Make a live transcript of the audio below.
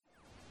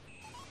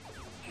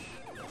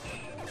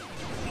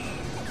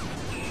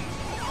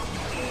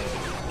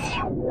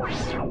You're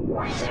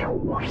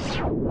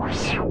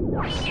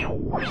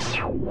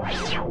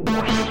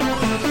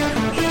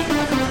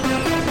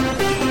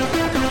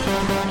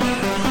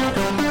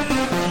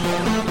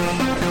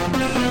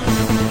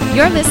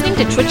listening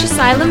to Twitch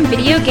Asylum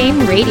Video Game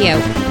Radio.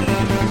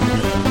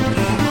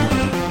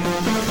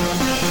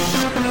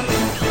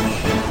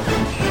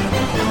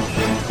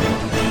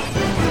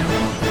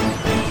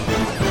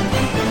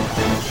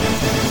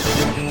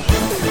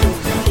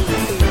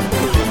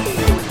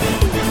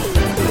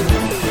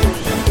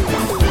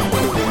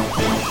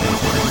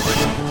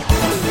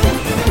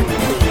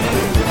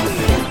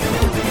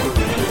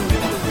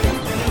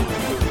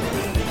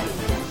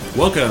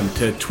 Welcome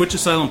to Twitch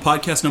Asylum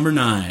Podcast number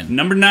 9.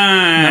 Number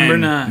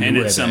nine. And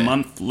You it's read a it.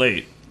 month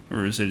late.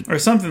 Or is it? Or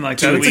something like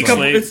 2 that. weeks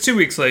late? It's 2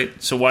 weeks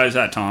late. So why is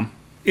that, Tom?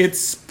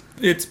 It's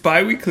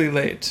bi-weekly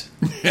late.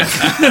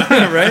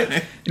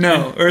 Right?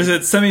 No. Or is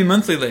it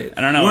semi-monthly late?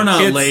 I don't know. We're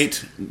not It's-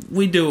 late.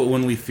 We do it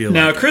when we feel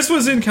Now, like Chris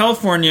was in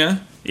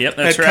California Yep,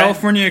 that's at right.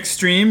 California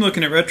Extreme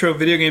looking at retro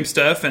video game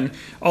stuff and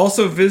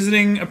also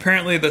visiting,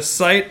 apparently, the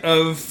site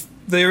of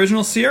the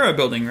original Sierra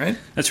building, right?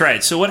 That's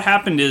right. So what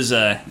happened is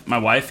my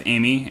wife,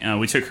 Amy,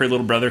 we took her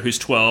little brother who's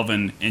 12,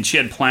 and she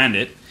had planned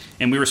it.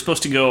 And we were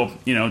supposed to go,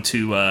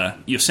 to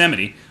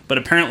Yosemite. But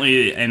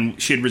apparently, and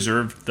she had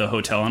reserved the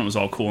hotel, and it was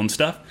all cool and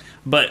stuff.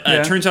 But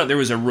Yeah. it turns out there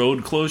was a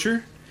road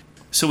closure.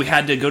 So we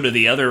had to go to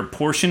the other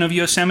portion of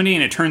Yosemite,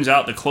 and it turns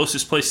out the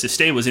closest place to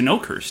stay was in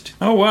Oakhurst.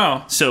 Oh,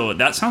 wow. So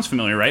that sounds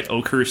familiar, right?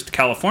 Oakhurst,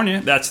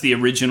 California. That's the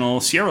original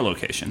Sierra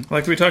location.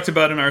 Like we talked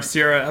about in our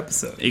Sierra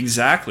episode.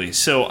 Exactly.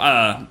 So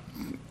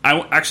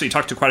I actually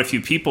talked to quite a few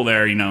people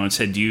there, and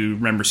said, "Do you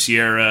remember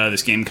Sierra,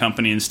 this game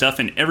company and stuff?"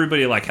 And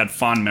everybody had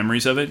fond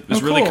memories of it. It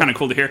was Oh, really cool. kind of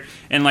cool to hear.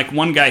 And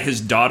one guy,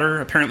 his daughter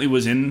apparently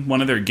was in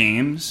one of their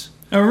games.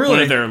 Oh, really?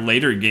 One of their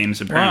later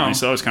games, apparently. Wow.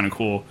 So that was kind of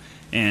cool.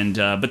 And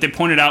but they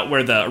pointed out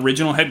where the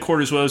original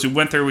headquarters was. We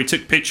went there, we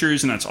took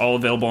pictures, and that's all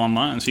available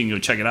online, so you can go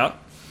check it out.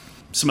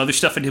 Some other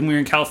stuff I did when we were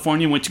in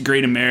California. Went to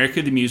Great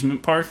America, the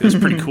amusement park. It was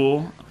pretty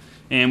cool.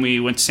 And we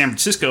went to San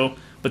Francisco.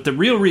 But the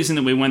real reason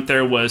that we went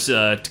there was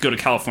to go to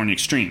California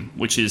Extreme,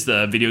 which is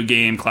the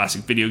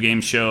classic video game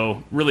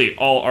show, really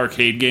all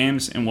arcade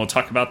games, and we'll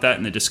talk about that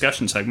in the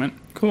discussion segment.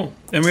 Cool.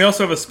 And we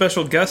also have a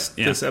special guest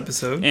Yeah. this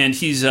episode. And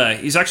he's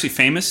actually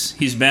famous.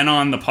 He's been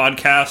on the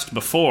podcast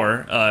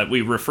before.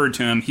 We referred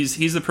to him.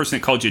 He's the person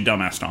that called you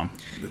dumbass, Tom.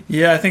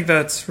 Yeah, I think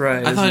that's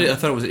right. I isn't it?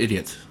 thought it was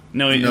idiot.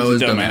 No, he's No, a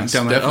it's dumbass.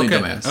 dumbass. Definitely okay.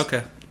 dumbass.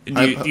 Okay.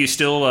 Do you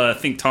still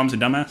think Tom's a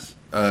dumbass?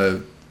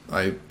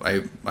 I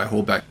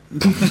hold back.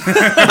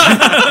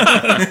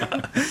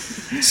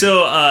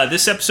 So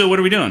this episode, what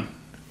are we doing?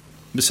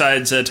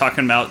 Besides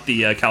talking about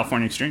the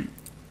California Extreme?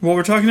 Well,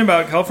 we're talking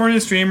about California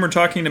Stream. We're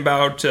talking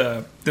about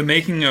the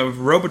making of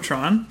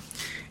Robotron,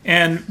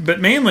 but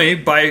mainly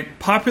by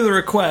popular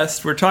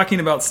request, we're talking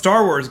about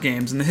Star Wars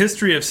games and the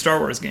history of Star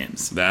Wars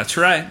games. That's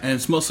right. And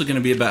it's mostly going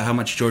to be about how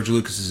much George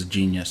Lucas is a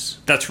genius.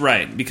 That's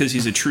right, because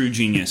he's a true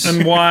genius.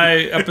 And why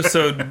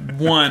Episode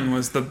 1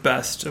 was the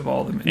best of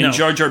all the... And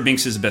Jar Jar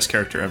Binks is the best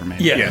character ever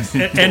made. Yeah,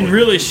 and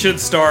really should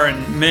star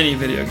in many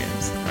video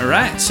games. All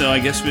right, so I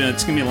guess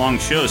it's going to be a long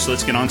show, so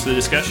let's get on to the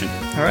discussion.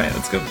 All right,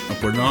 let's go.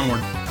 Upward and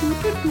onward.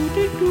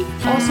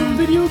 Awesome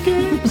video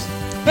games.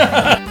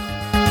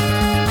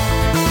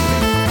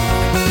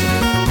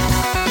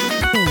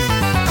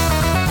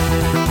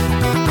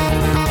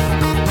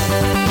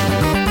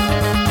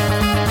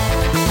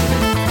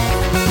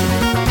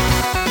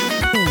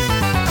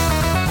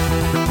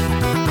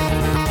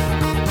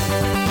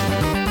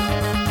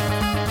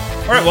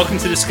 All right, welcome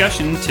to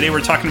discussion. Today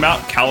we're talking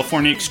about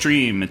California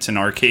Extreme. It's an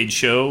arcade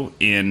show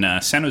in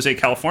San Jose,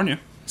 California.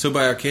 So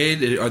by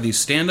arcade, are these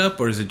stand-up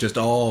or is it just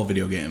all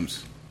video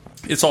games?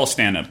 It's all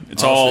stand-up.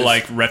 It's Oh, all so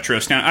it's retro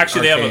stand-up.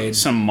 Actually, they have arcade.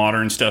 some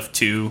modern stuff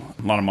too.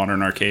 A lot of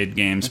modern arcade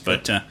games.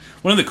 But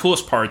one of the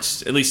coolest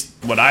parts, at least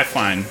what I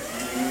find...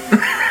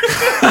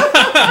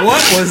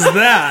 What was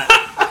that?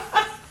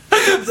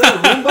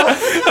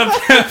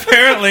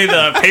 Apparently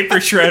the paper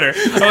shredder.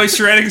 I was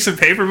shredding some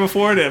paper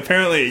before, and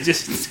apparently it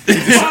just...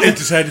 It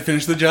just had to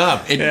finish the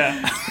job.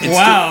 yeah.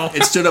 Wow.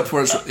 It stood up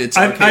for its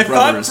I arcade thought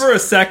brothers. for a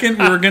second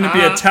we were going to be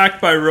attacked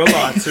by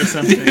robots or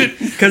something.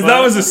 Because that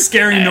was a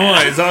scary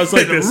noise. I was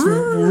like this...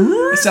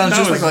 It sounds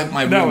just like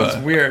my That was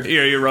Roomba. weird.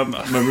 You're rubbing. My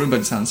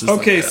Roomba sounds just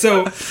Okay, like that.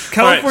 so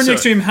California All right, so-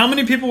 Extreme, how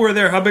many people were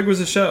there? How big was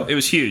the show? It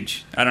was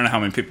huge. I don't know how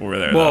many people were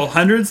there. Well, though.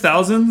 hundreds,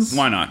 thousands?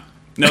 Why not?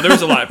 No, there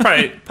was a lot.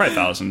 Probably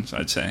thousands.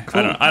 I'd say.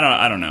 Cool.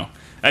 I don't know.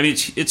 I mean,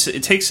 it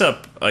takes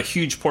up a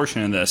huge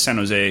portion of the San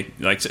Jose.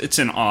 Like it's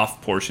an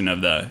off portion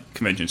of the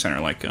convention center.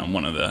 Like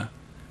one of the.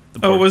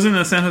 Oh, it was in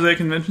the San Jose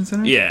Convention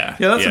Center? Yeah,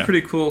 Yeah, that's yeah. a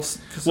pretty cool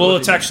facility. Well,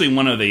 it's actually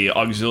one of the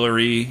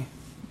auxiliary.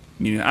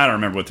 I don't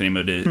remember what the name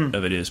of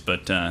it is,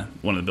 but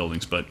one of the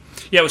buildings. But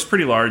yeah, it was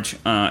pretty large.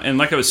 And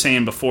like I was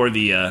saying before,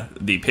 the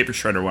paper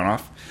shredder went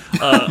off.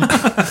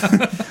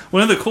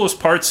 One of the coolest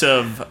parts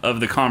of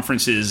the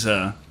conference is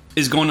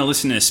is going to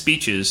listen to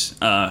speeches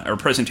or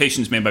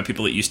presentations made by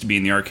people that used to be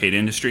in the arcade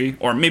industry,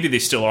 or maybe they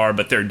still are,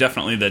 but they're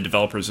definitely the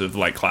developers of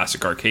like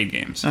classic arcade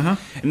games. And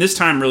this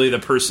time, really, the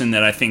person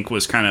that I think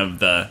was kind of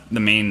the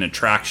main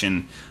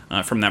attraction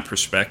from that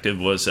perspective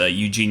was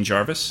Eugene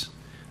Jarvis,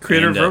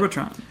 creator of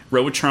Robotron.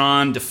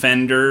 Robotron,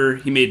 Defender.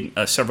 He made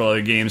several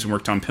other games and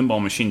worked on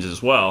pinball machines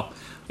as well.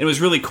 It was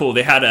really cool.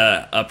 They had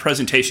a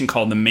presentation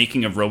called "The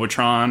Making of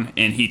Robotron,"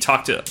 and he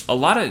talked a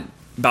lot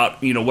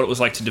about what it was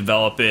like to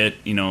develop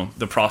it,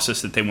 the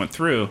process that they went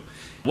through.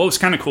 What was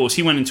kind of cool is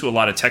he went into a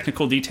lot of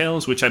technical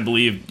details, which I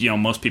believe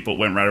most people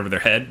went right over their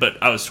head,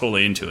 but I was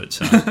totally into it.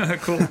 So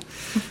cool.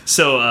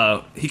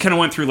 So he kind of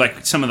went through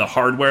like some of the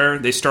hardware.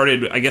 They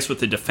started, I guess, with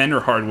the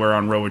Defender hardware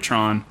on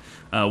Robotron,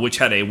 which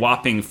had a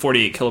whopping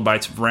 48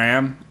 kilobytes of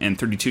RAM and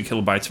 32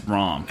 kilobytes of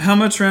ROM. How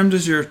much RAM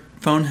does your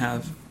phone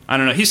have? I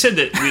don't know. He said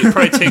that it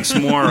probably takes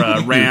more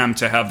RAM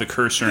to have the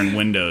cursor in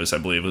Windows, I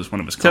believe, was one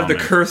of his comments. To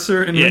have the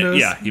cursor in Windows?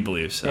 Yeah, he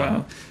believes so.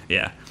 Wow.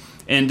 Yeah.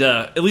 And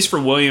at least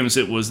for Williams,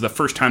 it was the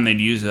first time they'd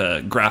use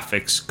a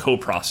graphics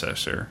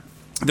coprocessor.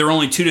 There were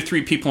only 2 to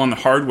 3 people on the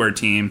hardware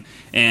team,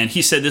 and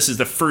he said this is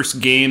the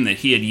first game that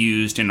he had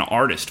used an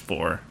artist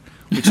for,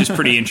 which is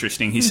pretty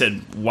interesting. He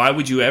said, why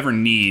would you ever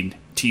need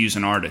to use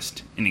an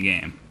artist in a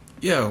game?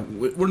 Yeah,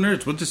 we're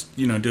nerds. We'll just,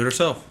 do it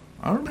ourselves.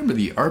 I don't remember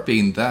the art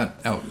being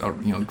that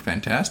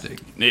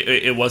fantastic.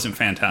 It wasn't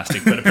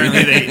fantastic, but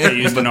apparently they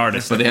used an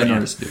artist. But they had an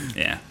artist do.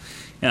 Yeah.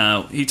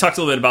 He talked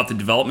a little bit about the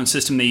development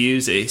system they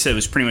used. He said it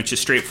was pretty much a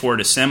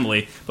straightforward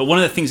assembly. But one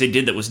of the things they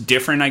did that was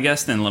different, I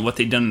guess, than what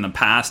they'd done in the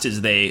past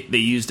is they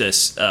used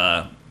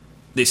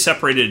they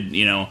separated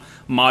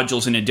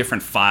modules into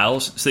different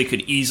files, so they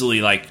could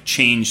easily like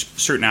change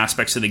certain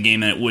aspects of the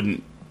game, and it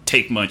wouldn't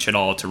take much at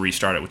all to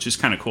restart it, which is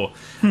kind of cool.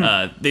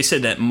 They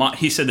said that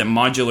he said that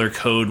modular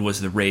code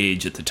was the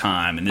rage at the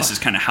time, and this is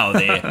kind of how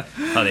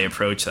they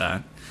approach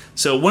that.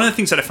 So one of the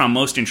things that I found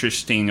most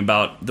interesting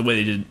about the way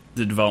they did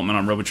the development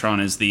on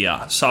Robotron is the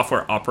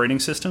software operating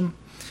system.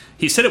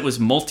 He said it was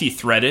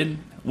multi-threaded,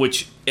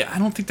 which I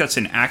don't think that's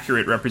an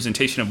accurate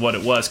representation of what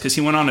it was, because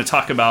he went on to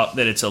talk about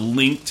that it's a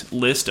linked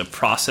list of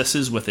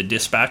processes with a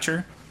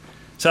dispatcher.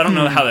 So I don't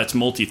know how that's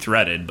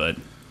multi-threaded, but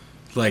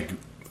like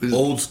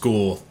old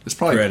school. It's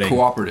probably threading.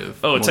 cooperative.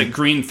 Oh, it's like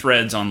green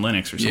threads on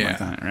Linux or something like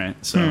that,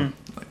 right? So,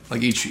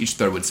 like each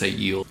thread would say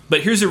yield.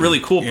 But here's the really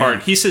cool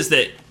part. He says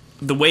that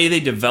the way they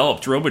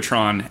developed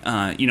Robotron,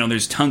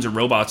 there's tons of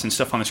robots and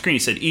stuff on the screen. He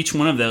said each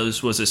one of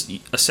those was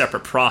a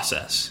separate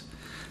process.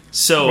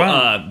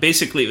 So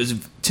basically, it was,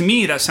 to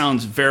me, that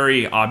sounds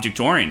very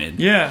object-oriented.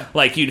 Yeah.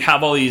 Like, you'd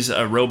have all these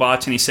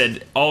robots, and he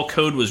said all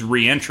code was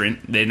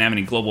reentrant. They didn't have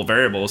any global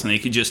variables, and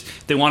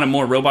they wanted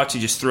more robots to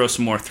just throw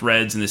some more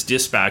threads in this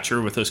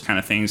dispatcher with those kind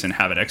of things and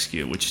have it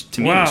execute, which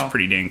to me was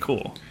pretty dang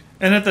cool.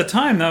 And at the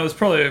time, that was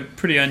probably a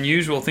pretty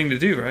unusual thing to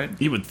do, right?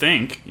 You would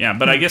think, yeah.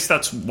 But I guess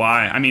that's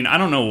why. I mean, I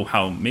don't know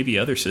how maybe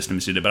other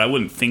systems did it, but I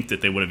wouldn't think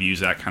that they would have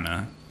used that kind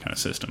of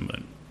system.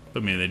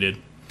 But maybe they did.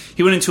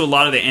 He went into a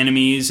lot of the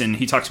enemies, and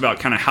he talks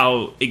about kind of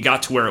how it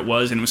got to where it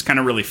was, and it was kind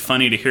of really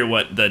funny to hear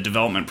what the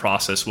development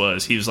process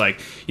was. He was like,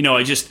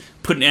 I just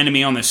put an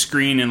enemy on the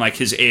screen, and like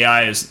his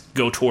AI is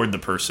go toward the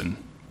person.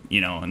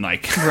 And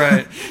like,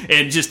 right.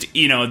 And just,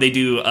 they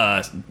do,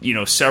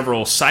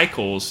 several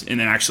cycles and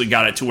then actually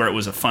got it to where it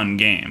was a fun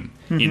game,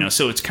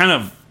 so it's kind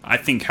of, I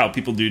think, how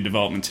people do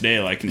development today,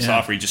 like in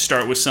software, you just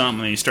start with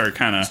something and you start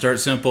start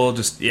simple,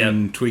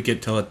 and tweak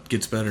it till it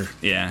gets better.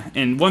 Yeah.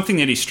 And one thing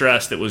that he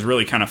stressed that was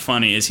really kind of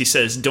funny is he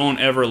says, don't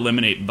ever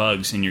eliminate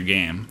bugs in your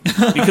game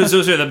because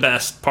those are the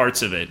best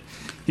parts of it.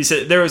 He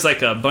said there was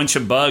like a bunch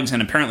of bugs, and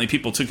apparently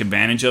people took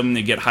advantage of them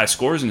to get high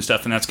scores and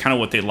stuff, and that's kind of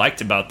what they liked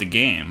about the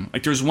game.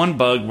 Like, there's one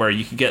bug where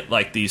you could get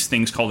like these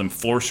things called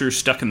enforcers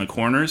stuck in the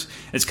corners.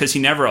 It's because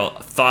he never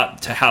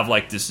thought to have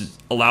like this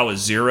allow a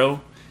 0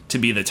 to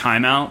be the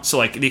timeout, so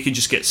like they could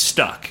just get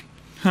stuck.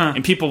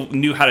 And people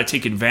knew how to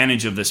take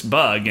advantage of this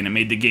bug, and it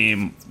made the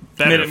game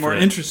better. Made it more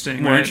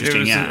interesting. More right?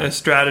 interesting, it was a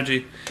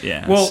strategy.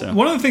 Yeah. Well,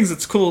 one of the things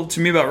that's cool to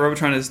me about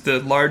Robotron is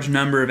the large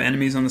number of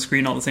enemies on the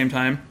screen all at the same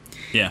time.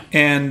 Yeah.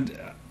 And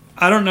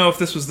I don't know if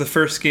this was the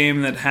first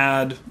game that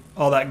had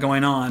all that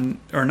going on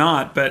or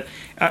not, but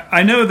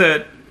I know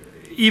that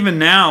even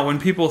now when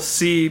people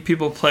see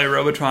people play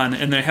Robotron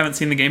and they haven't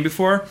seen the game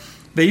before,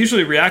 they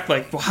usually react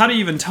like, well, how do you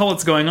even tell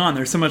what's going on?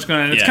 There's so much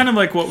going on. It's kind of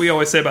like what we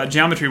always say about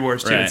Geometry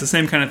Wars, too. Right. It's the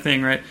same kind of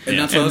thing, right? And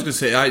that's what I was going to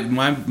say.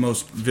 My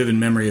most vivid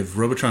memory of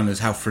Robotron is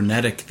how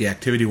frenetic the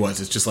activity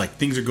was. It's just like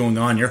things are going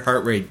on, your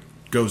heart rate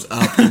goes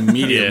up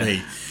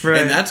immediately.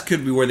 Right. And that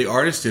could be where the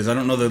artist is. I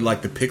don't know that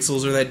like the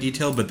pixels are that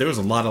detailed, but there was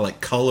a lot of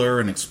like color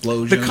and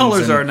explosions. The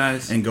colors are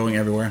nice. And going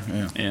everywhere.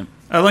 Yeah.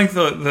 I like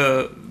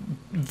the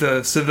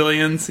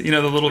civilians, the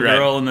little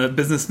girl and the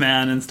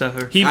businessman and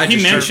stuff. He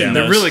mentioned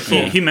they're those. really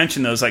cool. He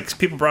mentioned those. Like,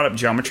 people brought up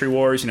Geometry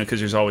Wars, because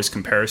there's always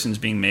comparisons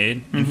being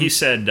made. And he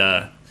said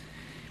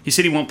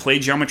he won't play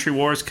Geometry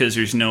Wars because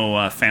there's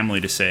no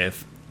family to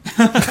save.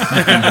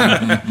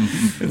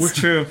 It's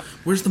true.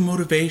 Where's the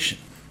motivation?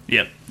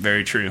 Yep,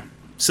 very true.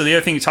 So the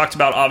other thing he talked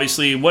about,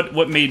 obviously,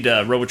 what made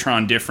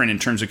Robotron different in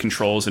terms of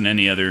controls than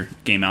any other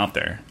game out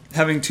there?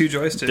 Having two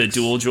joysticks. The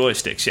dual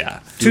joysticks,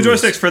 yeah. Two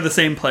joysticks for the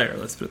same player,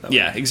 let's put it that way.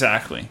 Yeah,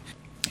 exactly.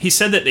 He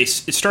said that it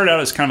started out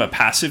as kind of a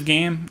passive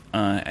game.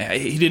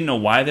 He didn't know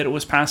why that it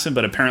was passive,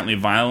 but apparently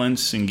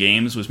violence in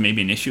games was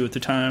maybe an issue at the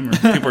time, or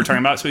people were talking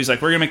about it. So he's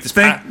like, we're going to make this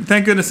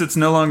Thank goodness it's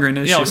no longer an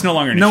issue. Yeah, it's no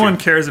longer an issue. No one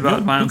cares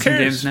about violence Who cares?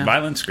 in games now.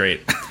 Violence,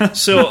 great.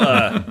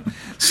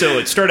 So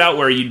it started out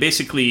where you'd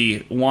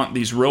basically want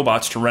these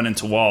robots to run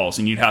into walls,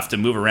 and you'd have to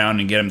move around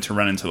and get them to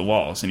run into the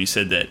walls. And he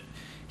said that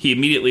he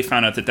immediately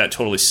found out that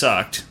totally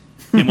sucked.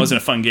 It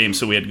wasn't a fun game,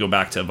 so we had to go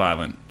back to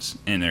violence,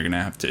 and they're going to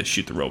have to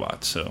shoot the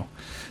robots.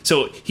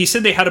 So he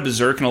said they had a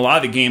Berserk, and a lot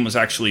of the game was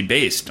actually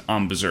based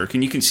on Berserk,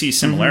 and you can see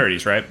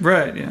similarities, right?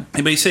 Right, yeah.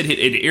 But he said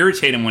it'd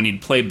irritate him when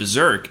he'd play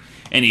Berserk,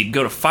 and he'd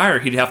go to fire,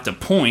 he'd have to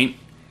point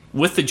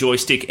with the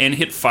joystick and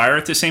hit fire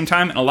at the same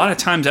time, and a lot of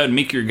times that would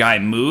make your guy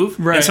move,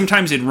 right. And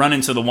sometimes he'd run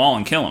into the wall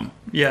and kill him.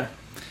 Yeah.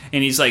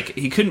 And he's like,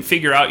 he couldn't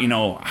figure out,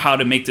 how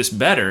to make this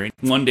better.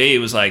 One day he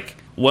was like,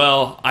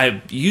 well,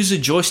 I use a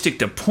joystick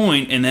to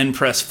point and then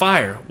press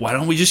fire. Why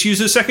don't we just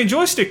use a second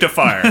joystick to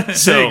fire?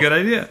 So, hey, good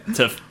idea.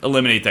 To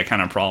eliminate that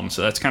kind of problem.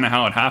 So that's kind of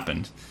how it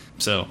happened.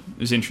 So it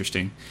was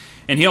interesting.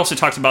 And he also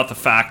talked about the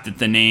fact that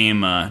the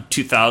name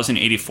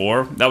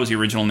 2084, that was the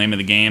original name of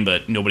the game,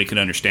 but nobody could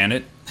understand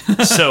it.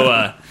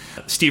 So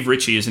Steve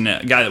Ritchie is a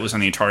guy that was on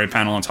the Atari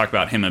panel. I'll talk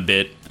about him a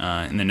bit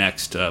in the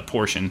next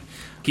portion.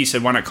 He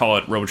said, why not call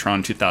it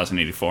Robotron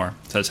 2084?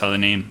 So that's how the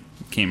name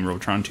came,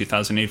 Robotron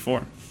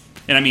 2084.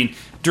 And I mean,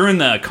 during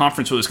the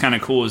conference, what was kind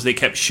of cool is they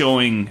kept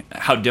showing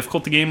how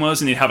difficult the game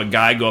was, and they'd have a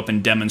guy go up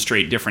and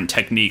demonstrate different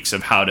techniques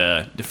of how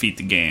to defeat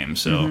the game.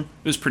 So it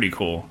was pretty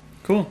cool.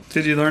 Cool.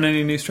 Did you learn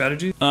any new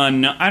strategies?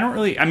 No, I don't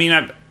really. I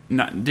mean,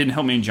 didn't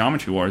help me in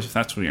Geometry Wars, if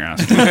that's what you're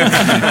asking.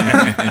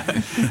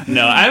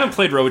 No, I haven't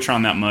played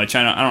Robotron that much.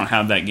 I don't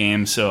have that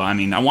game, so I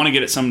mean, I want to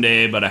get it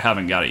someday, but I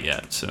haven't got it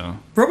yet. So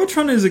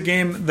Robotron is a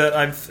game that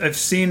I've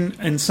seen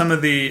in some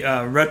of the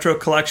retro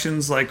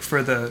collections, like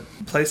for the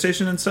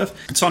PlayStation and stuff.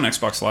 It's on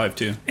Xbox Live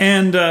too.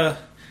 And I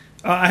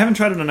haven't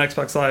tried it on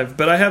Xbox Live,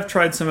 but I have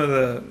tried some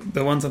of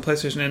the ones on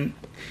PlayStation. And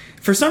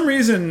for some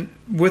reason,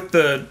 with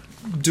the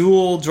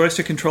dual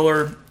joystick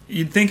controller,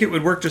 you'd think it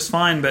would work just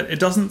fine, but it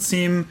doesn't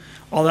seem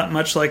all that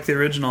much like the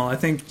original. I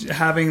think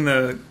having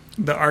the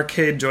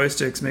arcade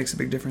joysticks makes a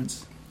big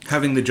difference.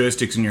 Having the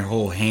joysticks in your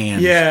whole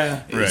hand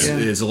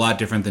is a lot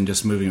different than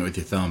just moving it with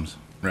your thumbs.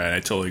 Right, I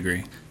totally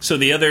agree. So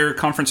the other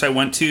conference I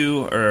went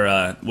to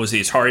was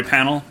the Atari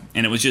panel,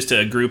 and it was just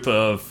a group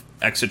of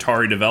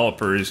ex-Atari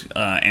developers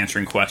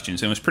answering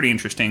questions. And it was pretty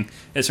interesting. It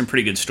had some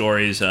pretty good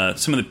stories.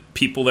 Some of the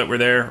people that were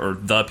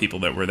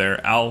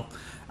there, Al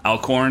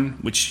Alcorn,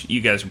 which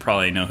you guys would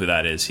probably know who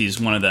that is.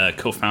 He's one of the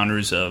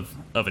co-founders of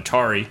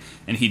Atari,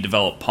 and he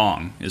developed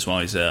Pong as well.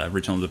 He's the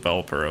original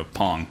developer of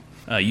Pong.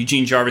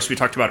 Eugene Jarvis, we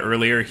talked about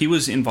earlier, he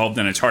was involved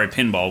in Atari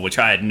Pinball, which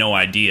I had no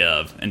idea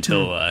of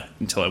until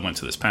I went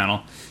to this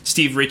panel.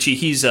 Steve Ritchie,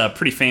 he's a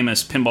pretty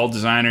famous pinball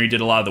designer. He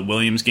did a lot of the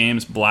Williams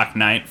games, Black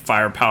Knight,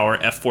 Firepower,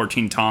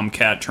 F-14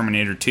 Tomcat,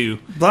 Terminator 2.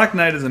 Black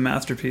Knight is a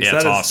masterpiece. Yeah,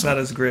 it's awesome. That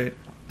is great.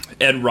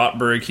 Ed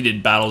Rotberg, he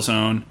did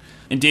Battlezone.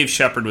 And Dave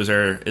Shepard was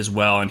there as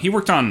well, and he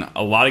worked on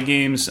a lot of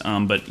games,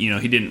 but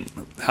he didn't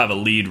have a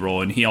lead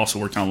role, and he also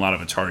worked on a lot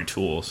of Atari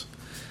tools.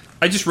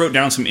 I just wrote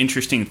down some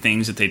interesting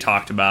things that they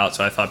talked about,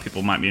 so I thought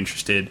people might be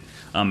interested.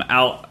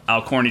 Al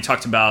Alcorn, he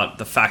talked about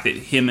the fact that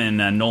him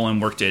and Nolan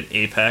worked at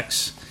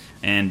Apex,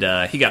 and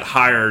he got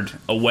hired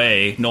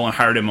away. Nolan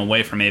hired him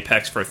away from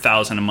Apex for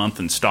 $1,000 a month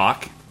in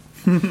stock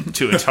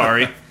to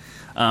Atari.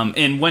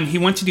 And when he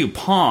went to do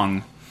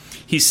Pong,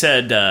 he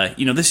said,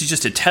 this is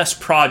just a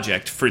test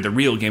project for the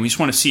real game. We just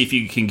want to see if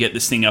you can get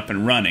this thing up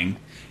and running.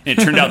 And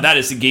it turned out that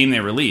is the game they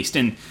released.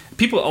 And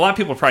a lot of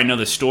people probably know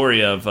the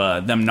story of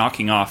them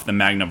knocking off the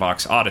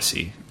Magnavox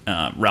Odyssey.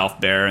 Ralph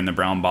Baer and the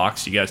brown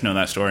box. You guys know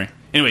that story?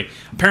 Anyway,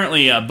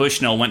 apparently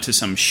Bushnell went to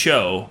some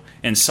show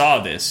and saw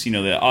this.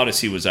 The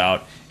Odyssey was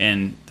out,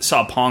 and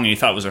saw Pong, and he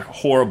thought it was a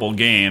horrible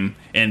game.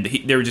 And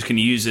they were just going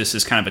to use this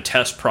as kind of a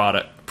test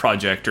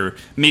project, or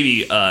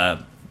maybe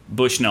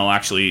Bushnell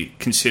actually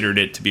considered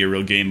it to be a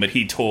real game, but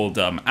he told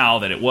Al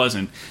that it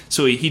wasn't.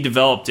 So he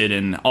developed it,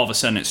 and all of a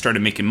sudden it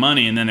started making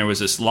money, and then there was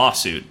this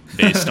lawsuit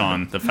based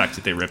on the fact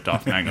that they ripped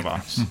off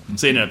Magnavox.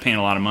 So they ended up paying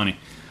a lot of money.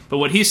 But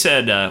what he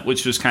said,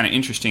 which was kind of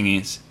interesting,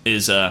 is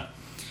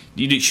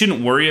you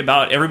shouldn't worry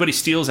about, everybody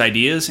steals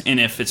ideas, and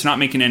if it's not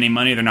making any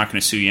money, they're not going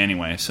to sue you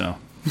anyway, so...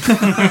 Which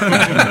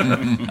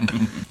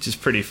is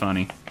pretty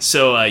funny.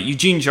 So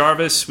Eugene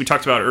Jarvis, we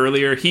talked about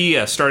earlier,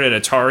 he started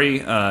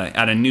Atari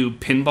at a new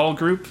pinball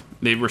group.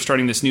 They were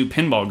starting this new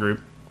pinball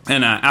group,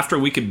 and after a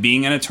week of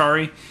being at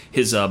Atari,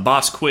 his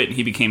boss quit, and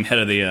he became head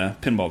of the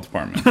pinball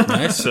department.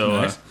 Nice.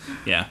 So nice.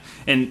 Yeah,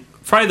 and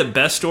probably the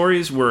best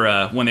stories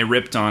were when they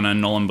ripped on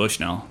Nolan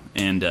Bushnell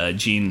and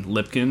Gene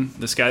Lipkin,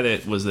 this guy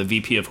that was the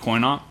VP of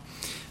Coin-Op.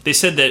 They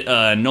said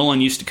that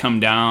Nolan used to come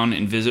down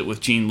and visit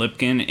with Gene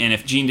Lipkin, and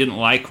if Gene didn't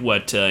like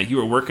what you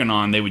were working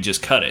on, they would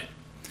just cut it.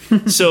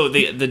 So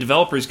the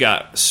developers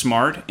got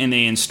smart, and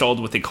they installed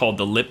what they called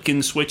the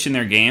Lipkin switch in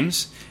their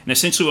games. And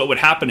essentially what would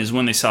happen is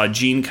when they saw a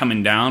gene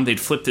coming down, they'd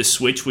flip this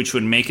switch, which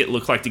would make it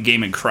look like the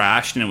game had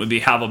crashed, and it would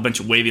have a bunch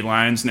of wavy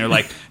lines, and they're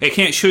like, I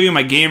can't show you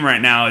my game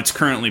right now, it's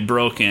currently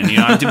broken,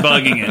 I'm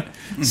debugging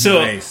it. So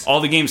Nice. all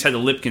the games had the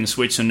Lipkin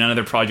switch, so none of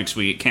their projects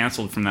would get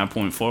canceled from that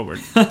point forward.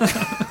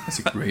 That's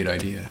a great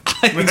idea.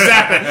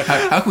 Exactly.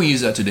 How can we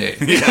use that today?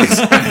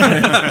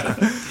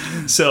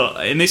 So,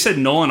 and they said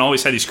Nolan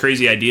always had these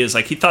crazy ideas.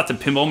 Like, he thought the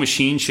pinball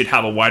machine should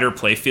have a wider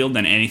playfield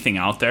than anything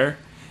out there,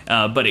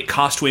 but it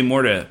cost way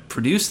more to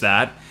produce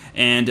that.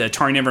 And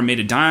Atari never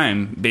made a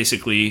dime,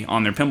 basically,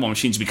 on their pinball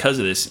machines because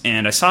of this.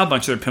 And I saw a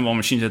bunch of their pinball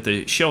machines at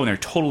the show, and they're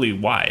totally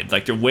wide.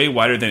 Like, they're way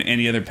wider than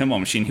any other pinball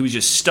machine. He was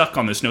just stuck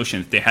on this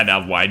notion that they had to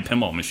have wide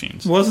pinball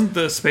machines. Wasn't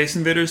the Space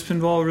Invaders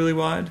pinball really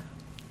wide?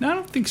 No, I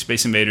don't think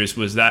Space Invaders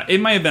was that. It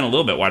might have been a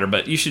little bit wider,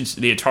 but the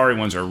Atari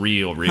ones are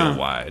real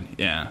wide.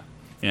 Yeah.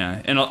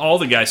 Yeah, and all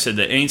the guys said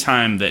that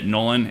anytime that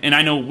Nolan, and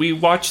I know we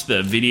watched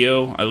the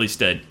video, at least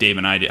Dave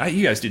and I did.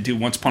 You guys did too,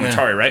 Once Upon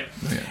Atari, right?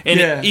 Yeah.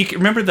 And you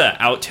remember the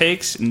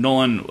outtakes?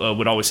 Nolan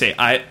would always say,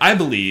 I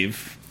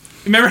believe.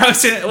 Remember how I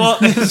said, well,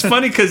 it's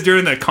funny because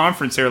during the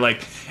conference, they were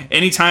like,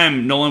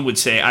 anytime Nolan would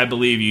say, I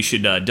believe you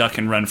should duck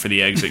and run for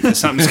the exit because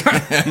something's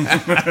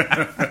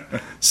coming.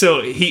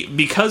 So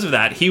because of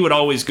that, he would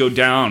always go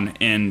down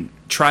and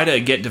try to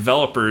get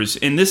developers,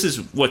 and this is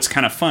what's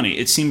kind of funny.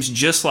 It seems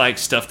just like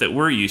stuff that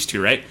we're used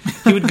to, right?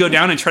 He would go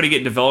down and try to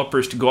get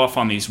developers to go off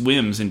on these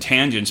whims and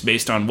tangents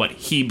based on what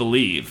he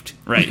believed,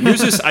 right? Here's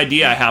this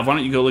idea I have. Why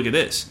don't you go look at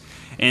this?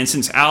 And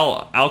since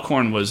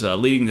Alcorn was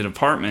leading the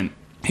department,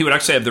 he would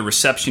actually have the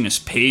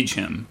receptionist page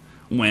him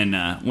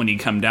when he'd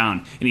come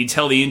down, and he'd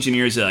tell the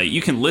engineers,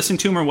 you can listen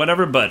to him or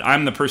whatever, but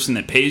I'm the person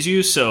that pays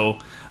you, so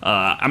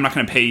I'm not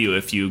going to pay you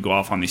if you go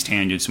off on these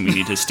tangents, and we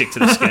need to stick to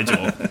the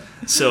schedule.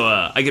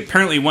 So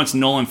apparently once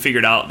Nolan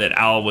figured out that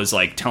Al was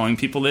like telling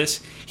people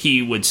this,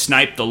 he would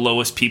snipe the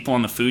lowest people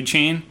on the food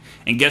chain.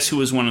 And guess who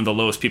was one of the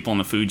lowest people on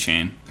the food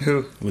chain?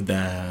 Who? With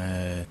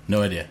that,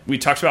 no idea. We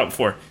talked about it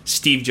before,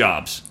 Steve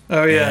Jobs.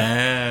 Oh,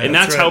 yeah. And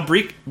that's right.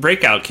 how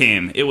Breakout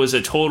came. It was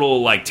a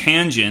total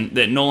tangent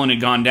that Nolan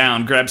had gone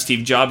down, grabbed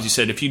Steve Jobs. He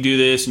said, if you do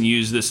this and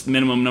use this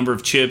minimum number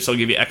of chips, I'll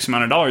give you X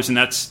amount of dollars. And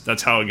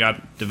that's how it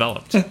got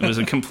developed. It was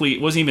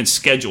it wasn't even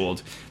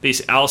scheduled.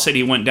 Al said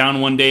he went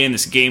down one day and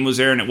this game was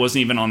there and it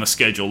wasn't even on the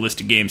schedule,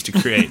 list of games to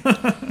create.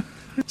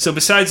 So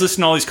besides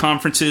listening to all these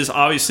conferences,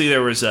 obviously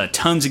there was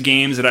tons of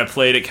games that I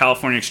played at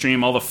California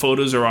Extreme. All the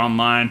photos are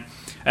online.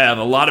 I have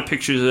a lot of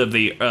pictures of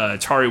the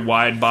Atari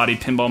wide-body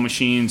pinball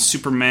machines,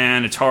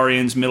 Superman,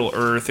 Atarians, Middle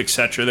Earth,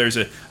 etc. There's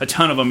a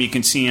ton of them. You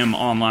can see them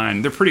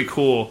online. They're pretty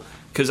cool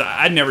because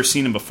I'd never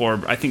seen them before.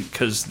 I think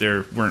because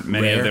there weren't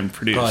many of them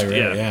produced. Probably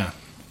rare, yeah.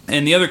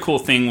 And the other cool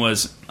thing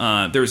was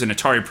there was an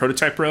Atari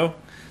prototype row.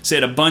 So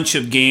they had a bunch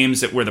of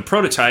games that were the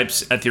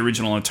prototypes at the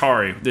original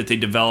Atari that they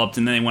developed,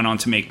 and then they went on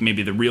to make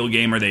maybe the real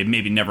game, or they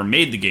maybe never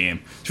made the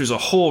game. So there's a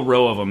whole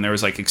row of them. There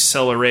was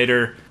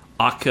Accelerator,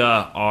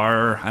 Aka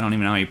R, I don't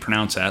even know how you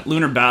pronounce that,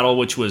 Lunar Battle,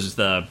 which was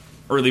the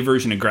early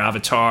version of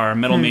Gravatar,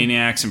 Metal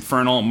Maniacs,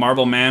 Infernal,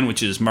 Marble Man,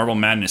 which is Marble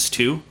Madness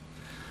 2,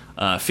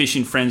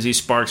 Fishing Frenzy,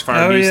 Sparks,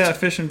 Fire Beast. Oh, yeah,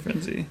 Fishing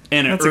Frenzy.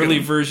 And an That's a good early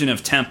one. version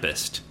of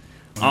Tempest.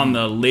 On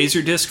the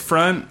Laserdisc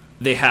front,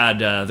 they had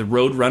the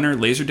Roadrunner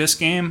Laserdisc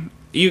game.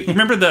 You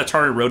remember the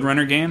Atari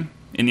Roadrunner game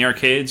in the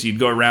arcades? You'd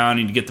go around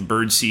and you'd get the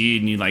bird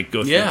seed and you'd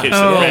go through Yeah. the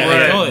Oh,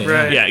 Yeah,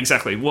 right. Yeah,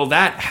 exactly. Well,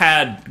 that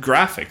had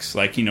graphics.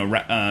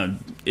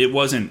 It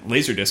wasn't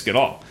Laserdisc at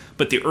all.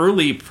 But the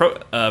early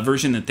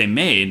version that they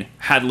made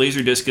had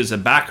Laserdisc as a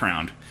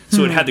background.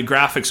 So it had the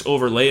graphics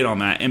overlaid on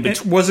that. And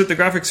Was it the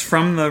graphics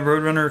from the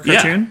Roadrunner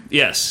cartoon?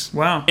 Yeah, yes.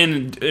 Wow.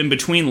 And in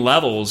between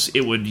levels,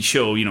 it would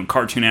show,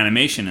 cartoon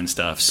animation and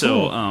stuff.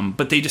 So, Cool.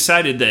 but they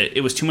decided that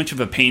it was too much of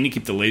a pain to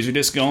keep the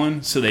Laserdisc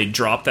going, so they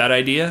dropped that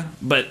idea.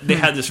 But they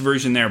had this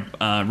version there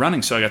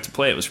running, so I got to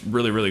play it. It was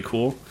really, really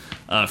cool.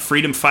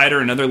 Freedom Fighter,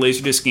 another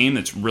Laserdisc game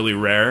that's really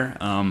rare.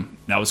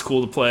 That was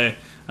cool to play.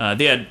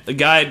 They had a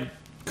guy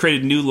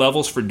created new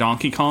levels for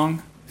Donkey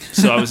Kong.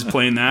 So I was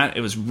playing that.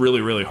 It was really,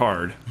 really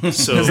hard.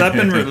 So Has that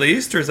been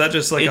released, or is that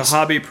just a It's-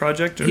 hobby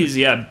project? Or? he's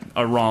a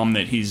ROM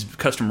that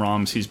custom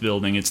ROMs he's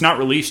building. It's not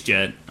released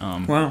yet.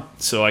 Wow.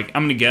 So I'm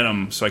going to get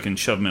them so I can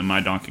shove them in my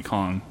Donkey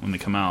Kong when they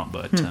come out.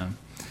 But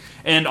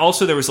and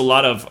also there was a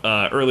lot of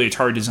early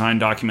Atari design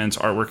documents,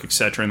 artwork,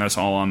 etc. And that's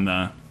all on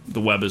the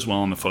web as well,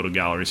 on the photo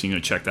gallery. So you can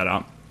go check that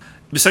out.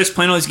 Besides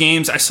playing all these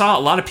games, I saw a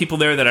lot of people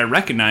there that I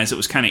recognized. It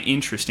was kind of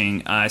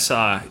interesting. I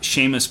saw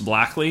Seamus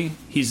Blackley.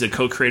 He's the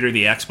co-creator of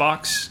the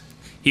Xbox.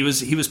 He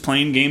was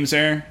playing games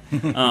there.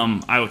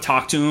 I would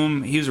talk to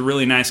him. He was a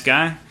really nice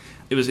guy.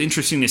 It was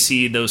interesting to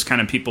see those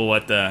kind of people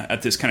at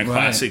this kind of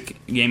classic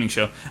gaming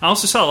show. I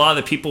also saw a lot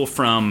of the people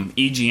from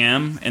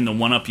EGM and the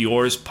One Up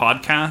Yours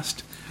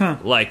podcast,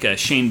 like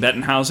Shane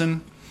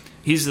Bettenhausen.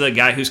 He's the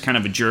guy who's kind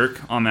of a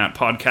jerk on that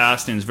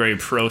podcast and is very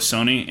pro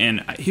Sony,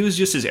 and he was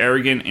just as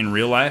arrogant in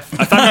real life.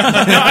 I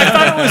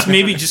thought it was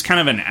maybe just kind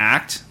of an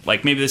act,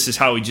 like maybe this is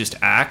how he just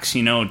acts,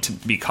 to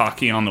be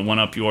cocky on the One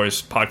Up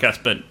Yours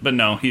podcast. But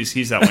no,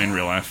 he's that way in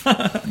real life.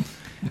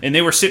 And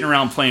they were sitting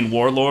around playing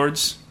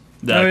Warlords,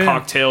 the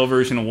cocktail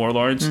version of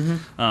Warlords.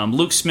 Mm-hmm.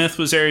 Luke Smith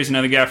was there. He's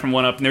another guy from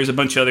One Up, and there's a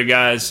bunch of other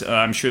guys.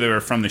 I'm sure they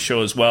were from the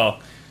show as well.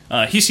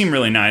 He seemed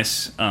really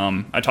nice.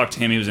 I talked to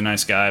him. He was a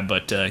nice guy.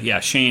 But,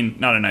 Shane,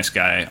 not a nice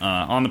guy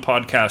on the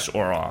podcast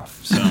or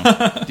off. So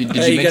Did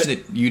you mention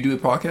that you do a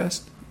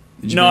podcast?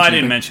 No, I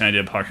didn't mention I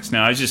did a podcast.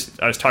 No, I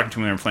was talking to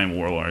him when they were playing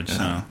Warlords.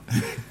 So.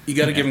 You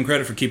got to give him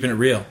credit for keeping it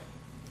real,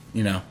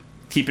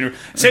 Keeping it.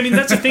 So, I mean,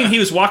 that's the thing. He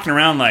was walking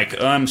around like,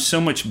 I'm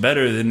so much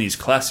better than these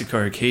classic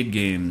arcade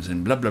games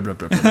and blah, blah, blah,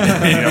 blah, blah.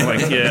 And I'm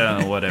like,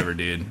 yeah, whatever,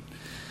 dude.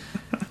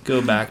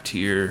 Go back to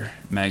your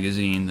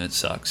magazine that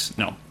sucks.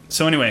 No.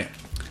 So, anyway,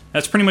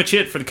 that's pretty much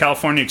it for the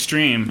California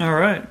Extreme. All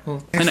right. Well,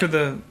 thanks for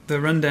the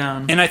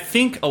rundown. And I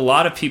think a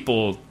lot of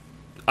people,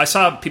 I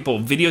saw people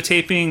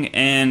videotaping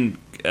and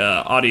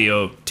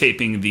audio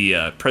taping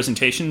the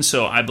presentation,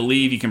 so I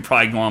believe you can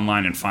probably go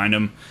online and find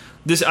them.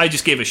 I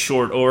just gave a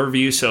short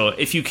overview, so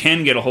if you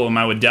can get a hold of them,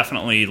 I would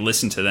definitely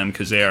listen to them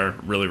because they are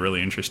really,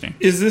 really interesting.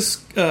 Is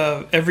this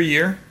every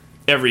year?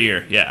 Every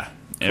year, yeah.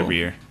 Cool. Every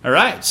year. All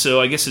right, so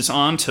I guess it's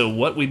on to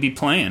what we'd be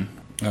playing.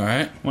 All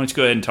right. Why don't you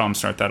go ahead and, Tom,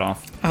 start that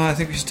off? I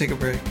think we should take a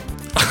break.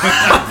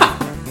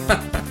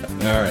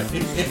 All right.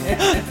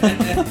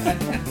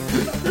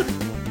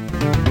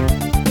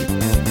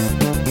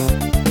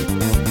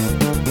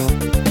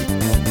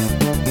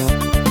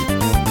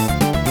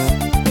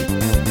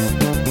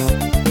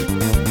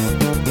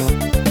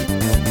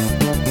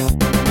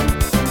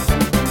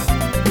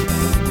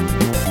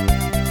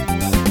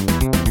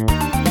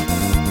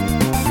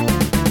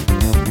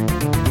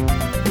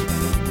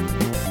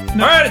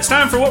 All right, it's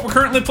time for what we're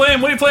currently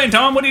playing. What are you playing,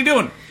 Tom? What are you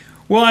doing?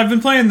 Well, I've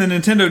been playing the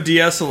Nintendo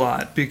DS a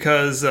lot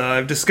because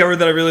I've discovered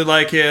that I really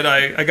like it.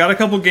 I got a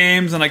couple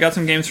games, and I got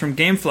some games from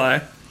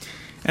GameFly.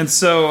 And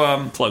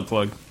so...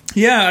 Plug.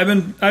 Yeah,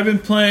 I've been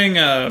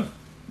playing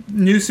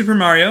New Super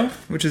Mario,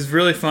 which is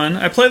really fun.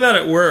 I play that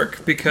at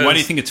work because... Why do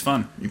you think it's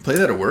fun? You play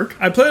that at work?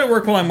 I play it at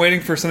work while I'm waiting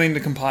for something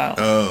to compile.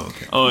 Oh,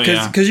 okay. Oh,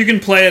 yeah. Because you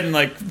can play it in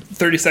like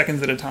 30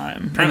 seconds at a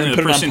time. Apparently and the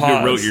then put person it on pause.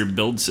 who wrote your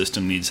build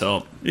system needs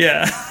help.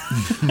 Yeah.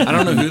 I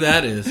don't know who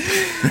that is.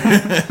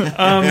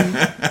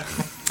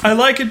 I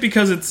like it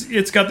because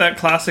it's got that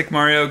classic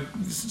Mario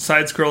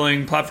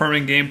side-scrolling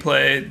platforming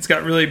gameplay. It's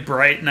got really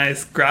bright,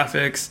 nice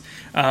graphics.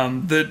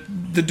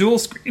 The dual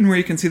screen where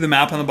you can see the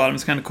map on the bottom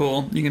is kind of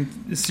cool. You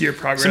can see your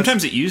progress.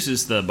 Sometimes it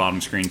uses the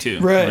bottom screen too,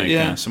 right? Like,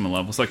 yeah, some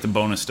levels, like the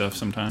bonus stuff.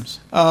 Sometimes.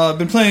 I've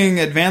been playing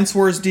Advance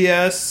Wars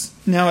DS.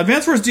 Now,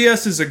 Advance Wars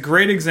DS is a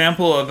great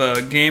example of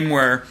a game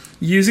where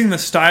using the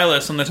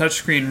stylus on the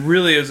touchscreen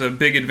really is a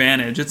big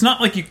advantage. It's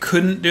not like you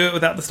couldn't do it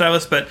without the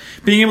stylus, but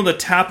being able to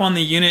tap on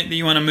the unit that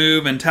you want to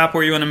move and tap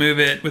where you want to move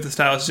it with the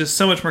stylus is just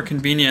so much more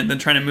convenient than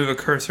trying to move a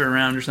cursor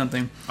around or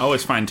something. I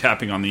always find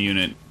tapping on the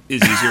unit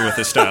is easier with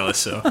a stylus,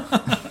 so.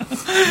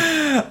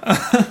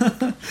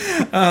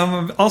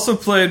 I've also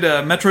played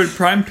Metroid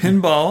Prime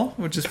Pinball,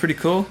 which is pretty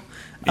cool,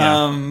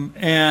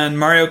 and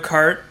Mario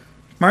Kart.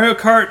 Mario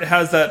Kart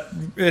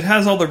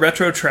has all the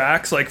retro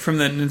tracks, like from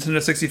the Nintendo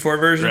 64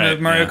 version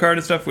of Mario Kart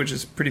and stuff, which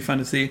is pretty fun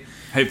to see.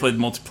 Have you played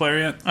multiplayer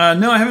yet?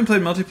 No, I haven't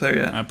played multiplayer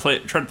yet. I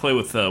tried to play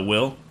with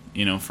Will,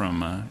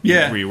 from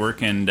where you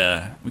work, and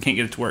we can't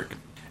get it to work.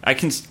 I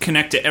can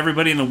connect to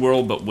everybody in the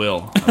world but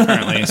Will,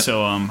 apparently,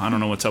 so I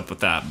don't know what's up with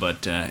that,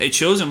 but it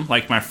shows him,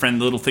 like my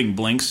friend, the little thing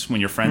blinks when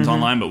your friend's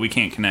online, but we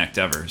can't connect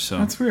ever, so.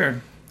 That's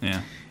weird.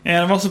 Yeah.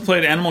 And I've also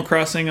played Animal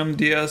Crossing on the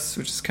DS,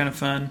 which is kind of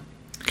fun.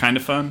 Kind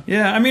of fun?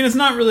 Yeah, I mean, it's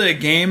not really a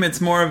game, it's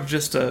more of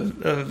just a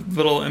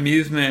little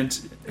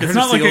amusement. It's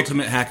not like the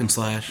ultimate hack and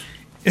slash.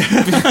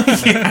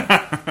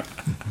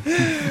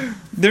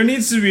 There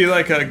needs to be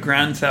like a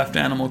Grand Theft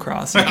Animal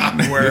Crossing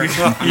where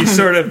you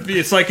sort of,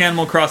 it's like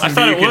Animal Crossing. I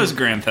thought it was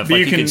Grand Theft,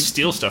 like you can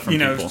steal stuff from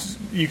people.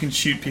 You can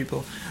shoot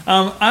people.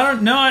 I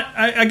don't know.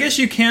 I guess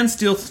you can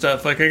steal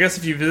stuff. Like, I guess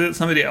if you visit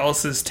somebody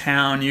else's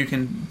town, you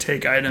can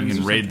take items. You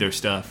can raid their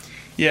stuff.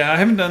 Yeah, I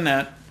haven't done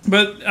that.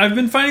 But I've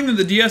been finding that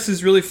the DS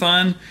is really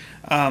fun.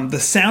 The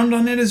sound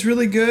on it is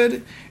really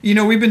good.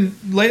 We've been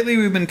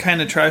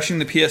kind of trashing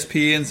the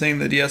PSP and saying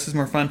the DS is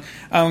more fun.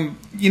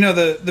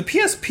 The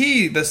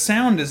PSP, the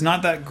sound is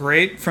not that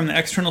great from the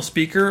external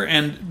speaker,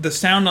 and the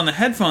sound on the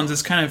headphones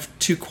is kind of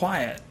too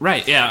quiet.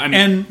 Right, yeah. I mean,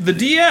 and the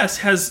DS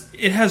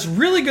has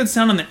really good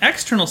sound on the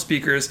external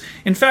speakers.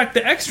 In fact,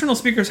 the external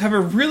speakers have a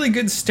really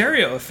good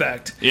stereo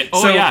effect. Yeah.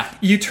 Oh, yeah.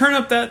 You turn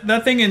up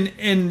that thing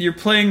and you're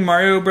playing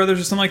Mario Brothers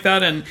or something like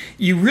that, and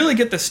you really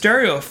get the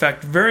stereo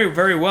effect very,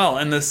 very well.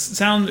 And the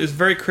sound is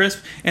very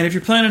crisp. And if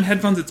you're playing on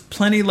headphones, it's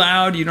plenty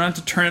loud. You don't have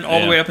to turn it all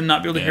the way up and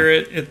not be able to hear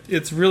it.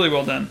 It's really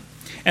well done.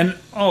 And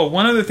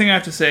one other thing I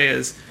have to say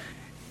is,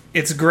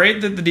 it's great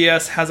that the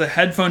DS has a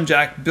headphone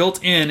jack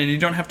built in, and you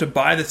don't have to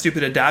buy the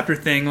stupid adapter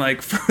thing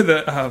like for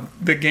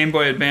the Game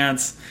Boy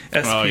Advance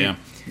SP. Oh,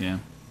 yeah.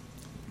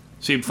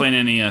 So you playing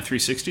any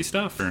 360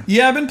 stuff? Or?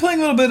 Yeah, I've been playing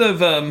a little bit of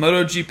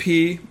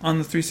MotoGP on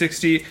the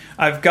 360.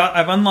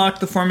 I've unlocked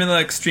the Formula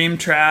Extreme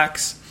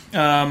tracks.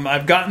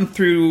 I've gotten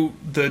through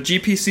the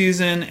GP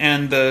season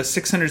and the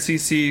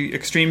 600cc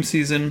Extreme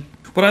season.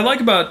 What I like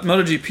about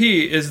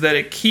MotoGP is that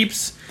it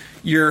keeps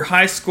your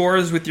high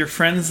scores with your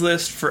friends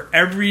list for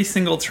every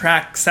single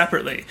track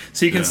separately.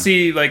 So you can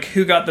see like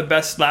who got the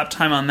best lap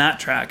time on that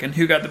track and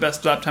who got the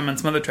best lap time on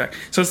some other track.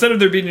 So instead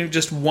of there being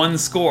just one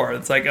score,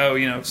 it's like,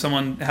 oh,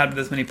 someone had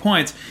this many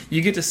points,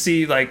 you get to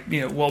see like,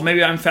 well,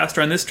 maybe I'm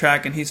faster on this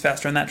track and he's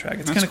faster on that track.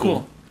 It's kind of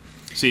cool.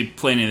 So you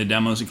play any of the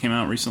demos that came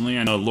out recently?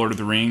 I know Lord of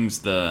the Rings,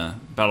 the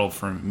Battle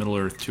for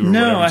Middle-earth 2 or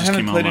whatever I just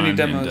haven't came played online, any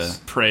demos.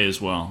 And Prey as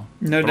well.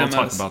 No but demos.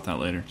 I'll talk about that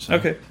later. So.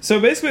 Okay, so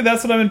basically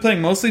that's what I've been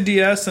playing, mostly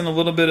DS and a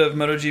little bit of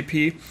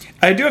MotoGP.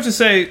 I do have to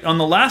say, on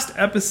the last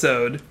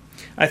episode,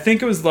 I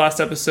think it was the last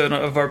episode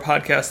of our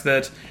podcast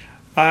that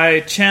I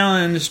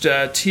challenged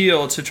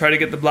Teal to try to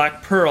get the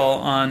Black Pearl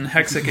on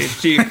Hexic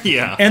HD.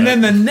 Yeah. And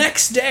then the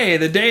next day,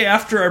 the day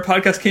after our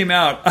podcast came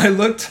out, I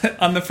looked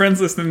on the friends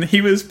list and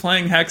he was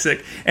playing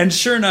Hexic. And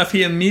sure enough,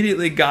 he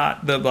immediately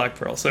got the Black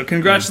Pearl. So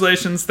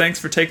congratulations. Thanks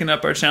for taking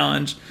up our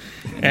challenge.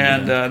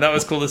 And that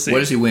was cool to see. What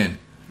does he win?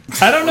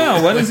 I don't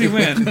know. What does he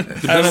win? The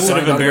benefit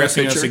of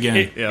embarrassing us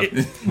again.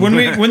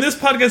 When this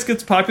podcast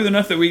gets popular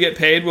enough that we get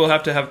paid, we'll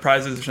have to have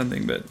prizes or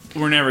something. But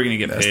we're never going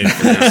to get paid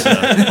for this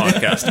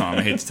podcast, Tom.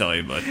 I hate to tell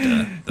you, but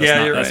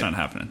that's not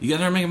happening. You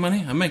guys are making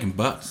money? I'm making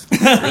bucks.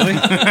 Really?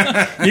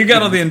 You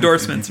got all the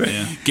endorsements, right?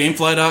 Yeah.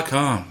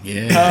 Gamefly.com.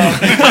 Yeah.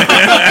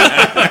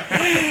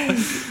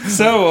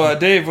 So,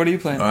 Dave, what are you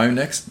playing? I'm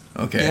next?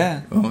 Okay.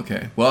 Yeah. Oh,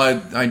 okay.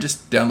 Well, I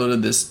just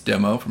downloaded this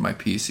demo for my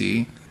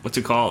PC. What's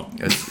it called?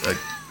 It's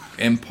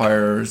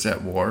Empires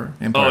at War.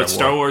 It's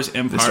Star Wars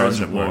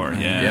Empires at War.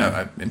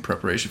 Yeah, in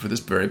preparation for this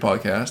very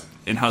podcast.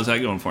 And how's that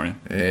going for you?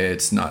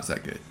 It's not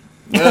that good.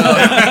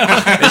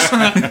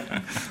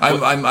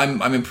 Well,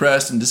 I'm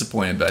impressed and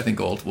disappointed, but I think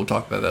we'll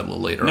talk about that a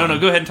little later. No,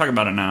 go ahead and talk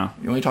about it now.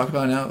 You want me to talk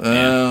about it now?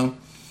 Yeah.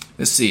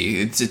 Let's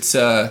see.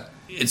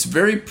 It's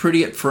very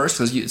pretty at first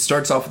because it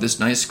starts off with this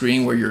nice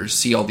screen where you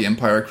see all the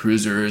Empire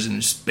cruisers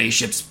and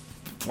spaceships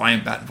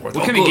flying back and forth.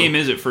 What kind of game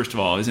is it? First of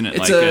all, isn't it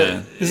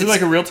Is it like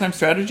a real-time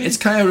strategy? It's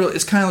kind of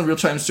a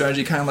real-time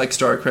strategy, kind of like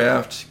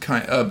StarCraft.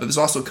 But there's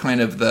also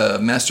kind of the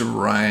Master of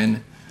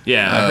Orion.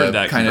 Yeah, I heard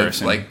that kind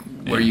comparison. of like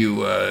where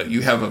you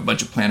have a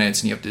bunch of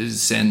planets and you have to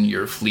send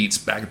your fleets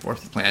back and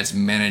forth to the planets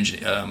and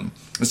manage.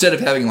 Instead of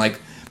having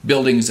like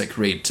buildings that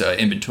create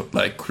inventory,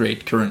 like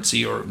create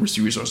currency or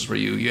resources for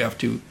you, you have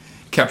to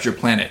capture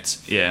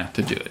planets. To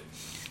do it.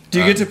 Do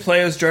you get to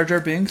play as Jar Jar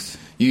Binks?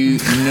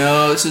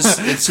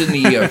 It's in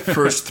the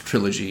first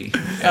trilogy.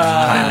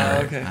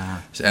 Okay.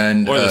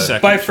 And or the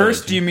second. By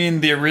first, do you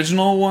mean the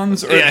original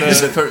ones, or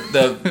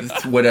the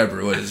whatever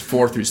it is,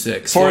 4 through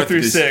 6. 4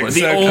 through 6.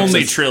 The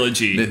only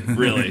trilogy,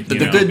 really. The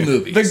good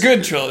movies. The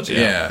good trilogy.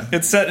 Yeah.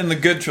 It's set in the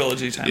good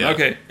trilogy time. Yeah.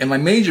 Okay. And my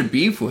major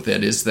beef with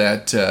it is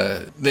that,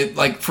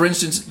 like for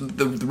instance,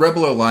 the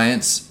Rebel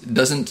Alliance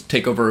doesn't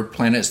take over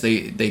planets.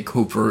 They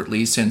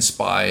covertly send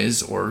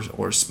spies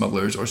or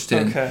smugglers or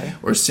send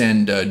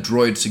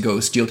droids to go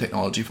steal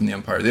technology from the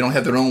Empire. They don't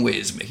have their own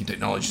ways of making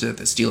technology, so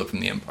they steal it from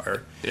the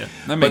Empire. Yeah,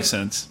 that makes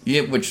sense.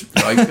 Yeah, which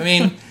I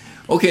mean,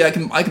 okay, I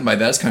can buy that.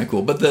 That's kind of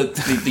cool. But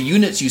the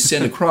units you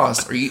send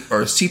across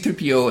are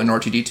C-3PO and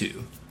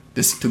R2-D2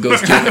 to go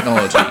steal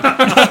technology.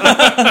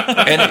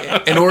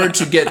 And in order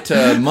to get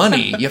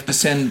money, you have to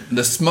send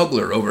the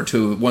smuggler over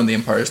to one of the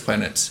Empire's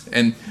planets.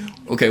 And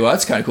okay, well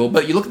that's kind of cool.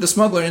 But you look at the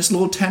smuggler and it's a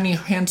little tiny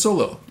Han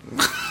Solo.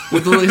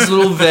 With his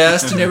little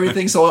vest and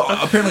everything. So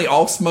apparently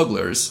all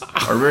smugglers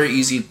are very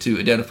easy to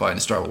identify in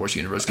the Star Wars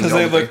universe. Because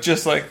they look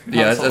just like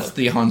Han Solo. That's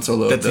the Han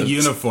Solo. That's the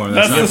uniform.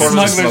 That's the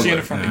smuggler's smuggler.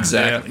 uniform.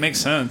 Exactly. Yeah, it makes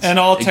sense. And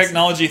all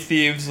technology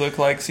thieves look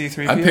like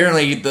C-3PO.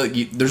 Apparently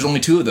there's only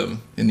 2 of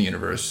them in the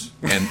universe.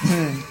 And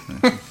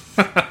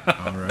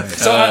All right.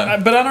 So,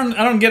 but I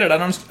don't get it. I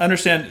don't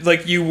understand.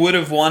 Like, you would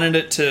have wanted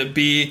it to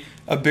be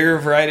a bigger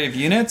variety of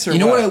units, or you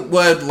know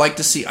what I'd like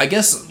to see? I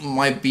guess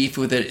my beef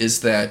with it is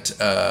that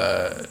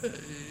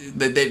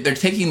they're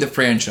taking the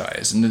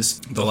franchise and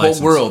the whole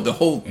world, the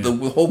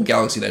whole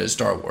galaxy that is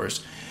Star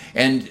Wars,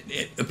 and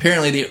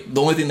apparently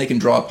the only thing they can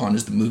draw upon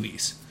is the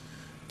movies.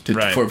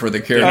 For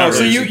the characters. Oh,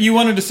 so you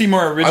wanted to see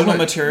more original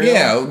material?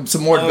 Yeah,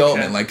 some more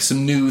development, like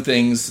some new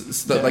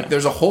things. Like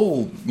there's a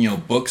whole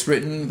books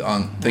written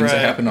on things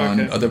that happen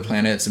on other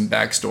planets and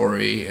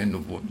backstory, and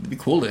it'd be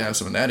cool to have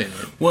some of that in it.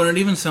 Well, it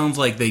even sounds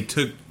like they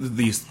took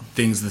these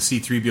things, the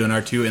C-3PO and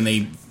R2, and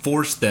they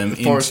forced them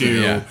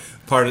into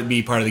part of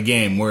the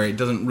game, where it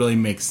doesn't really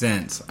make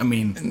sense. I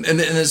mean, and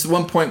there's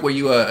one point where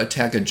you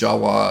attack a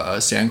Jawa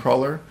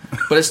sandcrawler,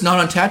 but it's not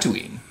on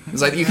Tatooine.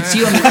 It's like you can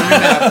see on the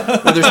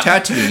map where there's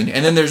Tatooine,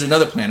 and then there's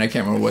another planet. I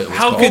can't remember what it was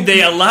called. How could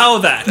they allow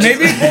that?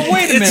 Maybe. Well,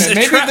 wait a minute.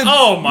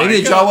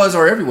 Maybe the Jawas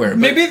are everywhere.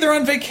 Maybe they're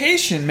on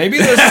vacation. Maybe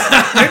the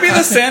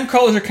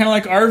sandcrawlers are kind of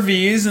like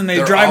RVs, and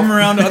they drive them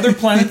around other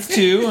planets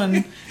too.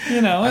 And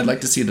I'd like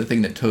to see the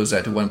thing that tows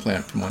that to one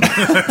planet from one.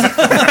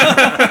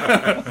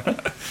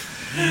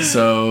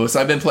 So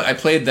I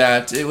played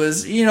that. It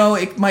was,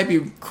 it might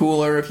be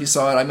cooler if you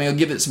saw it. I mean, I'll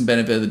give it some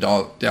benefit of the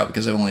doubt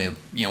because I've only,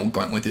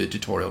 gone with the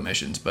tutorial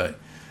missions, but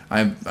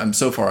I'm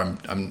so far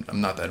I'm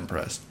not that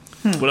impressed.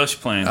 What else you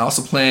playing? I'm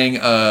also playing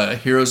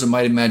Heroes of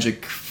Might and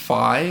Magic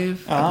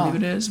 5, I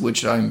believe it is,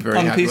 which I'm very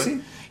happy PC?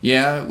 with.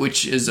 Yeah,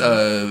 which is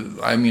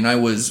I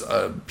was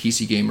a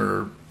PC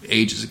gamer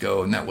ages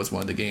ago, and that was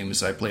one of the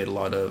games I played a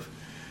lot of.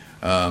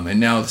 And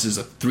now this is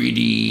a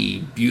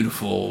 3D,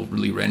 beautiful,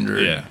 really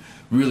rendered,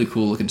 really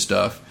cool looking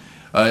stuff.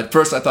 At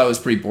first, I thought it was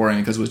pretty boring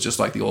because it was just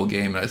like the old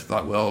game, and I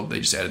thought, well, they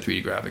just added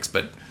 3D graphics,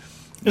 but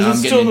is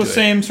it still the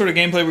same sort of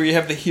gameplay where you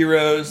have the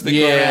heroes that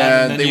go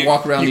around? They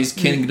walk around these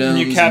kingdoms.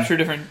 You capture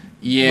different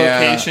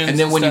locations. And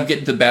then when you get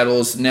into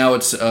battles, now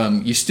it's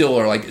you still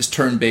are it's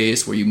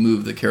turn-based where you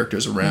move the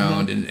characters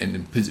around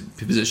and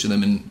position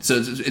them. And so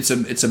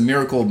it's a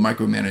miracle of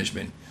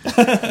micromanagement.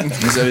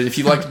 So if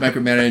you like to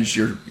micromanage,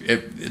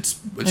 it's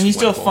and you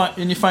still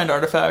wonderful. you find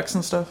artifacts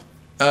and stuff.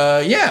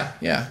 Yeah.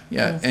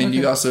 And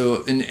you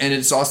also and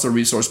it's also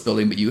resource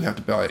building, but you have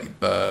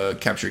to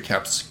capture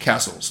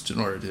castles in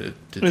order to.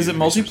 Is it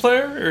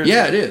multiplayer? Or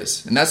it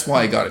is, and that's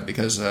why I got it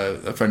because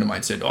a friend of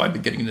mine said, "Oh, I've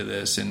been getting into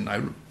this," and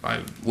I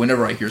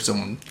whenever I hear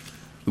someone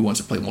who wants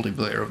to play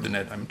multiplayer over the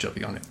net, I'm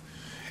jumping on it.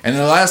 And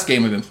the last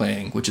game I've been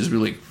playing, which is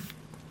really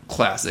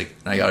classic,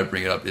 and I got to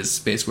bring it up, is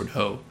Spaceward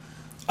Ho.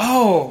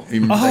 Oh,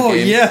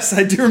 yes,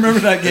 I do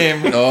remember that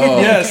game.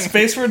 Yes,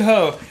 Spaceward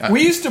Ho.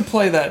 We used to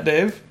play that,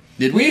 Dave.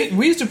 Did we?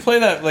 We used to play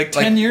that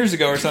 10 years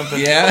ago or something.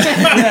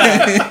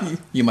 Yeah.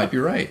 You might be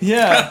right.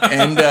 Yeah.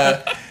 And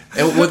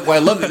what I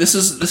love, this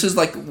is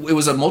like, it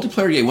was a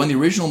multiplayer game, one of the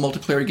original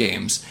multiplayer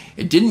games.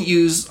 It didn't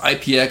use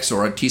IPX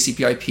or a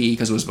TCP/IP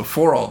because it was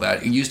before all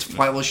that. It used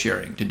file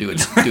sharing to do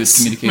its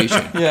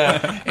communication.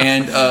 Yeah.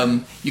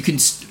 And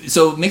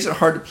so it makes it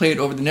hard to play it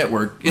over the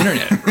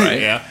internet, right?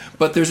 Yeah.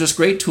 But there's this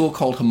great tool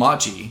called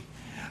Hamachi,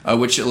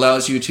 which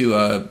allows you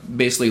to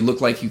basically look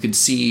like you can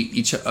see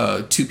each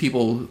two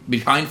people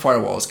behind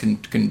firewalls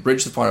can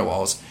bridge the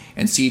firewalls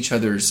and see each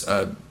other's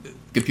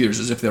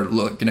computers as if they're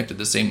connected to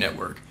the same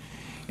network.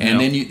 And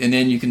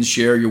then you can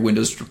share your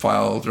Windows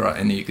file,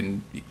 and then you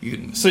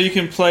can. So you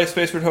can play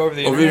Spaceward Ho over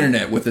the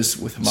internet with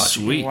Hamachi.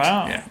 Sweet.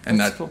 Wow. Yeah, and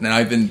that's cool. And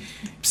I've been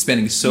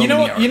spending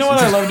many hours. You know what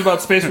I loved about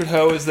Spaceward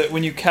Ho is that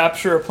when you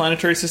capture a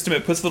planetary system,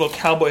 it puts a little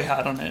cowboy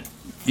hat on it.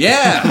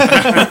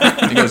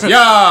 Yeah. He goes,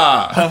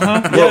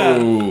 yeah.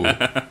 Whoa.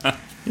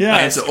 Yeah.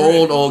 And it's an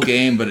old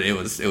game, but it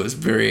was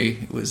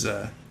very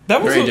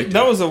that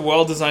was a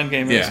well-designed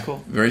game. It was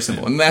cool. Very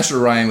simple. And Master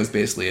Orion was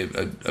basically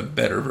a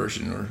better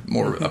version or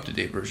more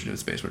up-to-date version of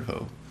Spaceward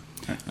Ho.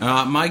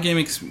 My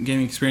gaming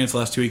experience the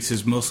last 2 weeks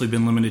has mostly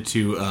been limited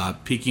to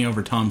peeking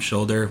over Tom's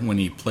shoulder when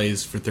he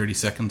plays for 30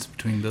 seconds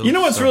between builds. You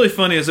know what's really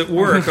funny is at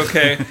work,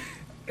 okay,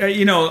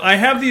 I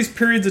have these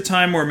periods of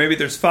time where maybe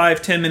there's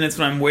 5-10 minutes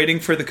when I'm waiting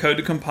for the code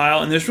to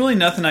compile, and there's really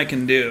nothing I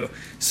can do.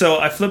 So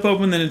I flip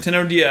open the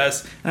Nintendo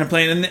DS, and I'm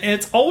playing, and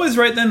it's always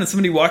right then that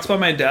somebody walks by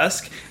my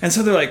desk, and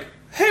so they're like,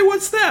 hey,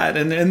 what's that?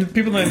 And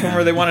people in the phone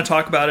where they want to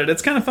talk about it.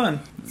 It's kind of fun.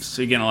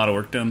 So you're getting a lot of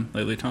work done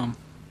lately, Tom?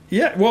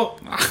 Yeah, well,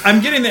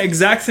 I'm getting the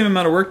exact same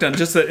amount of work done,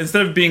 just that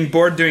instead of being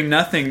bored doing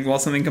nothing while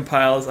something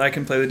compiles, I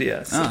can play the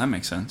DS. Oh, that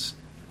makes sense.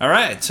 All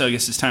right, so I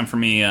guess it's time for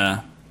me.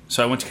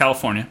 So I went to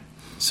California,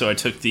 so I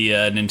took the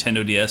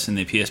Nintendo DS and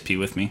the PSP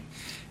with me.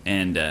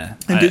 And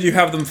did you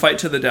have them fight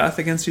to the death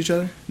against each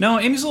other? No,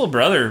 Amy's little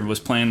brother was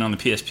playing on the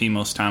PSP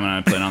most of the time, and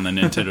I played on the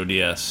Nintendo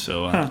DS.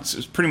 So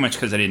it's pretty much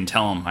because I didn't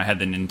tell him I had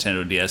the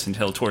Nintendo DS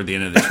until toward the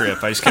end of the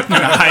trip. I just kept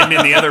hiding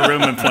in the other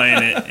room and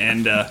playing it.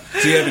 And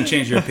so you haven't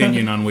changed your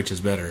opinion on which is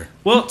better?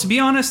 Well, to be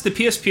honest, the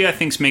PSP I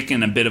think is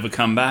making a bit of a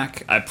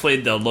comeback. I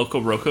played the Loco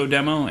Roco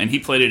demo, and he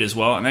played it as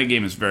well, and that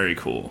game is very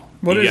cool.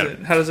 What is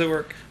it? How does it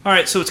work? All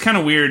right, so it's kind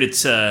of weird.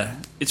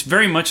 It's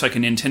very much like a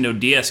Nintendo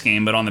DS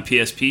game, but on the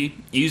PSP.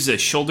 You use the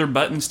shoulder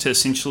buttons to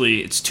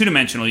essentially, it's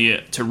two-dimensional,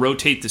 to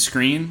rotate the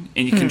screen,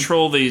 and you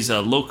control these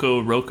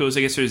Loco Rocos,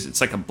 I guess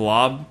it's like a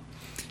blob,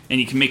 and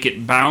you can make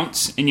it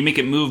bounce, and you make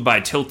it move by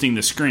tilting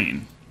the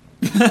screen.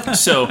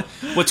 So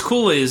what's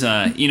cool is,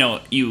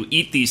 you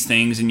eat these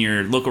things, and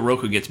your Loco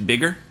Roco gets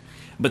bigger.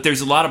 But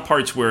there's a lot of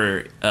parts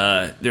where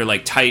they're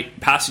like tight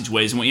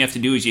passageways, and what you have to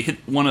do is you hit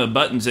one of the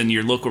buttons, and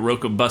your Loco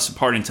Roco busts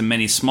apart into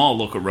many small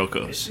Loco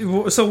Rocos.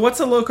 So what's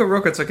a Loco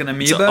Roco? It's like an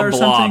amoeba or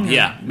blob, something?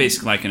 Yeah,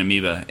 basically like an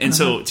amoeba. And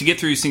so to get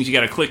through these things, you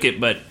got to click it,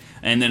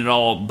 and then it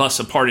all busts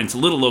apart into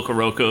little Loco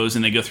Rocos,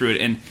 and they go through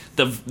it. And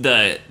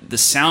the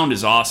sound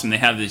is awesome. They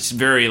have this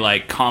very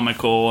like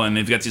comical, and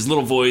they've got these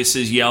little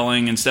voices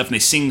yelling and stuff, and they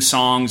sing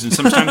songs, and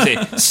sometimes they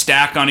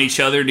stack on each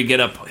other to get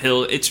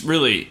uphill. It's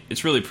really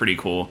pretty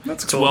cool.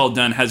 That's it's cool. Well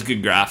done, has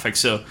good graphics.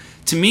 So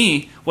to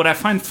me, what I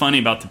find funny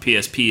about the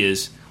PSP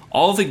is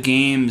all the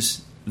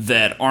games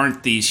that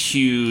aren't these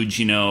huge,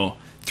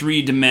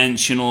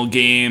 three-dimensional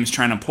games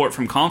trying to port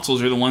from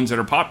consoles are the ones that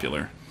are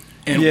popular.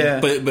 And, Yeah.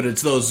 But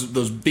it's those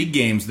big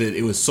games that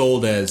it was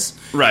sold as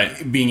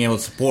Right. being able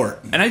to support.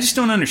 And I just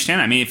don't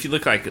understand. I mean, if you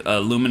look like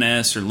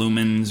Luminous or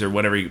Lumens or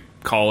whatever you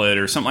call it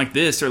or something like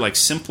this, they're like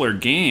simpler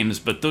games,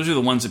 but those are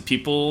the ones that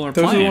people are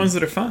Those playing. are the ones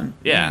that are fun.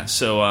 Yeah,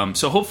 so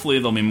hopefully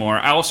there'll be more.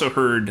 I also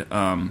heard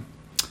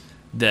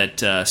that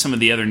some of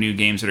the other new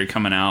games that are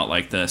coming out,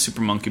 like the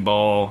Super Monkey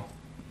Ball,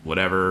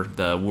 whatever,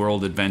 the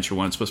World Adventure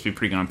one, supposed to be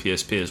pretty good on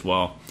PSP as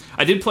well.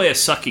 I did play a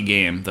sucky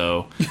game,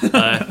 though.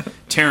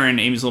 Taryn,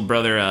 Amy's little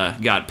brother,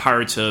 got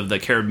Pirates of the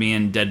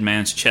Caribbean Dead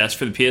Man's Chest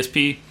for the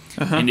PSP,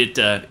 and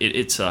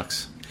it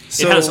sucks.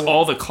 So- it has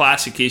all the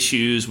classic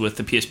issues with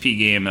the PSP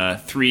game.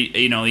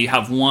 You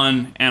have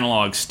one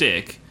analog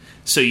stick,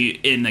 so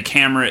the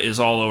camera is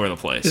all over the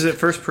place. Is it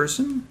first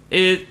person?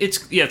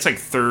 It's like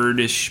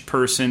third-ish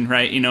person,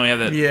 right? You have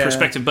that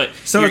perspective, but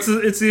So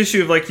it's the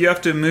issue of like you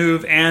have to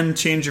move and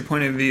change your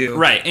point of view,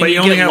 right? But you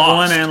only have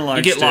lost. one analog.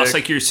 You get stick. lost,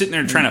 like you're sitting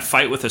there trying to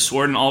fight with a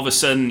sword, and all of a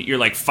sudden you're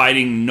like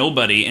fighting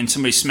nobody, and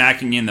somebody's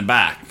smacking you in the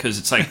back because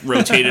it's like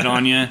rotated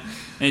on you, and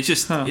it's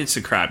just it's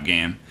a crap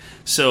game.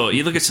 So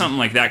you look at something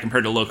like that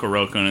compared to Loco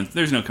Roco, and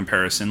there's no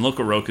comparison.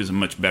 Loco Roco is a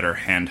much better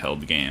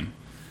handheld game.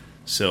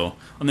 So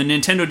on the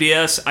Nintendo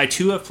DS, I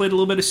too have played a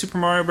little bit of Super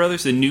Mario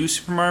Brothers, the new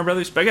Super Mario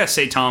Brothers. But I gotta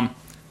say, Tom,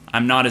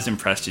 I'm not as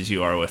impressed as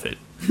you are with it.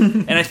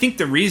 And I think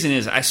the reason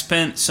is I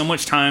spent so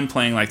much time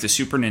playing like the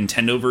Super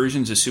Nintendo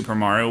versions of Super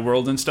Mario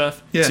World and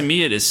stuff. Yeah. To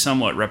me, it is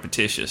somewhat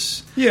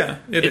repetitious. Yeah,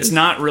 It's is.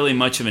 not really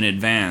much of an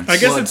advance. I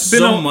guess Well, it's it's been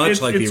so a- much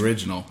it- like it's- the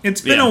original.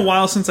 It's been Yeah. a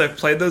while since I've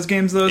played those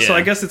games, though, so Yeah.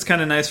 I guess it's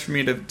kind of nice for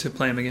me to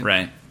play them again.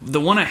 Right.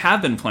 The one I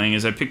have been playing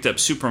is I picked up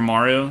Super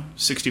Mario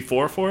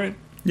 64 for it.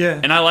 Yeah.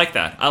 And I like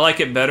that. I like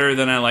it better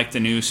than I like the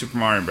new Super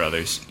Mario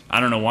Brothers.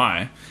 I don't know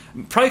why.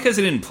 Probably because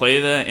I didn't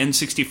play the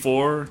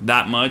N64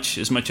 that much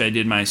as I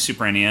did my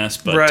Super NES.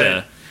 But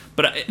Right.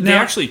 They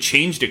Now- actually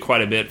changed it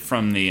quite a bit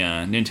from the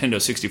Nintendo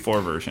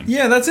 64 version.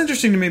 Yeah, that's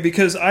interesting to me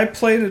because I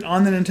played it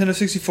on the Nintendo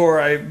 64.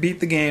 I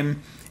beat the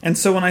game, and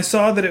so when I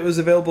saw that it was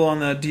available on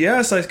the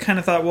DS, I kind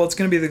of thought, well, it's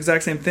going to be the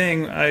exact same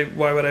thing.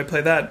 Why would I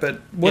play that?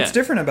 But what's Yeah.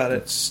 different about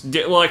it?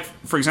 Well, like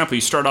for example,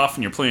 you start off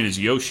and you're playing as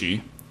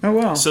Yoshi. Oh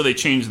wow! So they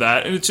changed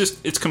that, and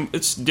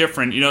it's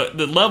different.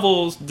 The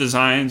levels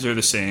designs are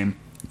the same,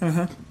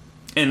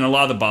 and a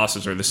lot of the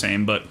bosses are the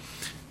same. But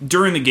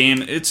during the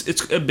game,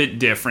 it's a bit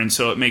different,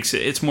 so it makes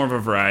it's more of a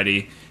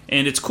variety,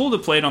 and it's cool to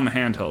play it on the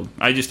handheld.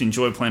 I just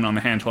enjoy playing on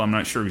the handheld. I'm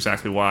not sure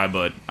exactly why,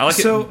 but I like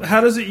it. So how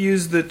does it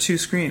use the two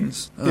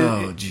screens?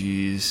 Oh,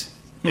 jeez.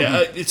 Yeah,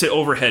 it's an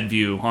overhead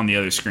view on the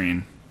other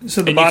screen.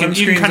 So the And bottom you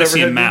screen can kind of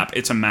see a map.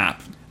 It's a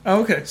map.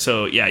 Oh, okay.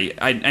 So, yeah,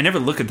 I never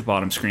look at the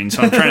bottom screen,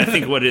 so I'm trying to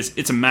think what it is.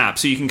 It's a map,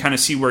 so you can kind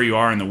of see where you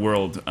are in the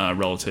world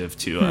relative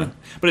to...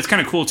 But it's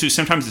kind of cool, too.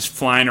 Sometimes it's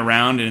flying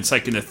around, and it's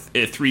like in a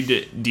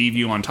 3D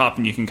view on top,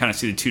 and you can kind of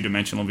see the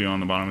two-dimensional view on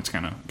the bottom. It's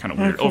kind of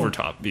weird, cool.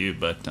 overtop view,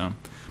 but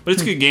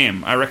it's a good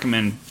game. I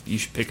recommend you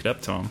should pick it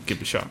up, Tom. Give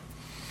it a shot.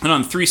 And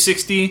on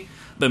 360,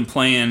 I've been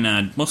playing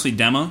mostly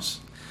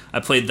demos. I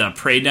played the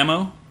Prey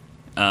demo,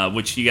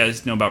 which you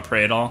guys know about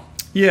Prey at all?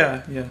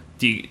 Yeah.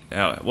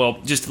 Well,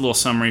 just a little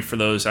summary for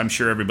those. I'm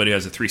sure everybody who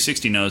has a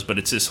 360 knows, but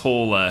it's this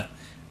whole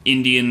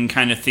Indian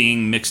kind of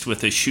thing mixed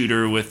with a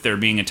shooter with they're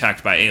being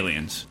attacked by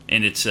aliens,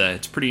 and it's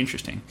pretty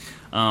interesting.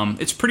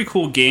 It's a pretty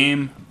cool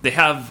game.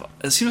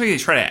 It seems like they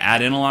try to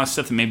add in a lot of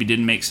stuff that maybe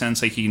didn't make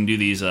sense. Like you can do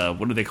these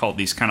what do they call it?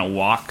 These kind of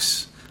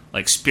walks,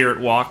 like spirit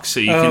walks, so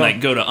you can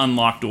like go to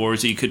unlocked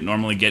doors that you couldn't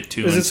normally get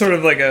to. Is it sort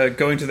of like a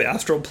going to the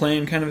astral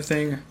plane kind of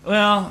thing?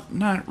 Well,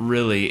 not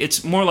really.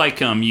 It's more like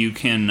you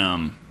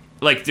can.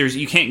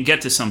 You can't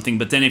get to something,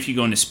 but then if you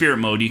go into spirit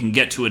mode, you can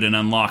get to it and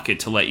unlock it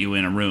to let you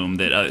in a room.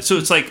 So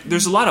it's like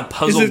there's a lot of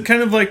puzzle. Is it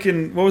kind of like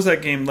in what was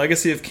that game,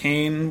 Legacy of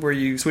Kain, where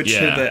you switch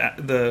to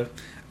the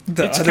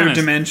It's other kinda,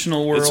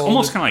 dimensional world? It's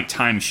almost kind of like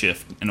Time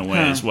Shift in a way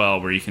as well,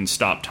 where you can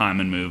stop time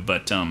and move.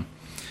 But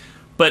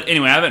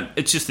anyway,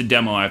 it's just the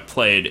demo I've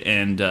played,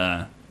 and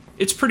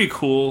it's pretty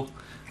cool.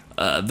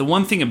 The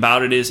one thing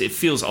about it is it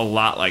feels a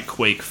lot like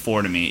Quake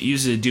 4 to me. It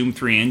uses a Doom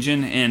 3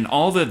 engine, and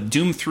all the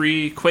Doom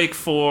 3, Quake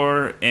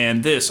 4,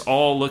 and this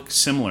all look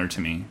similar to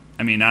me.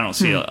 I mean, I don't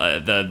see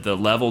the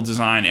level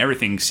design.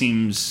 Everything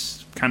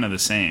seems kind of the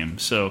same.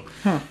 So,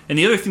 and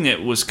the other thing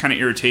that was kind of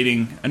not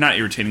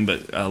irritating,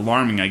 but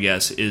alarming, I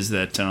guess, is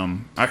that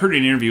I heard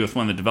an interview with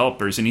one of the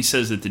developers, and he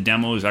says that the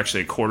demo is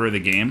actually a quarter of the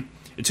game.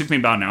 It took me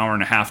about an hour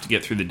and a half to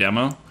get through the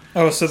demo.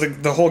 Oh, so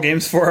the whole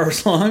game's 4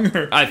 hours long?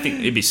 Or? I think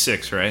it'd be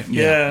 6, right?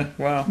 Yeah,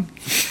 wow.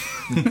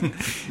 And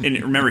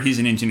remember, he's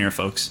an engineer,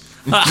 folks.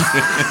 Not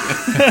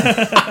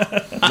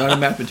a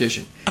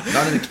mathematician.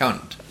 Not an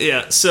accountant.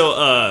 Yeah,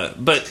 so,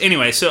 but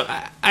anyway, so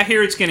I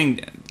hear it's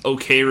getting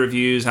okay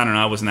reviews. I don't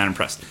know, I wasn't that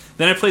impressed.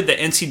 Then I played the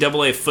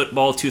NCAA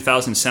Football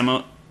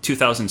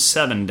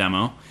 2007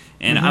 demo,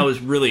 and I was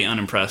really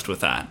unimpressed with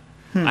that.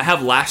 I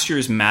have last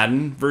year's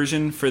Madden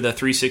version for the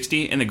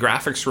 360, and the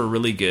graphics were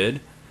really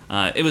good.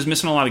 It was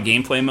missing a lot of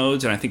gameplay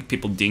modes, and I think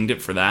people dinged it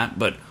for that.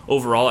 But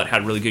overall, it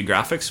had really good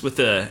graphics. With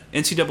the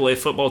NCAA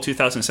Football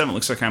 2007, it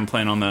looks like I'm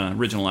playing on the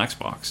original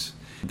Xbox.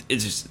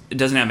 It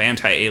doesn't have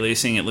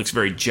anti-aliasing. It looks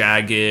very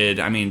jagged.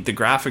 I mean, the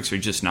graphics are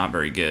just not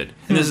very good.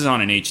 And this is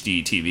on an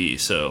HD TV,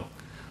 so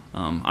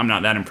I'm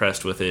not that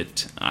impressed with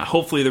it.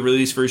 Hopefully the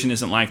release version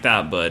isn't like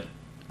that, but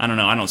I don't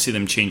know. I don't see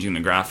them changing the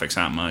graphics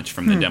that much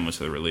from the demo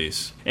to the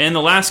release. And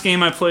the last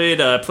game I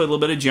played a little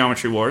bit of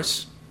Geometry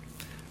Wars.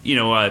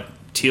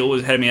 Teal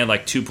was ahead of me at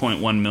like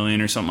 2.1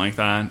 million or something like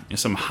that.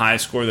 Some high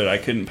score that I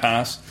couldn't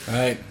pass.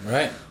 Right.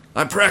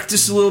 I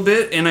practiced a little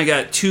bit, and I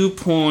got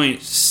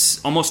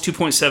almost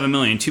 2.7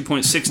 million,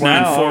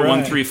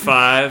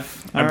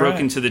 2.694135. I broke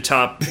into the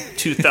top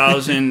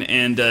 2,000,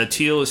 and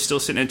Teal is still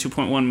sitting at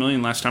 2.1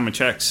 million last time I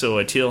checked.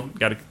 So Teal,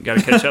 got to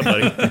catch up,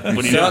 buddy.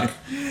 What are you doing?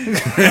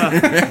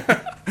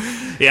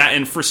 Yeah,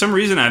 and for some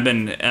reason I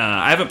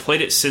haven't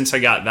played it since I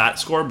got that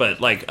score, but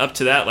like up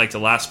to that, like the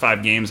last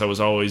 5 games, I was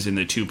always in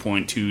the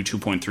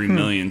 2.3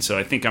 million. So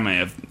I think I might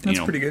have That's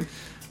pretty good.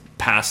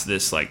 past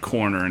this like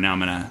corner, and now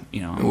I'm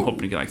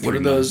hoping to get like 3 What are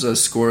million.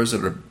 those scores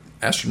that are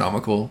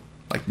astronomical?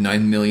 Like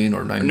 9 million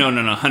or 9? No,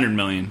 100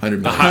 million.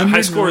 100 The million.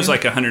 high score is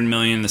like 100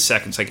 million. The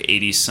second's like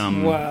 80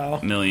 some Wow.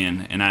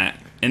 million,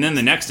 and then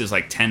the next is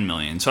like 10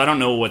 million. So I don't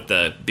know what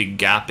the big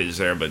gap is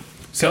there, but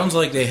Sounds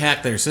like they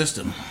hacked their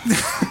system.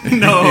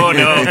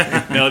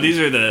 no. These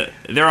are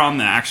they're on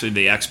the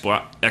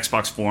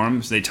Xbox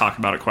forums. They talk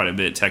about it quite a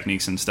bit,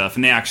 techniques and stuff,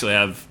 and they actually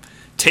have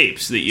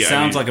tapes that you.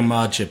 Sounds like a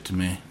mod chip to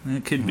me.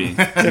 It could be.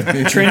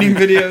 Training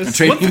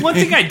videos. One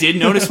thing I did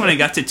notice when I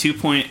got to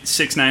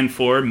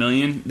 2.694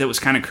 million that was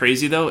kind of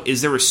crazy though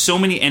is there were so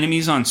many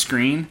enemies on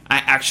screen.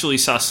 I actually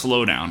saw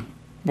slowdown.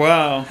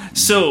 Wow.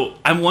 So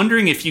I'm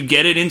wondering if you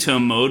get it into a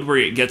mode where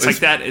it gets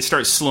like that, it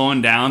starts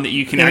slowing down, that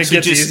you can And it actually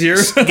gets just easier?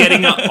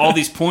 getting all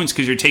these points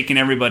because you're taking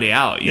everybody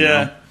out. You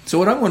know? So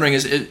what I'm wondering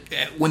is,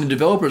 when the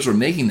developers were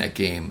making that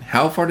game,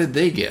 how far did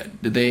they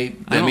get? Did they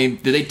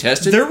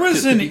test it? There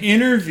was an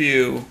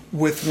interview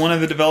with one of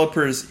the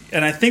developers,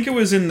 and I think it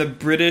was in the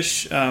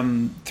British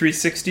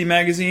 360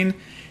 magazine.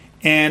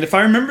 And if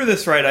I remember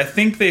this right, I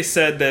think they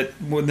said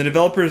that when the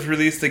developers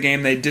released the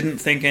game, they didn't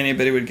think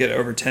anybody would get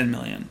over 10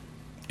 million.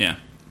 Yeah.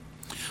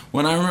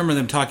 When I remember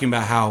them talking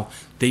about how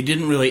they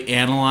didn't really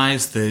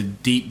analyze the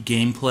deep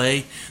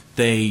gameplay.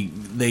 They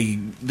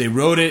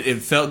wrote it, it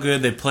felt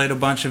good, they played a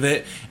bunch of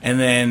it, and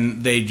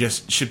then they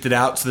just shipped it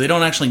out. So they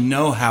don't actually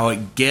know how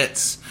it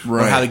gets or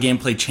how the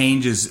gameplay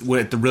changes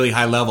at the really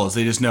high levels.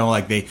 They just know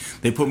like they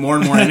put more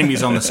and more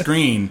enemies on the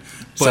screen,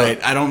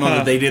 but I don't know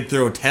that they did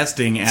thorough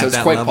testing at that level. So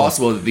it's quite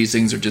possible that these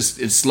things are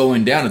it's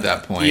slowing down at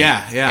that point.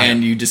 Yeah.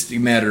 And you just, a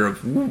matter of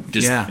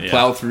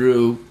plow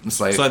through. It's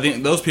like, so I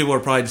think those people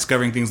are probably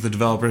discovering things the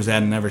developers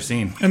had never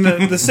seen. And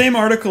the same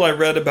article I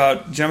read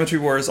about Geometry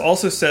Wars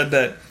also said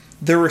that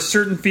there were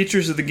certain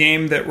features of the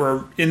game that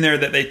were in there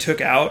that they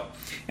took out,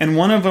 and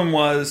one of them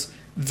was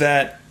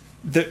that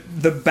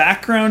the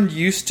background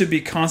used to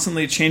be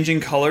constantly changing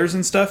colors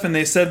and stuff, and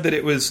they said that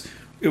it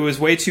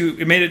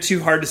made it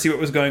too hard to see what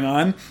was going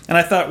on. And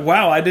I thought,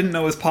 wow, I didn't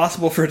know it was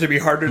possible for it to be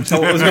harder to tell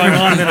what was going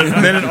on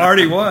than it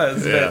already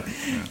was.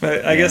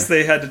 But I guess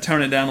they had to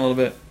tone it down a little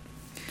bit.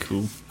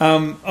 Cool.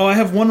 I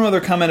have one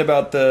other comment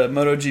about the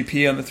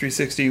MotoGP on the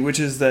 360, which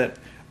is that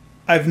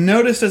I've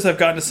noticed as I've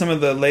gotten to some of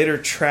the later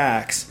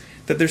tracks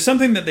that there's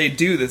something that they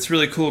do that's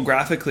really cool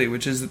graphically,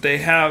 which is that they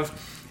have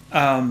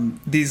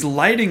these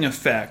lighting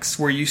effects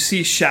where you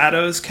see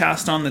shadows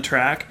cast on the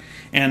track,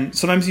 and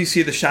sometimes you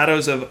see the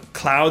shadows of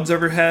clouds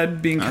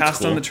overhead being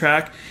cast on the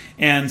track,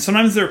 and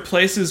sometimes there are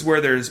places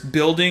where there's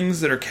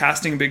buildings that are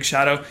casting a big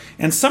shadow,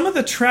 and some of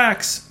the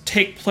tracks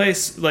take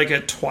place like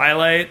at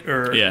twilight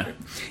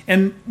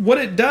and what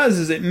it does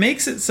is it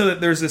makes it so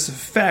that there's this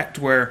effect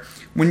where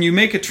when you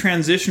make a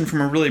transition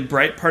from a really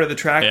bright part of the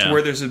track to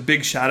where there's a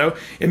big shadow,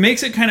 it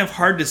makes it kind of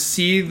hard to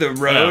see the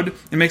road. Yeah.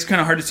 It makes it kind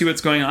of hard to see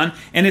what's going on.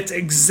 And it's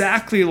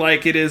exactly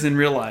like it is in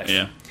real life.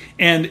 Yeah.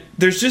 And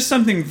there's just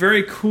something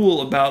very cool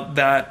about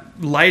that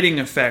lighting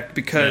effect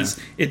because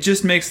it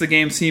just makes the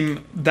game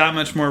seem that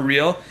much more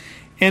real.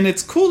 And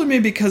it's cool to me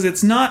because it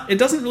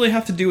doesn't really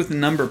have to do with the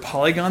number of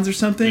polygons or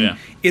something. Yeah.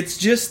 It's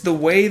just the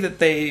way that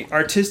they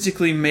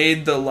artistically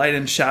made the light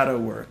and shadow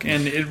work.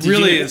 And it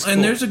really is cool.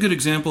 And there's a good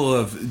example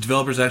of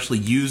developers actually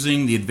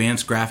using the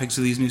advanced graphics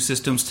of these new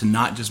systems to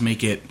not just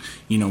make it,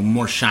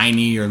 more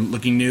shiny or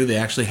looking new. They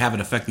actually have it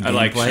affect the gameplay. I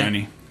like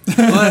shiny.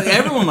 Well,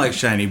 everyone likes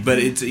shiny, but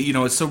it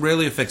so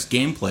rarely affects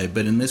gameplay.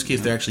 But in this case,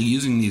 they're actually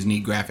using these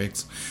neat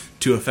graphics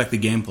to affect the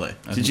gameplay.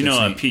 Did you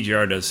know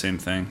PGR does the same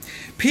thing?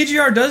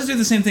 PGR does do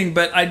the same thing,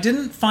 but I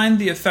didn't find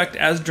the effect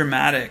as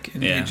dramatic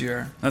in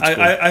PGR. That's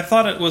cool. I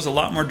thought it was a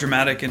lot more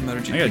dramatic in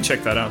MotoGP. I gotta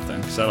check that out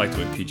then, because I like the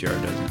way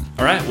PGR does it.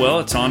 All right, well,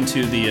 it's on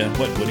to the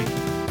what, Woody?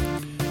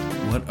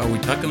 What are we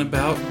talking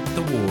about?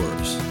 The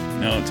wars.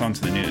 No, it's on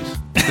to the news.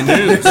 The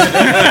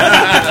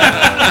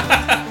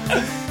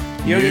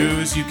news.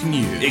 News you can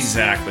use.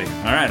 Exactly.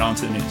 All right, on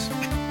to the news.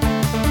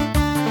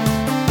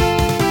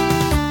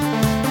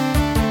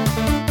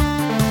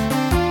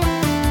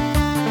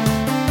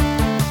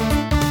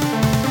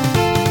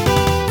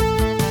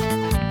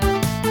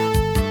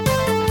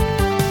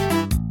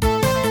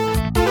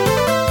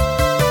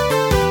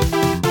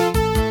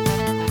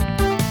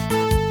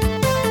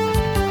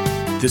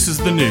 This is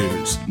the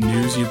news.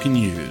 News you can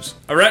use.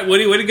 All right,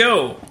 Woody, way to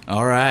go.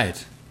 All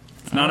right.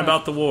 It's not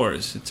about the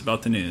wars. It's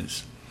about the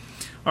news.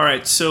 All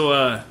right,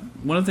 so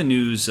one of the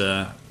news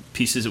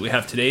pieces that we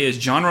have today is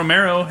John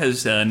Romero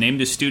has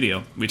named his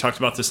studio. We talked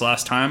about this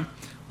last time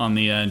on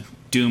the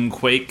Doom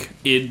Quake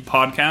id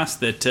podcast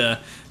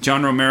that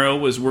John Romero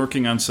was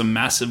working on some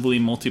massively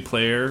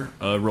multiplayer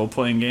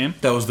role-playing game.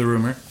 That was the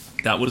rumor.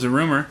 That was a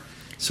rumor.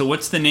 So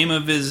what's the name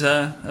of his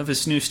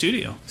new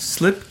studio?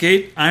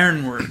 Slipgate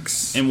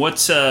Ironworks. And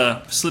what's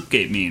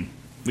Slipgate mean?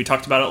 We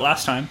talked about it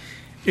last time.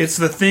 It's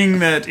the thing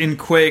that in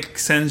Quake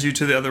sends you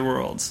to the other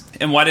worlds.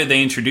 And why did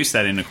they introduce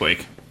that into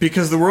Quake?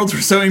 Because the worlds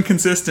were so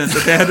inconsistent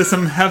that they had to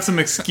have some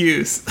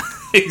excuse.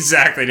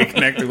 Exactly, to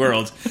connect the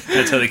worlds.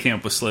 That's how they came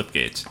up with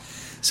Slipgates.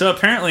 So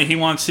apparently he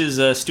wants his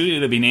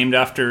studio to be named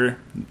after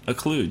a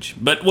kludge.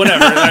 But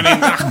whatever.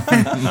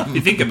 I mean,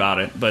 you think about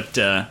it.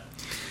 But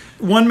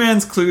one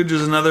man's kludge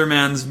is another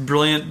man's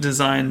brilliant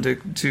design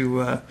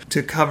to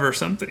cover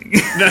something.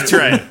 that's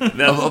right.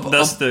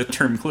 That's the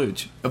term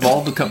kludge. Of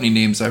all the company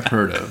names I've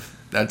heard of,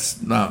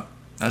 that's not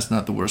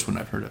the worst one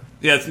I've heard of.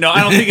 Yeah, no, I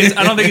don't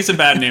think it's a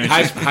bad name.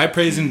 High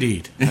praise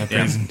indeed. High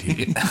praise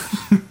indeed.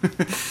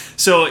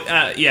 So,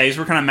 he's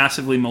working on a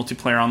massively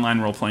multiplayer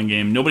online role-playing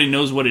game. Nobody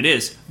knows what it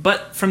is.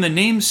 But from the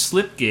name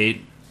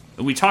Slipgate,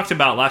 we talked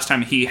about last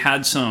time he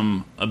had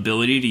some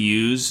ability to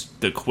use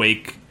the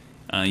Quake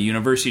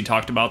universe. He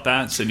talked about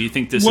that. So do you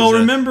think this is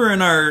remember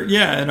in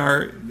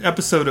our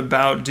episode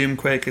about Doom,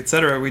 Quake,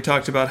 etc., we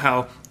talked about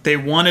how they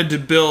wanted to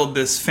build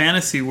this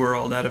fantasy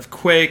world out of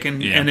Quake,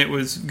 and it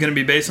was going to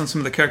be based on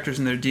some of the characters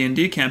in their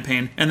D&D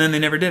campaign, and then they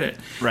never did it.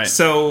 Right.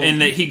 So, and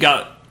that he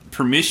got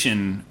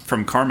permission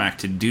from Carmack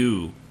to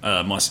do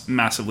a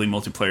massively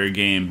multiplayer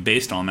game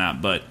based on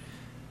that, but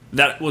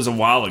that was a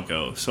while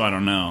ago, so I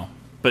don't know.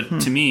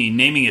 But to me,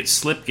 naming it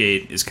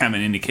Slipgate is kind of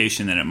an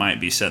indication that it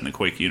might be set in the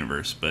Quake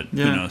universe, but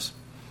who knows?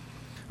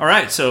 All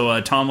right,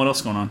 so Tom, what else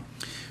is going on?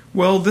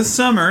 Well, this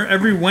summer,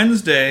 every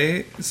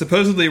Wednesday,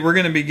 supposedly we're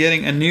going to be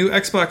getting a new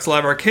Xbox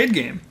Live Arcade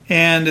game.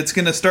 And it's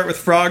going to start with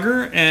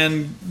Frogger,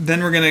 and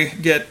then we're going to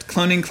get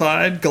Cloning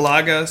Clyde,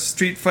 Galaga,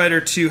 Street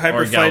Fighter 2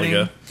 Hyper Fighting.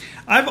 Galaga.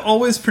 I've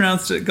always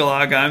pronounced it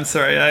Galaga. I'm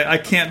sorry. I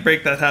can't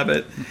break that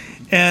habit.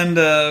 And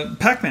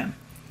Pac-Man.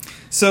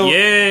 So,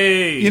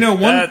 yay!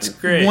 That's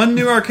great. One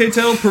new arcade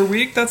title per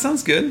week. That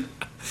sounds good.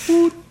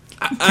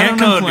 I don't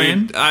know,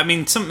 dude. I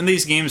mean, some of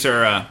these games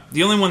are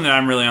the only one that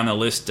I'm really on the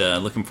list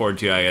looking forward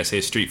to. I guess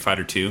is Street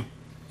Fighter 2,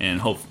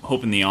 and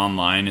hoping the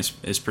online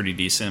is pretty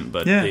decent.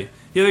 But the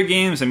other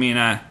games, I mean,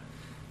 I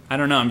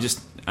don't know.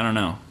 I don't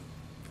know.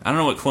 I don't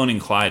know what Cloning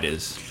Clyde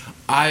is.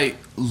 I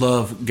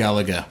love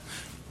Galaga,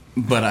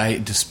 but I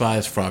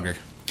despise Frogger.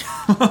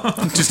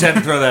 Just had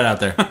to throw that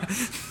out there.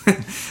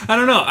 I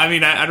don't know. I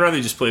mean, I'd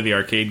rather just play the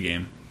arcade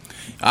game.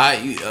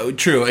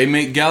 True.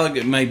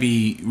 Galaga might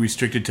be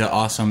restricted to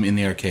awesome in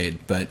the arcade,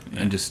 but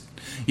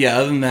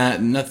other than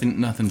that,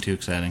 nothing too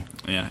exciting.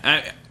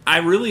 Yeah, I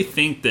really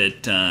think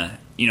that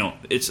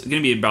it's going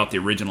to be about the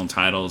original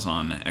titles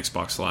on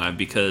Xbox Live,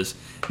 because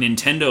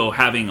Nintendo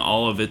having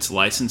all of its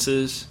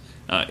licenses,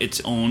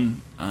 its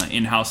own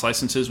in-house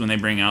licenses when they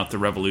bring out the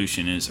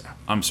Revolution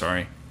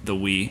the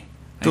Wii.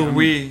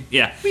 Wii.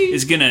 Yeah,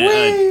 is going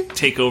to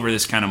take over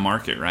this kind of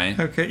market, right?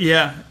 Okay,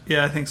 yeah,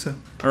 I think so.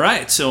 All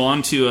right, so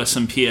on to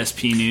some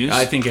PSP news.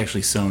 I think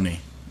actually Sony,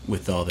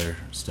 with all their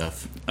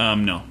stuff.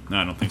 No,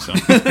 I don't think so.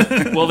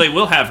 Well, they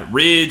will have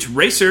Ridge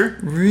Racer.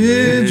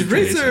 Ridge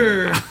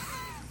Racer.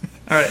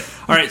 All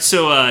right,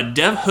 so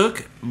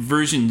DevHook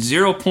version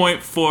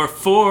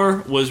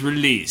 0.44 was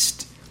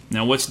released.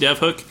 Now, what's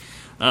DevHook?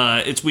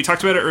 We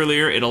talked about it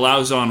earlier. It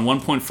allows on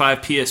 1.5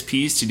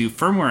 PSPs to do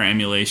firmware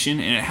emulation,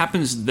 and it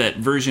happens that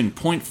version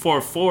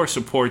 0.44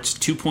 supports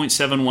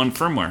 2.71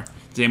 firmware.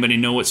 Does anybody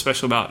know what's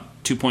special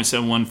about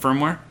 2.71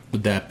 firmware?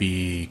 Would that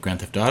be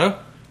Grand Theft Auto?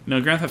 No,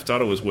 Grand Theft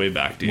Auto was way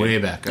back, dude. Way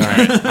back. All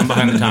right, I'm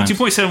behind the times.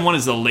 2.71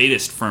 is the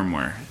latest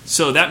firmware.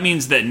 So that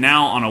means that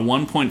now on a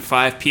 1.5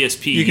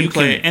 PSP, you can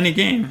play any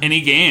game.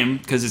 Any game,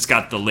 because it's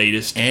got the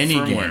latest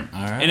firmware. Game.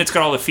 All right. And it's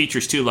got all the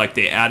features, too. Like,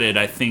 they added,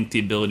 I think, the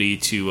ability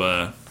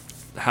to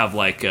have,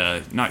 like,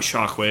 not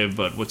Shockwave,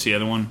 but what's the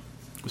other one?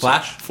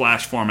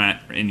 Flash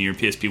format in your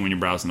PSP when you're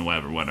browsing the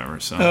web or whatever.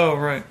 So. Oh,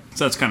 right.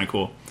 So that's kind of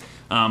cool.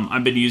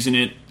 I've been using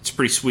it. It's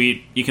pretty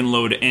sweet. You can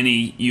load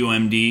any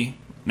UMD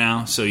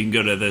now, so you can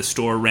go to the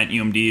store, rent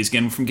UMDs,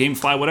 get them from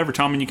GameFly, whatever,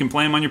 Tom, and you can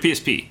play them on your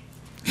PSP,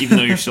 even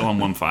though you're still on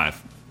 1.5.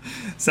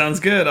 Sounds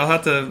good. I'll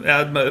have to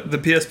add the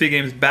PSP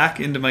games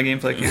back into my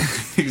GameFly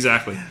queue.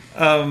 Exactly.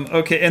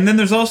 Okay, and then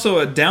there's also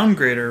a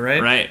downgrader,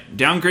 right? Right.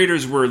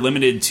 Downgraders were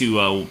limited to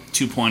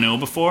 2.0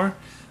 before,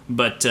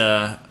 but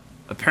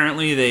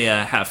apparently they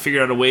have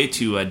figured out a way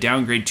to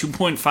downgrade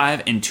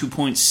 2.5 and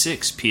 2.6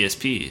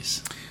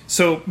 PSPs.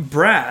 So,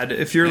 Brad,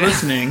 if you're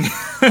listening,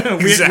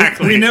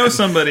 Exactly. we know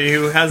somebody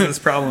who has this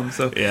problem,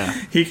 so Yeah.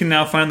 he can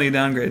now finally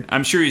downgrade.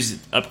 I'm sure he's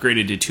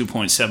upgraded to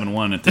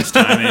 2.71 at this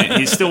time, and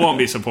he still won't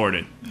be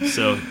supported.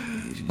 So,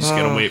 you just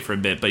got to wait for a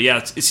bit. But yeah,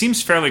 it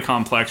seems fairly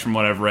complex from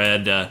what I've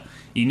read.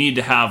 you need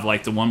to have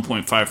like the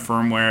 1.5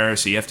 firmware,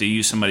 so you have to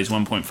use somebody's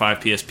 1.5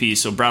 PSP.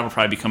 So Brad will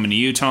probably be coming to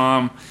you,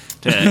 Tom,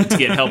 to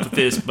get help with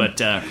this.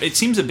 But it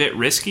seems a bit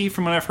risky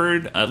from what I've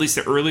heard. At least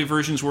the early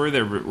versions were.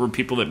 There were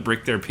people that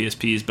bricked their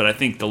PSPs, but I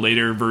think the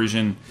later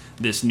version,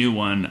 this new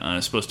one,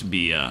 is supposed to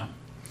be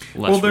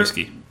less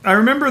risky. I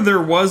remember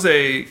there was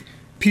a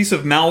piece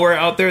of malware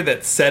out there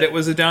that said it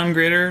was a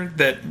downgrader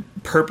that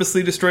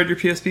purposely destroyed your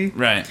PSP.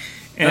 Right.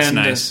 That's And,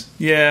 nice.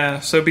 Yeah,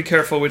 so be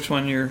careful which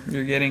one you're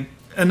getting.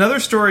 Another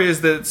story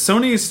is that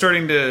Sony is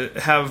starting to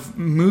have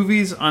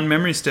movies on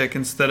memory stick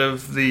instead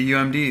of the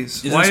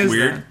UMDs. Isn't this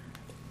weird? That?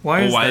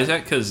 Why is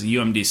that? Because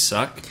UMDs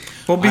suck?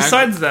 Well,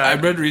 besides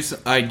that,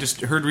 I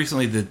just heard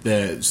recently that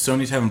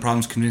Sony's having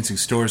problems convincing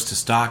stores to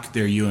stock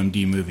their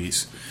UMD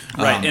movies.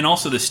 Right, and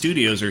also the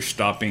studios are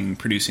stopping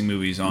producing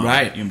movies on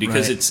UMD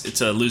because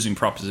it's a losing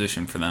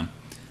proposition for them.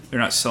 They're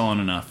not selling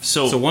enough.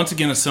 So once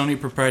again, a Sony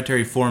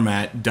proprietary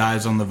format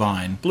dies on the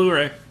vine.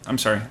 Blu-ray. I'm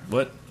sorry.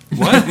 What?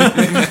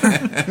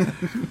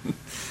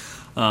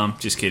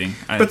 Just kidding.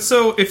 But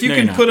so if you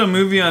can put a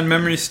movie on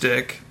memory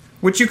stick,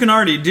 which you can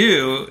already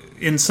do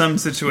in some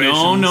situations.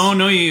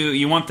 No.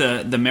 You want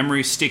the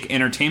memory stick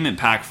entertainment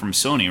pack from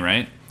Sony,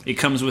 right? It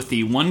comes with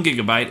the 1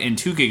 gigabyte and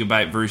 2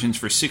 gigabyte versions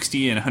for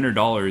 $60 and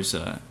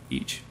 $100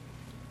 each,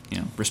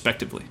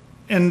 respectively.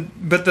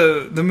 But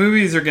the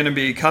movies are going to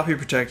be copy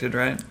protected,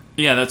 right?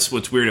 Yeah, that's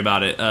what's weird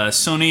about it.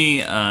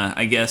 Sony,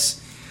 I guess,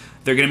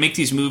 they're going to make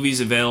these movies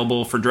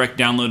available for direct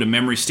download to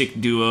memory stick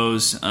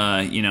duos,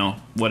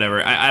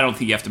 whatever. I don't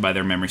think you have to buy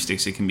their memory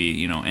sticks. It can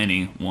be,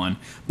 any one.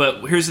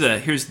 But here's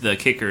the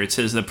kicker. It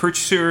says the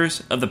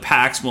purchasers of the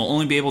packs will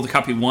only be able to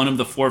copy one of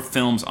the 4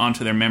 films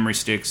onto their memory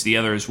sticks. The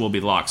others will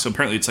be locked. So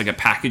apparently it's like a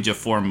package of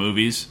 4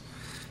 movies.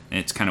 And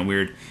it's kind of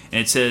weird.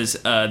 And it says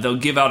they'll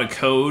give out a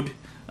code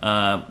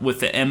with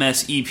the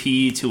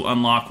MSEP to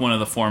unlock one of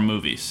the 4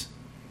 movies.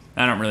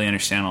 I don't really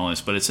understand all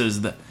this, but it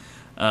says that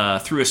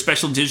through a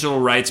special digital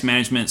rights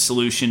management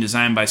solution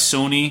designed by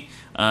Sony,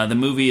 the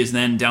movie is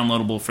then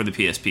downloadable for the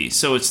PSP.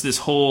 So it's this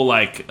whole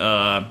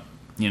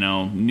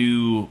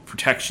new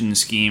protection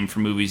scheme for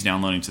movies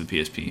downloading to the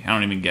PSP. I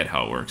don't even get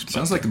how it works.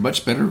 Sounds like a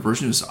much better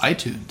version of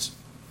iTunes.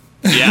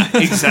 Yeah,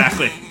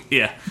 exactly.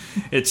 Yeah,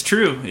 it's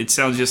true. It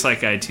sounds just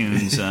like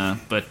iTunes,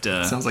 but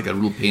sounds like a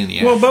real pain in the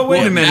ass. Well, but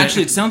wait a minute.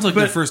 Actually, it sounds like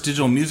the first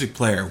digital music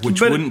player, which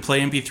wouldn't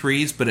play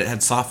MP3s, but it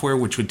had software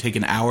which would take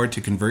an hour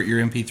to convert your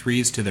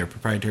MP3s to their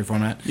proprietary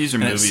format. These are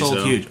and movies, it's sold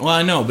though. huge. Well,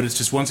 I know, but it's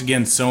just once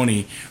again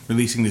Sony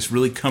releasing this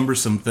really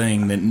cumbersome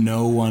thing that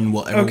no one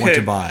will ever want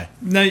to buy.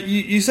 Now,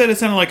 you said it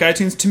sounded like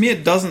iTunes. To me,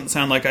 it doesn't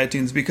sound like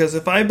iTunes, because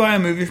if I buy a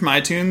movie from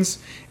iTunes,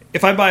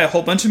 if I buy a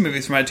whole bunch of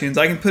movies from iTunes,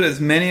 I can put as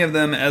many of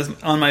them as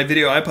on my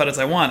video iPod as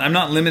I want. I'm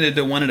not limited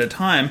to one at a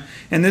time.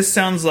 And this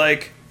sounds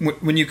like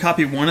when you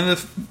copy one of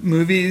the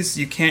movies,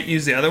 you can't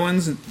use the other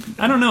ones.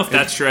 I don't know if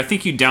that's true. I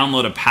think you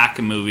download a pack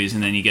of movies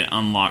and then you get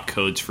unlocked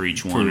codes for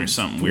each one or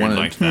something weird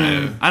like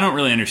that. I don't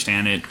really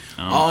understand it.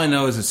 All I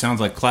know is it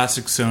sounds like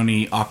classic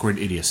Sony awkward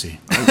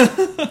idiocy.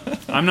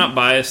 I'm not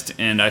biased,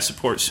 and I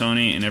support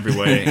Sony in every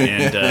way,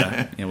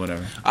 and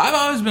whatever. I've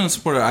always been a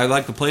supporter. I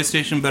like the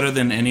PlayStation better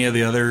than any of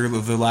the other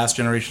of the last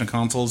generation of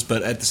consoles,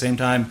 but at the same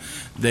time,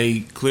 they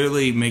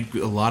clearly make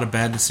a lot of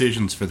bad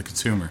decisions for the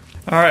consumer.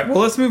 All right, well,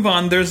 let's move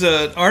on. There's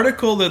an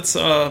article that's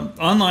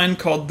online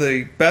called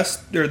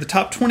the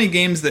top 20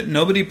 games that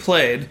nobody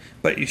played,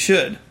 but you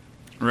should.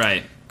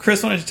 Right.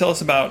 Chris, why don't you tell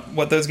us about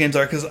what those games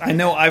are? Because I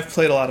know I've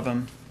played a lot of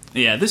them.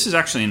 Yeah, this is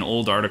actually an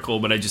old article,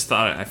 but I just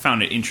thought I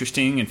found it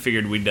interesting and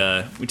figured we'd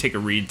take a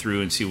read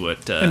through and see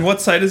what. And what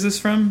site is this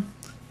from?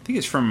 I think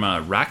it's from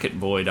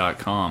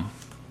RacketBoy.com,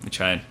 which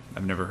I've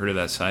never heard of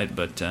that site,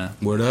 but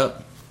Word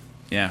up.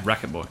 Yeah,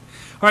 Racket Boy.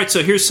 All right,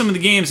 so here's some of the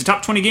games, the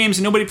top 20 games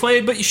that nobody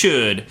played, but you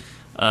should.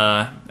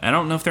 I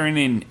don't know if they're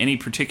in any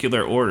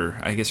particular order.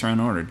 I guess they're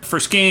unordered.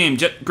 First game,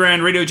 Jet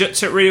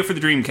Set Radio for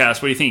the Dreamcast.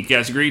 What do you think? You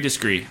guys agree,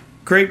 disagree?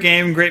 Great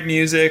game, great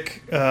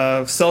music,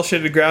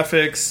 cel-shaded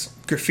graphics,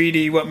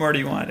 graffiti. What more do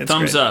you want? It's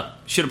Thumbs great. up.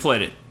 Should have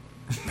played it.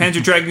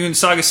 Panzer Dragoon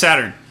Saga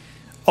Saturn.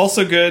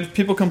 Also good.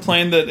 People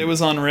complained that it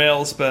was on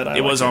rails, but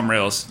It was on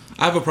rails.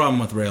 I have a problem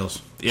with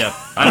rails. Yeah,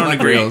 I don't like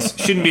agree. rails.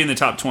 Shouldn't be in the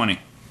top 20.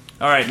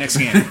 All right, next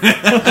game.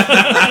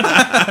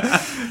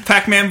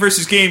 Pac-Man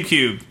versus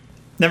GameCube.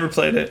 Never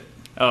played it.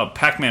 Oh,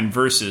 Pac-Man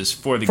versus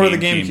for the For GameCube.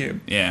 the GameCube.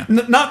 Yeah.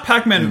 Not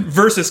Pac-Man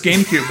versus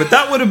GameCube, but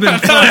that would have been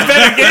fun.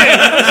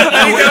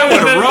 That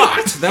would have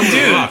rocked. That would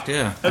have rocked,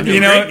 yeah. That'd be You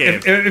a know,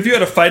 great game. if you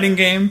had a fighting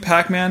game,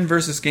 Pac-Man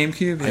versus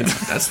GameCube, yeah.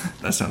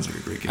 That sounds like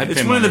a great game.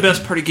 It's one of the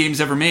best party games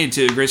ever made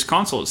to grace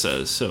console, it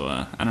says. So,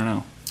 I don't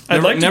know.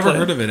 I'd like to never play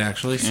heard it. of it,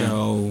 actually,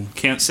 so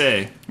Can't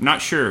say.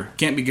 Not sure.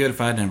 can't be good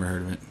if I'd never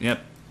heard of it.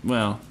 Yep.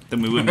 Well,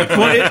 then we wouldn't be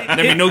playing. There'd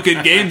be no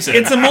good games then.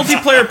 It's a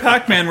multiplayer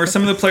Pac-Man where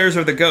some of the players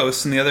are the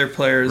ghosts and the other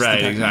players Right,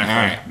 the Pac-Man.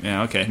 exactly.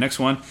 Yeah, okay. Next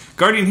one.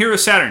 Guardian Hero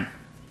Saturn.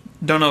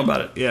 Don't know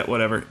about it. Yeah,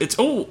 whatever. Wait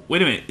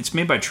a minute. It's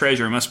made by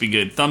Treasure. It must be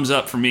good. Thumbs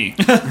up for me.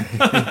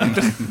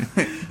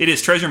 It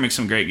is. Treasure makes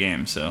some great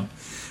games, so.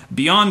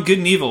 Beyond Good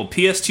and Evil.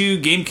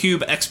 PS2,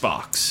 GameCube,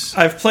 Xbox.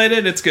 I've played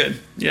it. It's good.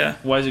 Yeah.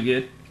 Why is it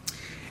good?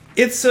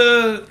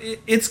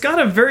 It's got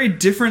a very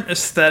different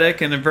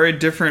aesthetic and a very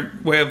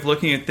different way of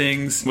looking at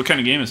things. What kind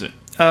of game is it?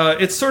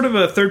 It's sort of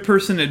a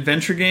third-person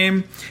adventure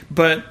game,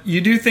 but you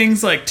do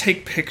things like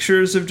take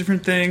pictures of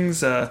different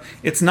things.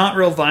 It's not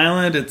real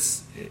violent.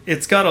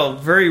 It's got a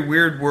very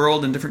weird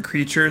world and different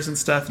creatures and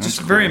stuff.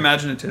 Just very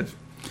imaginative.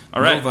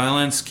 All right. No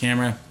violence,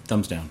 camera,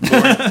 thumbs down.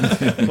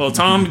 Well,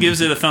 Tom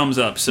gives it a thumbs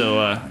up, so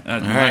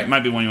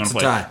might be one you want to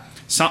play. Tie.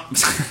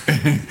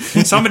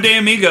 Samba de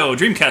Amigo,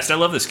 Dreamcast. I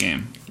love this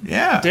game.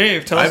 Yeah.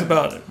 Dave, tell us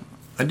about it.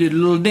 I did a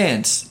little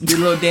dance. To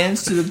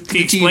the Can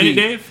you explain TV. it,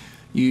 Dave?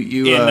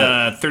 You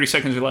In 30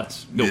 seconds or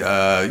less.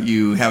 Go.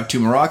 you have two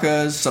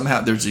maracas.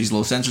 Somehow there's these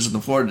little sensors on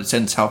the floor that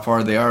sense how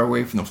far they are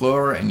away from the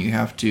floor, and you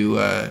have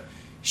to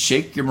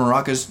shake your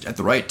maracas at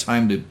the right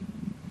time to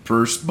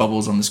burst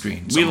bubbles on the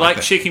screen. We like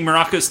that. shaking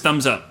maracas.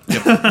 Thumbs up.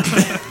 Yep.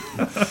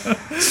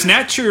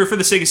 Snatcher for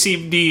the Sega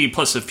CD,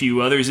 plus a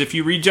few others if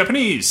you read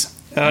Japanese.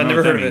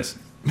 Never heard of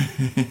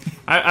it.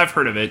 I've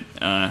heard of it.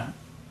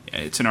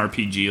 It's an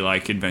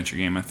RPG-like adventure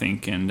game, I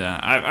think, and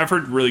I've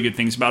heard really good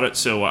things about it,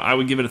 so I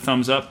would give it a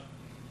thumbs up.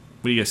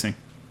 What do you guys think?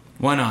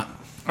 Why not?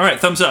 All right,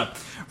 thumbs up.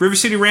 River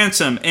City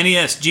Ransom,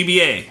 NES,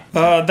 GBA.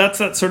 That's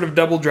that sort of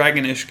Double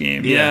Dragon-ish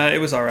game. Yeah. Yeah, it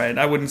was all right.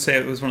 I wouldn't say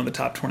it was one of the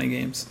top 20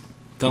 games.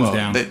 Thumbs Well,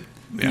 down.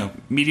 yeah.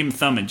 Medium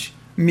thumbage.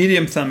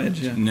 Medium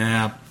thumbage. Yeah.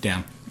 Nah,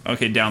 down.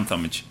 Okay, down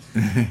thumbage.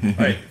 All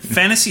right,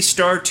 Phantasy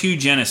Star 2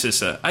 Genesis.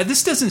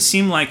 This doesn't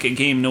seem like a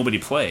game nobody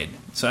played,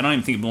 so I don't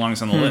even think it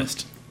belongs on the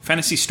list.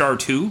 Phantasy Star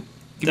 2?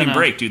 Give me a Dunno.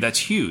 break, dude. That's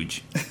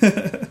huge.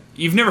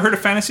 You've never heard of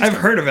Phantasy Star? I've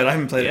heard of it. I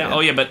haven't played it Yeah. yet. Oh,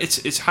 yeah, but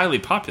it's highly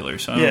popular,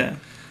 so Yeah.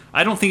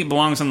 I don't think it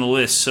belongs on the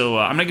list. So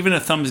I'm not giving it a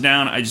thumbs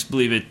down. I just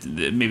believe it.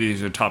 Maybe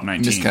these are top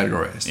 19.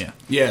 Miscategorized. Yeah.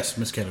 Yes,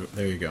 miscategorized.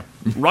 There you go.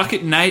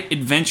 Rocket Knight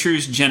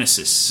Adventures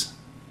Genesis.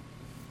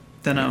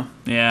 Dunno.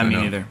 Yeah, me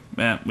Dunno. neither.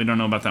 Yeah, we don't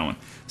know about that one.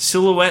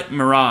 Silhouette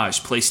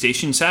Mirage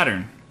PlayStation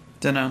Saturn.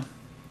 Dunno.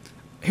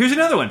 Here's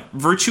another one.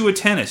 Virtua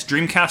Tennis,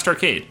 Dreamcast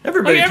Arcade.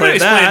 Everybody played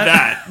everybody's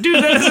that.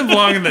 Dude, that doesn't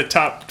belong in the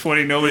top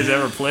 20 nobody's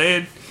ever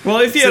played. Well,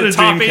 if you It's had a the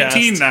top Dreamcast.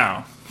 18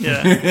 now.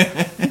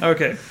 Yeah.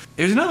 Okay.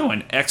 Here's another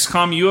one.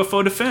 XCOM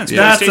UFO Defense.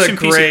 That's a PlayStation,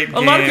 PC. great A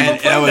lot of game. people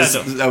And played that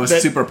that, though. was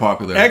That- super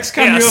popular.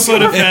 XCOM Yeah, UFO super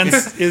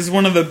Defense is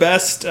one of the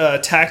best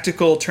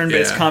tactical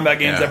turn-based Yeah, combat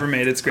games yeah. ever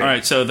made. It's great. All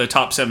right, so the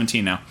top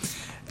 17 now.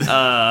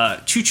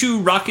 Choo Choo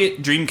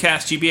Rocket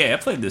Dreamcast GBA. I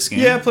played this game.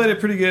 Yeah, I played it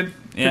pretty good.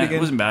 Yeah, Pretty good. it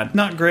wasn't bad.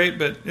 Not great,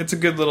 but it's a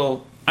good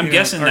little. I'm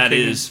guessing that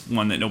arcade is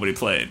one that nobody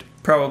played. game.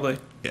 Probably.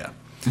 Yeah.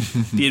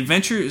 The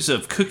Adventures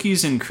of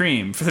Cookies and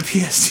Cream for the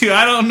PS2.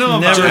 I don't know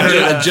about Never that. heard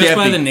of that. Just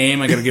by Can't the be.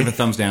 name, I gotta give it a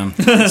thumbs down.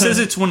 It says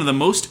it's one of the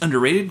most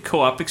underrated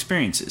co-op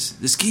experiences.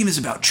 This game is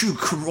about true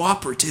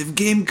cooperative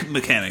game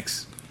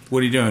mechanics. What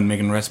are you doing?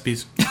 Making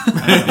recipes?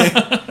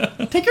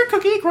 Take your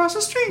cookie across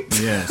the street.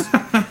 Yes.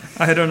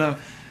 I don't know.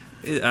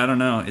 I don't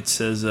know. It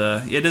says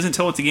it doesn't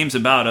tell what the game's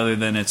about other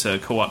than it's a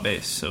co-op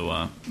base.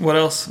 So What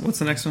else? What's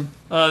the next one?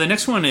 the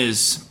next one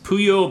is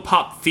Puyo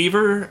Pop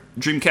Fever,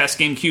 Dreamcast,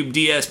 GameCube,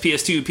 DS,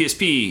 PS2,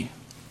 PSP.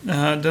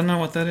 Don't know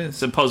what that is.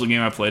 It's a puzzle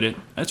game. I played it.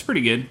 That's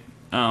pretty good.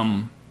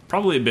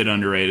 Probably a bit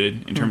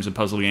underrated in terms of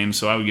puzzle games,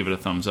 so I would give it a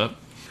thumbs up.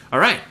 All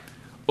right.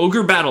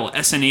 Ogre Battle,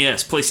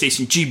 SNES,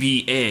 PlayStation,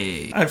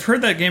 GBA. I've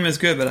heard that game is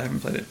good, but I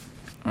haven't played it.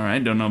 All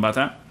right, don't know about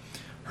that.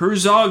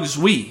 Herzog's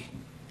Wii,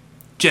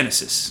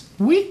 Genesis.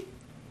 Oui.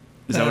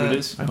 Is that what it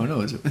is? I don't know.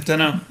 Is it? Don't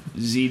know.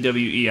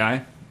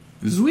 ZWEI.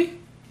 Oui.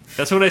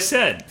 That's what I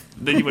said.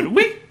 Then you went,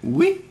 Wii.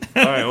 Oui.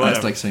 All right, whatever.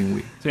 That's like saying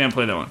oui. So yeah, I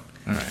played that one.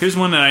 Here's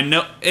one that I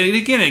know. And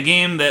again, a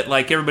game that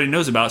like everybody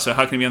knows about, so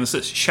how can it be on this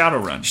list?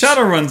 Shadowrun.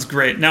 Shadowrun's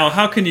great. Now,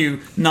 how can you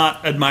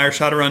not admire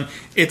Shadowrun?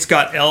 It's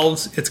got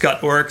elves, it's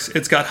got orcs,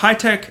 it's got high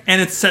tech,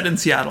 and it's set in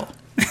Seattle.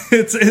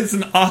 It's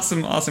an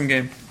awesome, awesome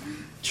game.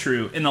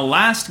 True. And the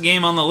last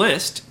game on the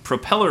list,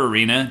 Propeller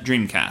Arena,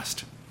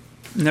 Dreamcast.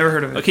 Never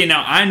heard of it. Okay,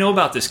 now I know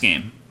about this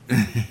game.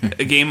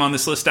 A game on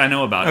this list I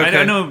know about. Okay.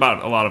 I know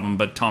about a lot of them,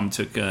 but Tom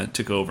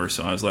took over,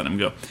 so I was letting him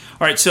go. All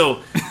right, so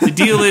the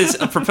deal is,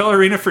 a Propeller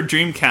Arena for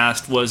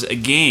Dreamcast was a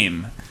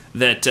game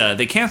that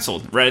they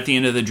canceled right at the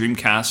end of the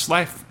Dreamcast's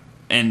life.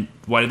 And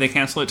why did they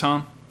cancel it,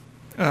 Tom?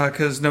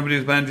 Because nobody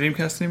was buying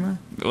Dreamcast anymore?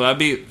 Well,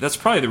 that's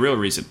probably the real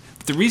reason.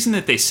 The reason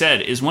that they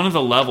said is one of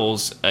the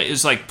levels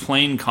is like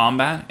plane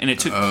combat, and it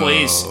took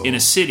place in a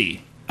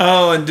city.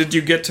 Oh, and did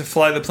you get to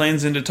fly the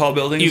planes into tall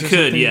buildings? You or could,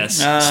 something? yes.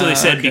 So they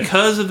said okay.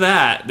 because of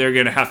that, they're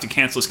going to have to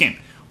cancel this game.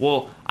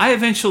 Well, I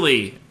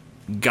eventually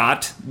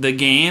got the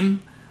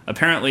game.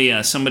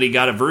 Apparently, somebody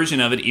got a version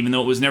of it, even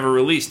though it was never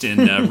released,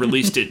 and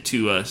released it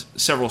to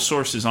several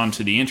sources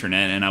onto the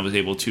internet, and I was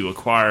able to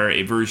acquire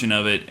a version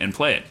of it and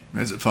play it.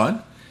 Is it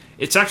fun?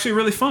 It's actually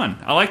really fun.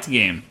 I like the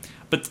game.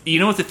 But you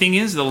know what the thing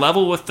is? The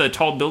level with the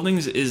tall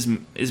buildings is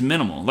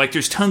minimal. Like,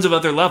 there's tons of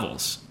other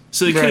levels.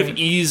 So they could have Right.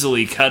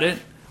 easily cut it,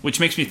 which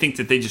makes me think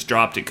that they just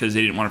dropped it because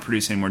they didn't want to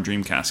produce any more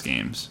Dreamcast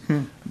games.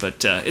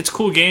 But it's a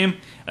cool game.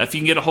 If you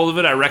can get a hold of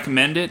it, I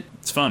recommend it.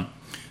 It's fun.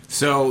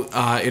 So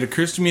it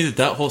occurs to me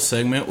that whole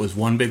segment was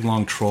one big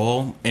long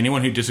troll.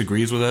 Anyone who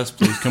disagrees with us,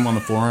 please come on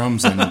the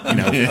forums and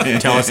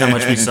tell us how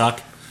much we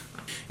suck.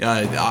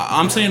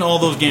 I'm saying all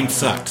those games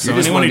sucked. So You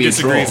just anyone wanna who be a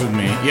disagrees troll. with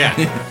me,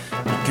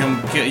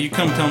 you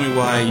come tell me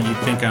why you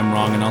think I'm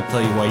wrong, and I'll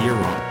tell you why you're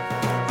wrong.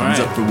 Thumbs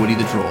All right. up for Woody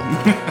the Troll.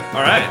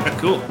 All right,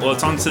 cool. Well,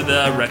 it's on to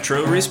the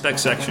retro respec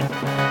section.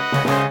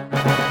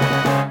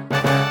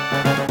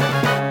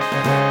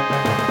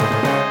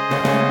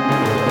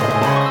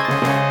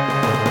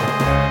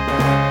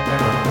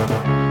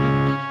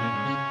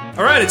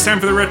 All right, it's time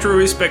for the retro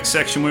respec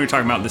section. What are we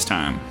talking about this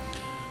time?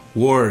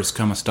 Wars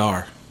come a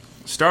star.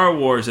 Star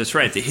Wars, that's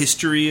right. The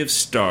history of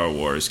Star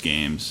Wars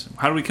games.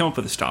 How did we come up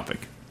with this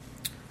topic?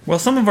 Well,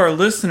 some of our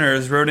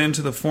listeners wrote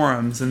into the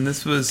forums, and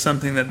this was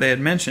something that they had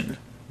mentioned.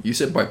 You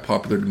said by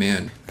popular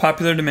demand.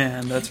 Popular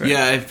demand, that's right.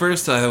 Yeah, at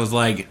first I was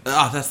like,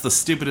 oh, that's the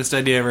stupidest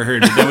idea I ever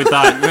heard. But then we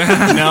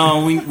thought,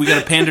 no, we got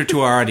to pander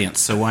to our audience,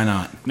 so why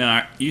not?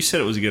 No, you said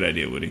it was a good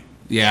idea, Woody.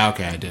 Yeah,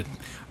 okay, I did.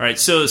 All right,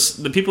 so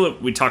the people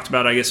that we talked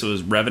about, I guess it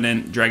was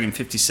Revenant, Dragon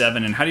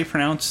 57, and how do you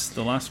pronounce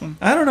the last one?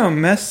 I don't know,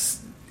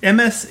 MS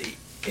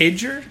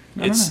Ager?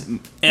 It's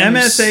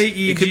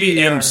M-S-A-E-G-E-R. It could be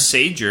M.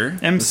 Sager.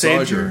 M.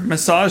 Sager.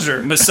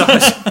 Massager.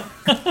 Massage.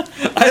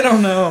 I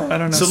don't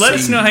know. So let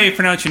us know how you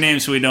pronounce your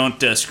name so we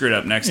don't screw it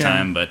up next Yeah.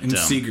 time. But And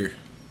Seeger.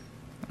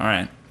 all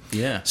right.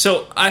 Yeah.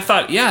 So I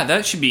thought, yeah,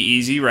 that should be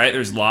easy, right?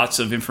 There's lots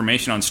of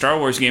information on Star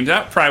Wars games.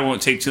 That probably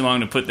won't take too long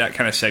to put that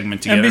kind of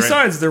segment together. And right?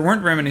 besides, there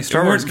weren't very many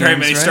Star Wars There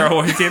weren't games,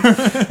 very many right? Star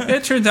Wars games.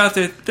 It turns out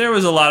that there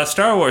was a lot of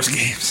Star Wars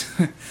games.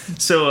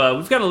 So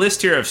we've got a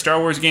list here of Star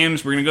Wars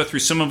games. We're going to go through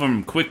some of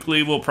them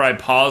quickly. We'll probably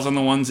pause on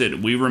the ones that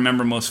we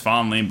remember most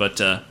fondly. But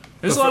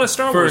there's a lot of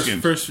Star Wars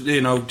games. First,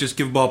 just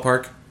give a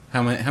ballpark.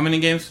 How many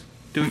games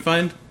do we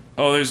find?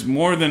 Oh, there's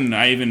more than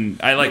I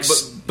like.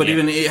 But yeah,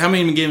 even how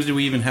many games do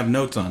we even have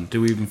notes on? Do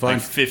we even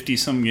find? like 50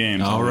 some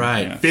games. All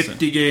right, Yeah,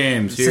 50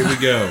 games. Here we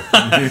go.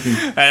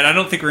 And I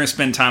don't think we're going to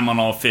spend time on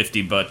all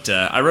 50, but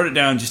I wrote it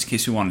down just in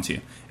case we wanted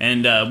to.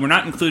 And we're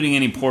not including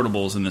any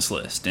portables in this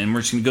list. And we're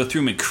just going to go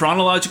through them in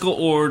chronological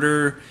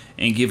order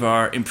and give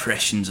our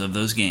impressions of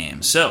those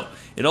games. So,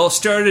 it all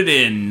started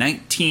in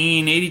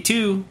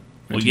 1982.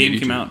 What game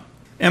came 1982. out?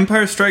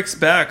 Empire Strikes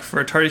Back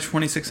for Atari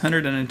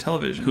 2600 and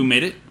Intellivision. Who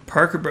made it?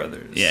 Parker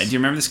Brothers. Yeah, do you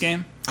remember this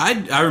game? I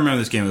remember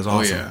this game. It was Oh,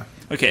 awesome. yeah.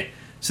 Okay,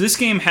 so this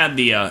game had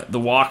the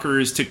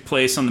walkers took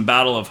place on the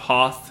Battle of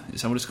Hoth.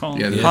 Is that what it's called?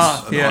 Yeah, Yes.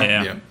 Hoth,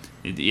 yeah.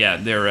 Yeah,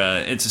 they're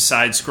it's a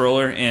side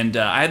scroller, and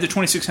I had the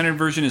 2600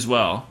 version as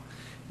well,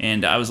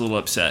 and I was a little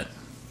upset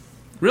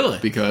Really?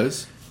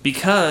 Because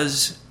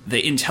because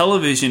the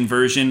Intellivision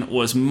version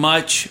was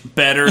much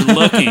better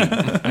looking.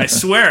 I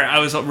swear, I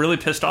was really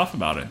pissed off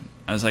about it.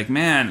 I was like,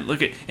 man,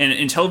 look at... And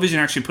Intellivision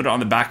actually put it on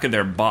the back of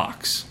their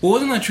box. Well,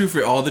 wasn't that true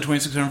for all the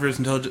 2600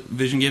 versus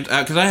Intellivision games?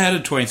 Because I had a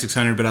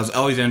 2600, but I was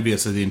always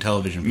envious of the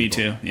Intellivision people. Me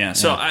too, yeah.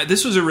 So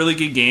this was a really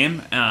good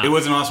game. It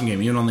was an awesome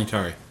game, even on the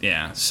Atari.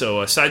 Yeah,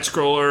 so a side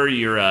scroller,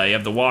 you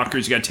have the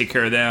walkers, you got to take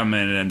care of them,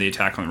 and then the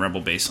attack on the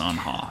rebel base on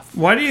Hoth.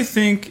 Why do you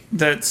think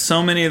that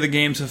so many of the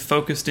games have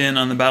focused in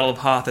on the Battle of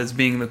Hoth as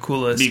being the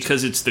coolest?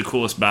 Because it's the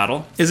coolest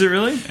battle. Is it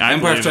really? I Empire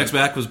believe Strikes it.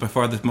 Back was by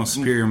far the most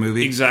superior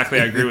movie. Exactly,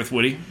 I agree with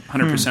Woody.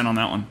 100% on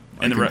that one.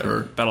 And the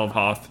concur. Battle of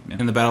Hoth. Yeah.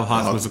 And the Battle of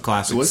Hoth was a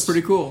classic. It was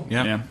pretty cool.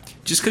 Yeah. Yeah.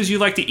 Just because you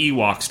like the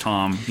Ewoks,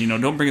 Tom,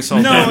 don't bring us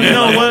all No, down.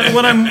 no.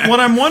 What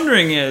I'm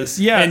wondering is,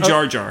 And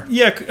Jar Jar.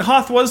 Yeah,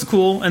 Hoth was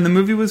cool, and the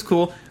movie was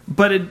cool,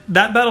 but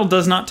that battle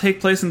does not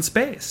take place in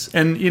space.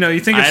 And you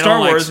think of I Star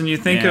don't like- Wars, and you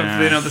think yeah.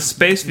 of the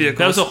space vehicles.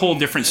 That was a whole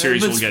different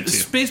series But we'll get to.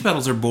 Space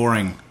battles are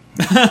boring.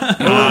 In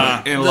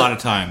a lot of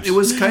times. It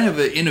was kind of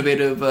an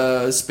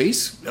innovative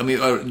space. I mean,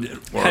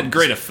 Had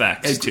great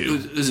effects, too.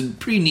 It was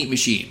pretty neat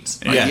machines.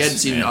 Like, Yes. you hadn't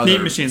seen Yeah. other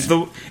neat machines.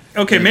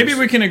 Okay, games. maybe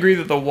we can agree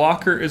that the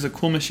Walker is a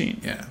cool machine.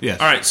 Yeah.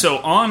 Yes. All right, so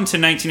on to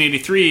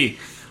 1983.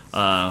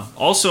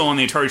 Also on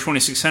the Atari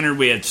 2600,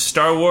 we had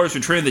Star Wars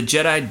Return of the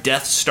Jedi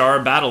Death Star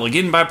Battle,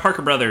 again by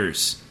Parker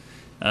Brothers.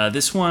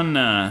 This one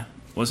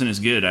wasn't as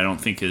good, I don't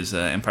think, as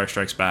Empire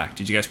Strikes Back.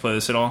 Did you guys play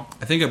this at all?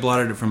 I think I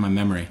blotted it from my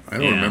memory. I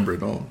don't Yeah. remember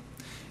it all.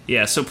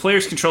 Yeah, so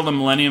players control the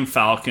Millennium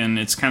Falcon.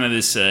 It's kind of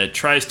this,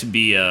 tries to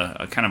be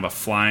a kind of a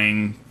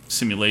flying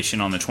simulation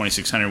on the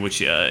 2600,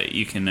 which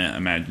you can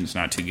imagine is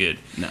not too good.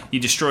 No. You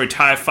destroy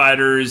TIE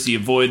fighters, you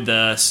avoid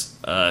the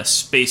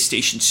space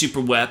station super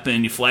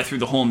weapon, you fly through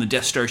the hole in the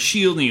Death Star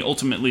shield, and you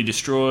ultimately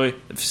destroy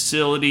the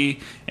facility,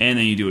 and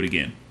then you do it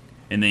again.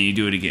 And then you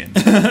do it again.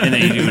 And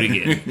then you do it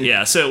again.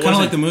 Yeah, so it Kind of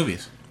wasn't... like the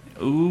movies.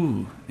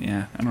 Ooh,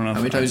 yeah, I don't know. How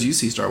many times do you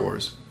see Star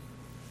Wars?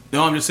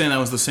 No, I'm just saying that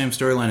was the same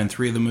storyline in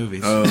 3 of the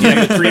movies.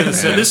 Yeah, but 3 of the...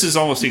 So this is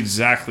almost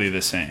exactly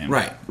the same.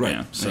 Right.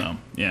 Yeah, so,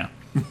 yeah.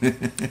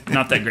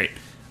 Not that great.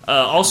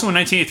 Also in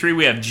 1983,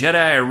 we have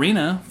Jedi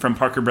Arena from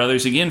Parker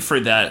Brothers, again for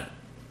that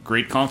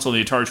great console,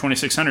 the Atari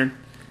 2600. Do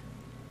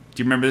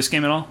you remember this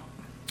game at all?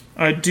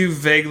 I do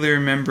vaguely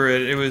remember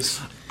it. It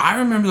was... I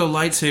remember the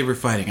lightsaber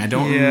fighting. I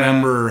don't Yeah.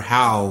 remember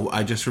how.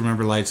 I just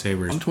remember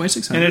lightsabers. On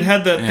 2600. And it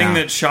had that Yeah. thing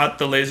that shot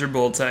the laser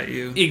bolts at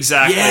you.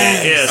 Exactly.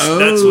 Yes. Yes,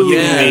 that's what the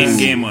yes. main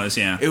game was,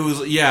 yeah. It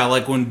was,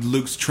 like when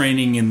Luke's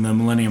training in the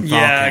Millennium Falcon.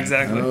 Yeah,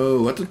 exactly.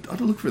 Oh, I have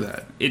to look for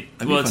that. It,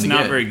 That'd be well, it's fun to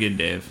not get. very good,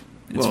 Dave.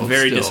 It's Well,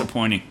 very still.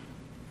 disappointing.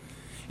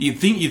 you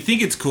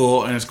think it's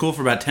cool, and it's cool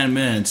for about 10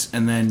 minutes,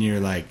 and then you're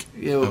like,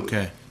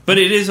 okay. But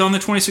it is on the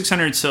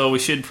 2600, so we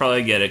should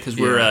probably get it because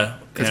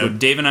Yeah.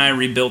 Dave and I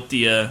rebuilt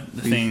the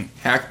thing.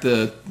 Hack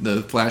the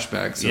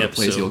flashback so it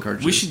plays the old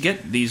cartridges. We should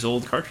get these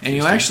old cartridges.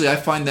 And actually, I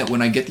find that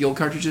when I get the old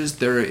cartridges,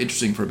 they're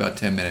interesting for about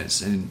 10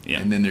 minutes, and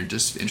then they're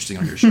just interesting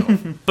on your shelf.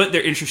 But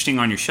they're interesting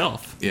on your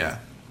shelf. Yeah,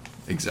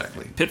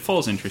 exactly.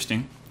 Pitfall's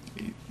interesting.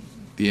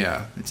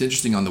 Yeah, it's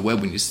interesting on the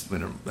web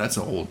that's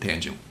a whole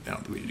tangent. I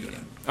don't think we need to do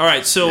that. All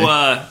right, so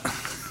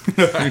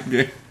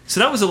so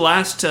that was the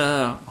last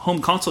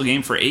home console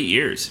game for 8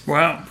 years.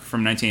 Wow.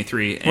 From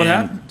 1983. What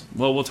happened?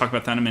 Well, we'll talk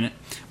about that in a minute.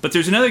 But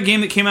there's another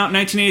game that came out in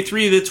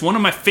 1983 that's one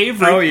of my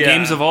favorite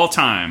games of all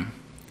time.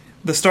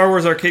 The Star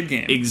Wars arcade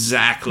game.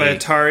 Exactly. By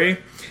Atari.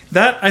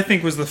 That, I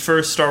think, was the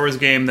first Star Wars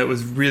game that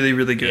was really,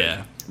 really good.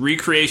 Yeah.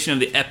 Recreation of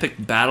the epic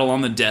battle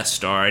on the Death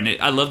Star. And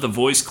I love the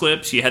voice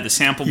clips. You had the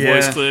sample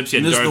voice clips. You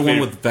had And this is Darth the one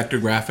Vader. with vector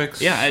graphics?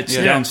 Yeah, it's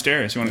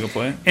downstairs. You want to go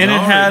play it? And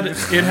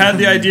it had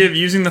the idea of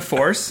using the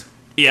Force.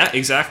 Yeah,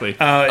 exactly.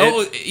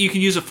 You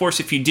could use a force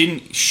if you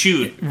didn't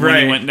shoot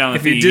when you went down the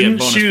if thing. you didn't get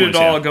bonus shoot points,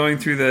 at all going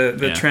through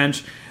the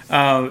trench.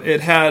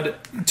 It had,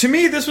 to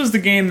me, this was the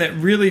game that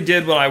really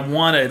did what I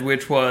wanted,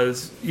 which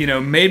was,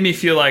 made me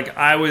feel like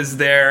I was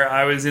there.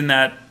 I was in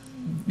that,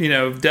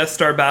 Death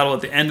Star battle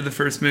at the end of the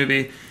first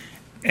movie.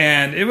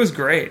 And it was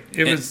great.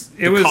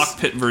 The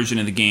cockpit version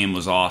of the game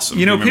was awesome.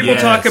 People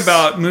talk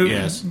about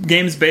Yes.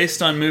 games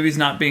based on movies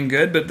not being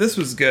good, but this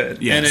was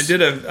good. Yes.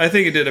 And I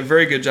think it did a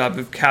very good job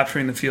of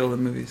capturing the feel of the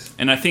movies.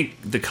 And I think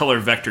the color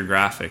vector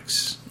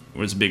graphics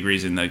was a big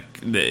reason.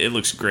 It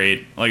looks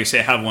great. Like I say,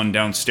 I have one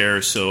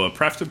downstairs, so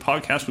perhaps the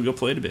podcast will go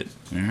play it a bit.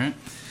 All right. All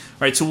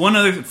right, so one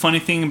other funny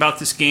thing about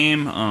this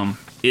game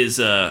is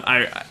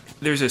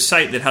there's a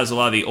site that has a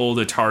lot of the old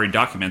Atari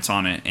documents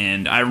on it,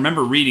 and I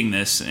remember reading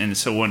this, and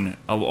so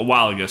a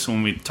while ago, so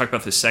when we talked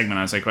about this segment,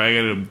 I was like, well, I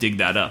gotta dig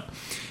that up.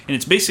 And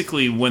it's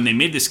basically when they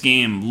made this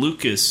game,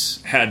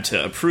 Lucas had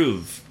to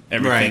approve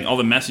everything, all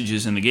the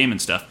messages in the game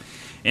and stuff.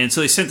 And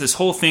so they sent this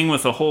whole thing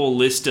with a whole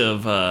list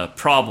of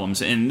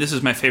problems, and this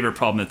is my favorite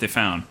problem that they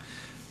found.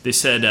 They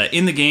said,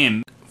 in the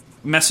game,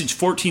 message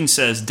 14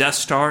 says, Death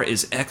Star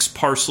is X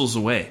parcels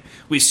away.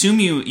 We assume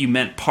you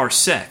meant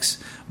parsecs,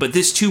 but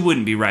this too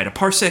wouldn't be right. A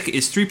parsec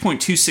is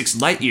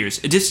 3.26 light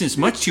years, a distance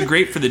much too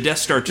great for the Death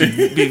Star to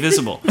be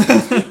visible.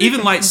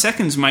 Even light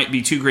seconds might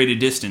be too great a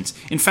distance.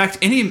 In fact,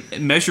 any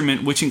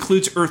measurement which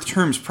includes Earth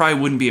terms probably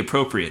wouldn't be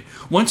appropriate.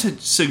 One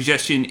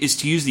suggestion is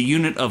to use the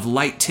unit of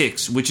light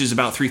ticks, which is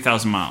about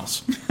 3,000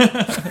 miles.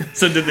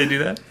 So did they do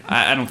that?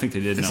 I don't think they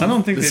did, no. I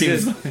don't think they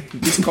did.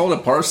 Just call it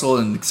a parcel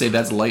and say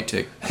that's a light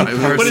tick. But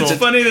it's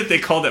funny that they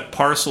called it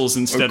parcels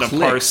instead of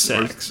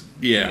parsecs.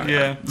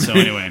 Yeah. So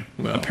anyway,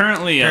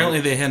 apparently Apparently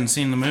they hadn't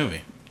seen the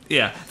movie.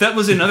 yeah, that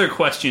was another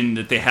question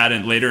that they had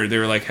later. They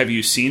were like, "Have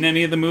you seen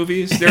any of the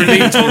movies?" They were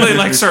being totally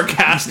like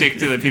sarcastic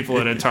to the people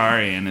at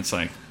Atari, and it's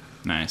like,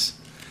 nice.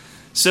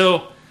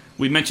 So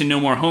we mentioned no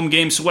more home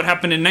games. So what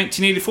happened in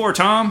 1984,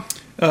 Tom?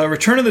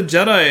 Return of the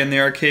Jedi in the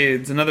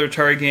arcades, another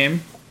Atari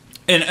game.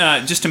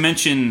 And just to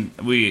mention,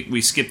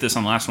 we skipped this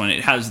on the last one.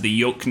 It has the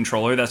yoke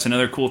controller. That's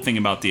another cool thing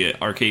about the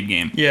arcade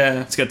game.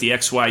 Yeah. It's got the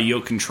XY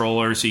yoke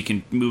controller, so you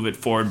can move it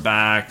forward,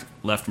 back,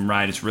 left, and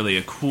right. It's really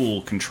a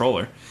cool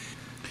controller.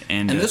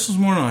 And this was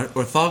more an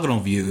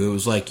orthogonal view. It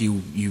was like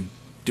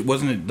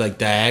wasn't it like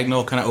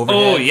diagonal kind of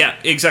overhead? oh yeah,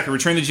 exactly.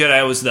 Return of the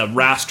Jedi was the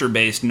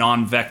raster-based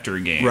non-vector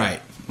game.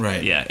 Right.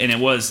 Yeah, and it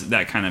was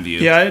that kind of view.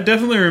 Yeah, I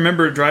definitely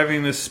remember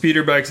driving the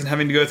speeder bikes and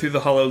having to go through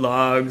the hollow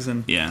logs,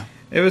 and Yeah.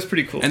 it was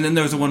pretty cool. And then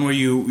there was the one where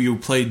you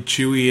played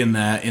Chewie in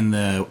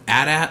the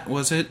AT-AT,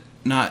 was it?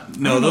 Not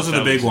no, don't know those if are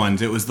the that big was-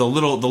 ones. It was the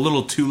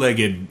little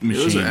two-legged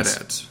machines. Those are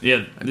AT-ATs.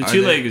 Yeah, the Are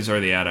two they? legs are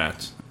the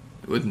AT-ATs.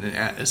 Wouldn't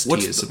an ST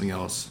What's is the- something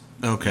else.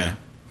 Okay.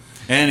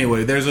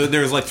 Anyway,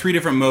 there's like 3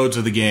 different modes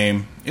of the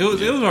game. It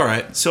was all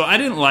right. So I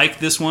didn't like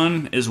this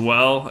one as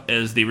well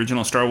as the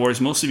original Star Wars,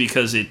 mostly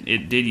because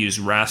it did use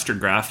raster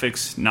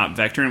graphics, not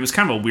vector, and it was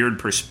kind of a weird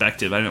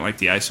perspective. I didn't like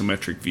the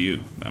isometric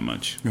view that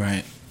much,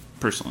 Right.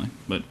 personally.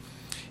 But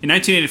in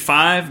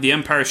 1985, the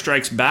Empire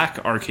Strikes Back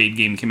arcade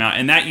game came out,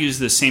 and that used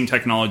the same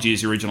technology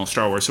as the original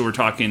Star Wars. So we're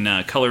talking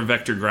color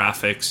vector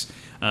graphics,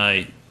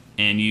 and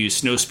you use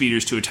snow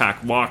speeders to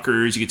attack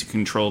walkers. You get to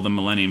control the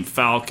Millennium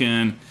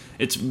Falcon.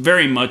 It's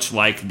very much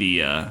like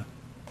the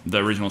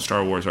original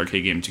Star Wars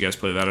arcade game. Did you guys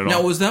play that at all?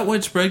 Now, was that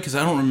widespread? Because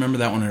I don't remember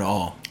that one at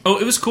all. Oh,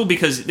 it was cool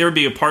because there would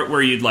be a part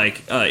where you'd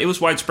it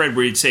was widespread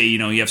where you'd say, you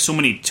have so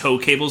many tow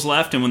cables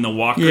left, and when the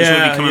walkers would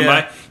be coming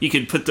by, you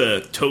could put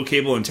the tow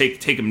cable and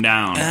take them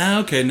down.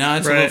 Okay, now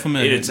it's a little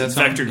familiar. It's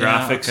vector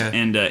graphics,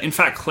 and in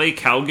fact, Clay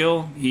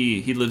Cowgill,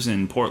 he lives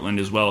in Portland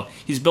as well.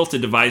 He's built a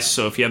device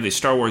so if you have the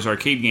Star Wars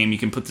arcade game, you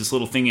can put this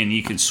little thing in, and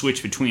you can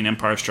switch between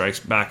Empire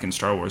Strikes Back and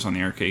Star Wars on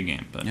the arcade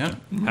game. But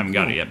haven't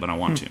got it yet, but I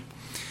want to.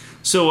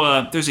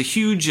 So there's a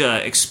huge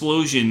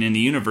explosion in the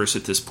universe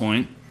at this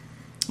point.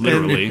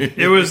 Literally.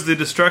 It was the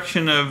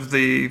destruction of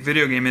the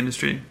video game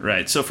industry.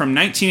 Right. So from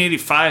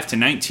 1985 to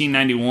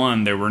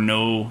 1991, there were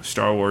no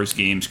Star Wars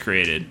games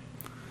created.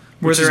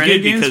 Were Which is there any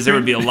good games because there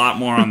would be a created? lot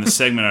more on the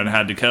segment I'd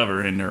had to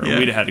cover, or Yeah.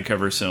 we'd have had to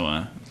cover.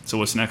 So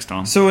what's next,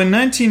 Tom? So in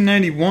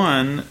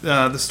 1991,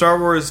 the Star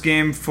Wars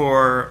game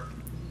for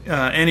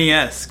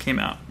NES came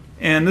out,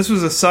 and this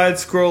was a side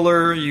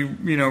scroller.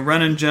 You know,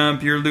 run and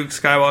jump. You're Luke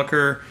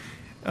Skywalker,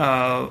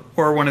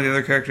 or one of the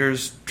other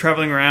characters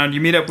traveling around.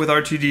 You meet up with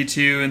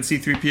R2D2 and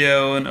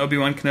C-3PO and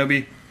Obi-Wan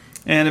Kenobi,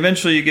 and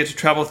eventually you get to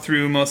travel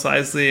through Mos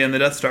Eisley and the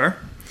Death Star.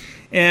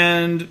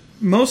 And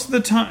most of the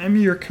time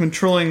you're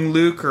controlling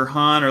Luke or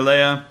Han or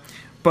Leia,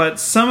 but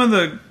some of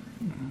the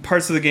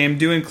parts of the game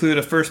do include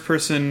a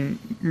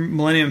first-person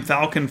Millennium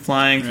Falcon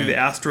flying through the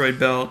asteroid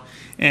belt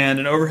and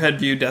an overhead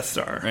view Death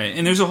Star. Right,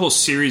 and there's a whole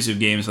series of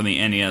games on the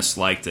NES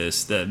like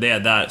this. They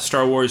had that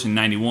Star Wars in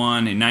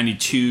 '91, in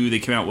 '92 they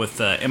came out with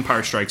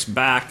Empire Strikes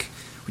Back,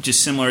 which is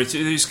similar. It's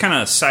these kind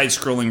of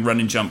side-scrolling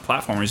run-and-jump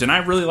platformers, and I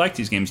really like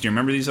these games. Do you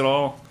remember these at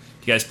all?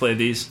 You guys play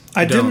these?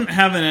 I didn't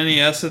have an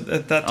NES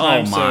at that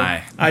time, Oh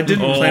my! so I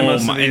didn't play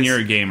most of these. And you're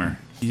a gamer.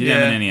 You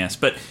didn't have an NES,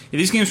 but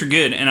these games were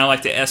good, and I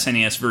like the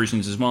SNES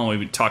versions as well. We'll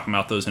be talking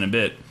about those in a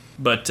bit.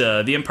 But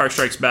The Empire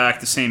Strikes Back,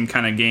 the same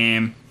kind of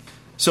game.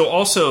 So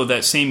also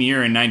that same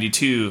year in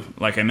 '92,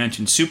 like I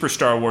mentioned, Super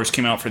Star Wars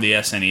came out for the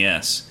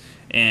SNES,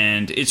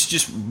 and it's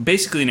just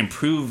basically an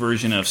improved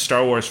version of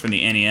Star Wars for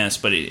the NES.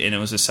 But it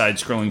was a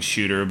side-scrolling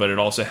shooter, but it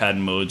also had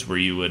modes where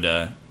you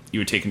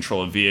would take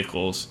control of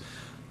vehicles.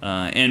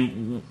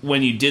 And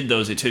when you did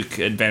those, it took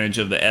advantage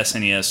of the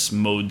SNES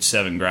Mode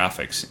 7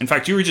 graphics. In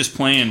fact, you were just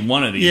playing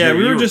one of these. Yeah,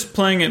 we were just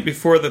playing it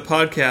before the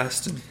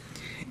podcast.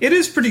 It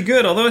is pretty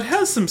good, although it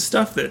has some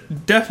stuff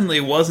that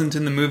definitely wasn't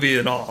in the movie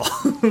at all.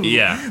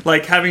 Yeah.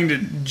 Like having to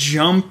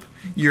jump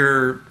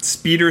your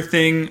speeder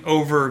thing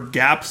over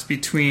gaps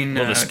between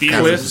Well, the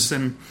speeder cliffs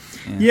and...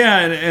 Yeah,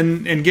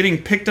 and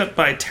getting picked up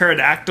by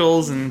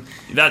pterodactyls and...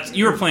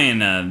 You were playing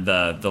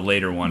the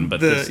later one, but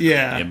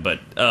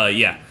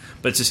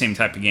but it's the same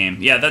type of game.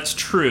 Yeah, that's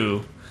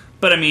true.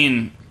 But I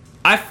mean,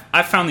 I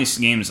found these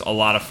games a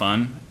lot of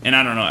fun, and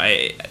I don't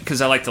know,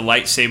 because I like the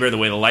lightsaber, the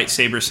way the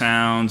lightsaber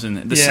sounds,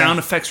 and the sound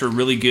effects were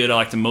really good. I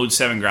like the Mode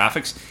 7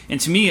 graphics, and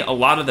to me, a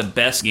lot of the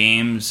best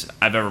games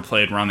I've ever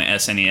played were on the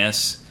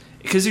SNES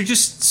because they're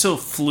just so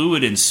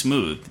fluid and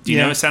smooth. Do you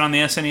notice that on the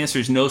SNES?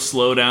 There's no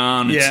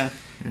slowdown.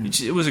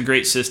 It was a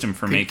great system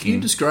for making. Can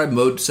you describe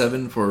Mode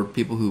 7 for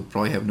people who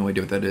probably have no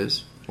idea what that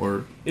is?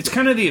 Or it's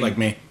kind of the Like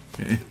me.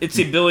 It's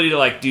the ability to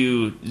like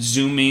do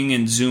zooming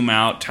and zoom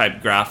out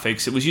type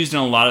graphics. It was used in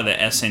a lot of the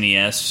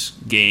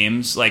SNES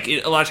games. Like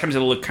a lot of times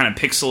it'll look kind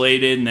of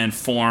pixelated and then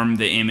form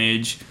the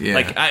image. Yeah.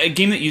 Like a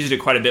game that used it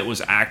quite a bit was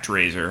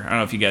ActRaiser. I don't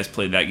know if you guys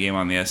played that game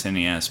on the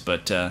SNES,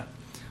 but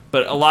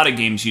a lot of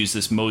games use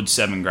this Mode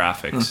 7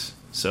 graphics.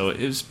 So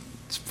it's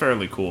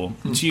fairly cool.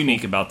 It's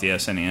unique about the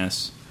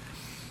SNES.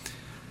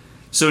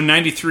 So in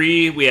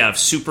 '93 we have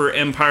Super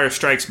Empire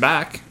Strikes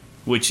Back,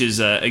 which is,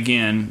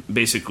 again,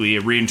 basically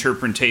a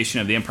reinterpretation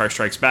of the Empire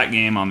Strikes Back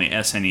game on the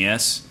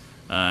SNES.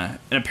 And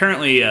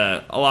apparently,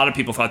 a lot of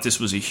people thought this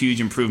was a huge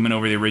improvement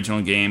over the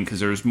original game because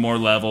there was more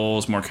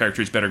levels, more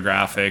characters, better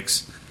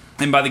graphics.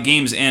 And by the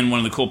game's end, one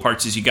of the cool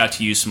parts is you got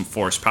to use some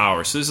force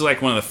power. So this is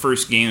like one of the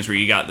first games where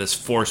you got this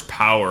force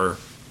power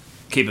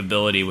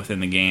capability within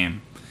the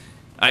game.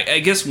 I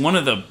guess one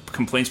of the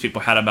complaints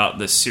people had about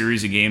this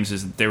series of games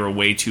is that they were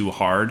way too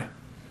hard.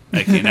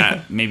 Like,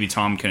 maybe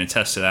Tom can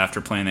attest to that after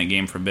playing that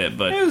game for a bit.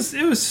 But It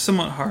was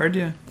somewhat hard,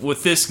 yeah.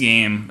 with this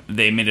game,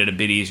 they made it a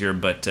bit easier,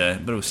 but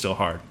it was still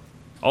hard.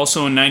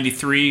 Also in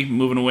 '93,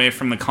 moving away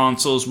from the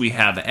consoles, we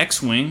have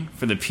X-Wing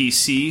for the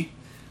PC,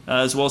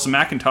 as well as the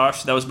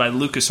Macintosh. That was by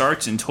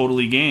LucasArts and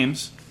Totally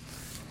Games.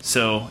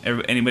 So,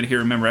 anybody here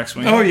remember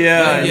X-Wing? Oh,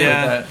 yeah.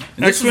 And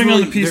this X-Wing was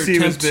on the really PC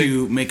their was attempt big.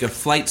 to make a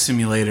flight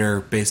simulator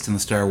based in the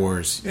Star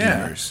Wars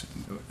universe.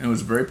 it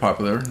was very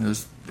popular.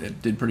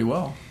 It did pretty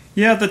well.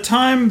 Yeah, at the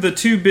time, the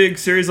two big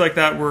series like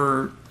that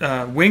were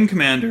Wing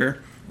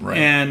Commander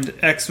and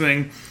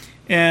X-Wing.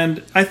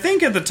 And I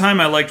think at the time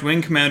I liked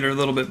Wing Commander a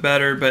little bit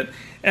better, but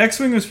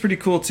X-Wing was pretty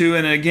cool too.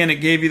 And again, it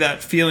gave you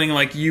that feeling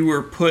like you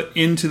were put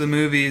into the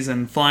movies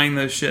and flying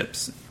those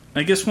ships.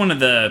 I guess one of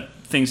the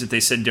things that they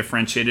said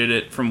differentiated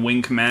it from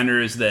Wing Commander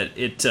is that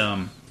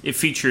it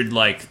featured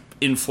like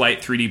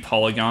in-flight 3D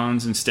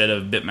polygons instead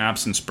of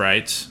bitmaps and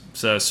sprites.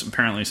 So that's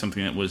apparently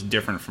something that was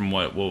different from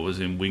what was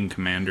in Wing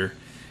Commander.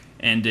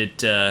 And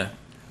I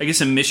guess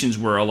the missions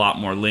were a lot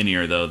more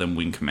linear, though, than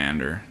Wing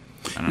Commander.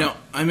 Now,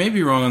 I may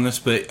be wrong on this,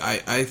 but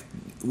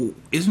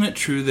isn't it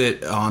true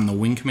that on the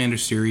Wing Commander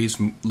series,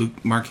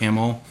 Mark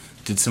Hamill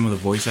did some of the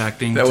voice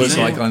acting? That was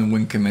like on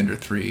Wing Commander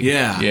 3.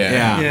 Yeah.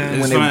 Yeah.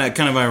 It's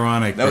kind of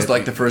ironic. That was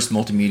like the first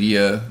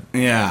multimedia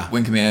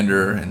Wing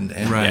Commander. And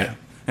right. Yeah.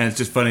 And it's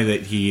just funny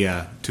that he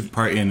took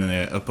part in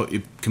a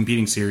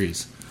competing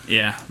series.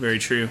 Yeah, very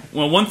true.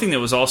 Well, one thing that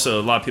was also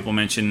a lot of people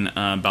mention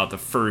about the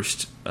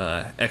first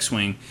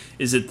X-Wing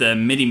is that the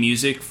MIDI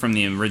music from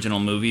the original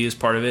movie is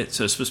part of it.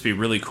 So it's supposed to be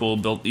really cool,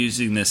 built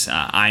using this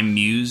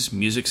iMuse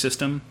music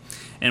system.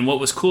 And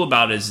what was cool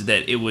about it is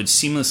that it would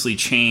seamlessly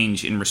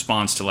change in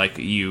response to like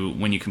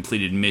when you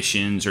completed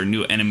missions or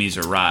new enemies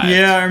arrived.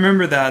 Yeah, I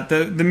remember that.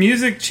 The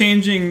music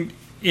changing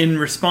in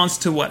response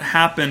to what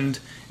happened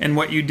and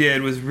what you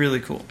did was really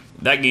cool.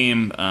 That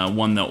game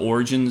won the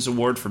Origins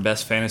Award for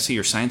Best Fantasy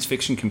or Science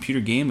Fiction Computer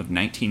Game of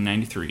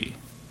 1993.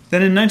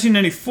 Then in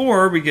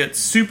 1994, we get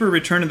Super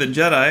Return of the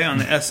Jedi on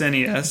the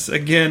SNES.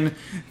 Again,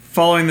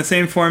 following the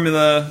same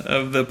formula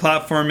of the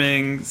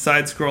platforming,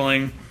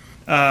 side-scrolling,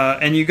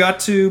 and you got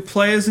to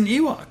play as an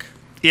Ewok.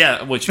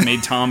 Yeah, which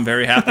made Tom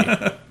very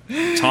happy.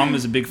 Tom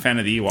is a big fan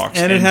of the Ewoks.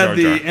 And it had Jar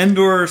Jar. the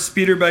Endor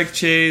speeder bike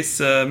chase,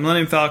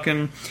 Millennium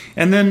Falcon.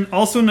 And then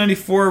also in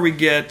 94, we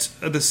get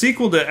the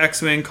sequel to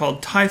X-Wing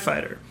called TIE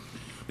Fighter.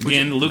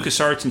 Again,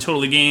 LucasArts and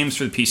Totally Games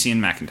for the PC and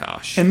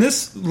Macintosh. And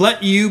this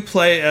let you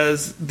play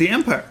as the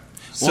Empire.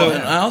 So Well,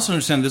 and I also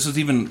understand this was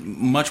even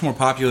much more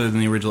popular than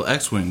the original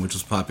X-Wing, which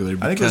was popular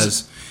think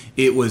because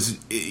it was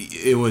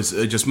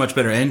a just much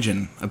better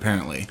engine,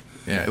 apparently.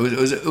 Yeah,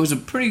 it was a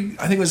pretty.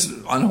 I think it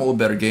was on the whole a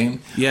better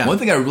game. Yeah. One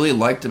thing I really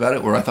liked about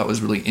it, or I thought was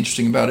really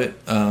interesting about it,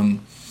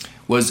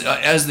 was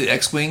as the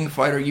X-wing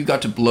fighter, you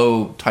got to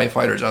blow TIE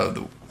fighters out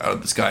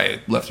of the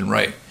sky left and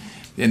right,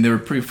 and they were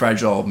pretty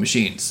fragile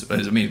machines.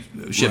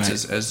 Ships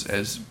Right.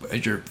 as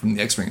you're from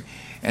the X-wing.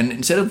 And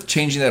instead of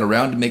changing that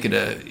around to make it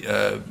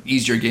a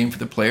easier game for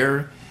the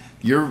player,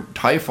 your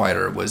TIE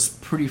fighter was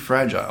pretty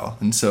fragile,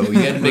 and so you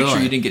had to make sure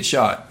Really? you didn't get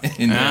shot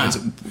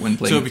when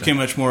playing. So it became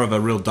much more of a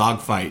real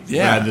dogfight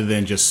Yeah. rather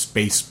than just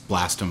space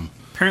blast them.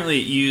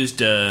 Apparently, it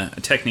used a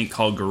technique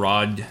called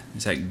Gurad.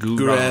 Is that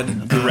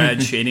Gurad.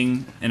 Gurad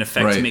shading, an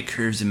effect to Right. make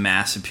curves and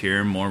mass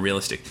appear more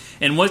realistic.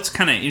 And what's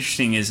kind of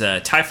interesting is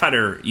TIE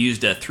Fighter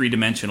used a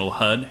three-dimensional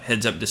HUD,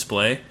 heads-up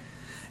display,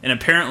 and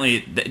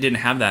apparently they didn't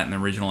have that in the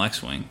original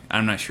X-Wing.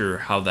 I'm not sure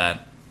how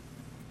that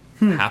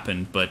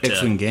happened, but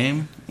X-Wing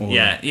game? Or-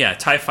 yeah.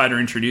 TIE Fighter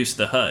introduced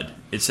the HUD.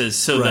 It says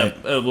so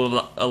Right. that it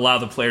will allow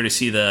the player to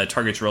see the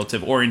target's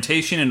relative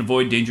orientation and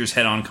avoid dangerous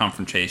head-on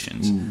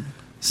confrontations.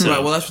 So,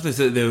 Right, well, that's what they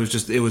said.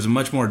 It was a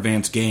much more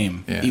advanced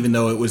game, Yeah. even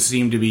though it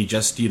seemed to be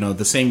just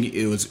the same.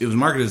 It was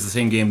marketed as the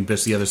same game,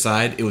 just the other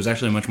side. It was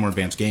actually a much more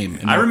advanced game.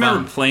 And I more remember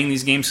fun. playing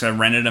these games because I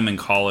rented them in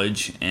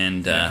college,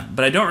 and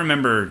but I don't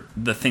remember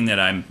the thing that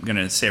I'm going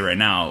to say right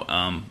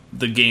now,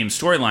 the game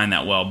storyline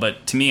that well.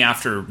 But to me,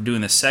 after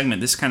doing this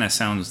segment, this kind of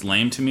sounds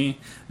lame to me,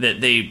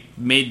 that they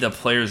made the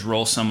player's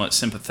role somewhat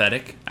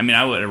sympathetic. I mean,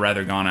 I would have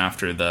rather gone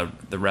after the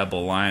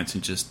Rebel Alliance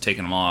and just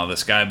taken them all out of the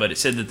sky, but it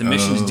said that the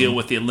missions deal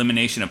with the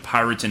elimination of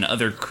pirates and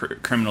other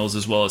criminals,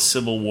 as well as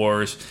civil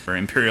wars or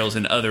Imperials,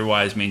 and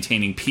otherwise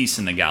maintaining peace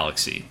in the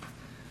galaxy.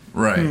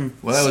 Right.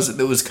 Well,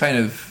 that was kind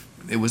of,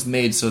 it was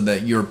made so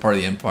that you were part of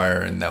the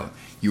Empire and that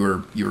you were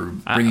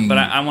bringing. But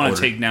I want to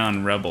order. take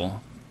down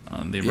Rebel,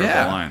 the Rebel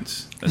Yeah.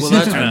 Alliance. That's Well,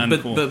 kind that's,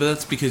 of uncool. but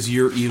that's because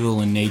you're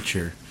evil in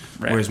nature,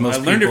 Right. whereas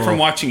most I learned people, it from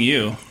watching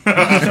you.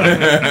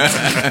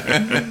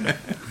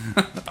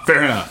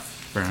 Fair enough.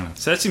 Fair enough.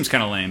 So that seems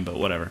kind of lame, but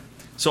whatever.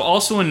 So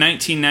also in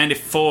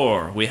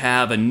 1994, we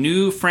have a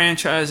new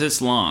franchise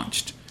that's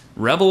launched.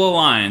 Rebel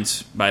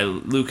Alliance by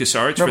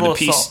LucasArts Rebel for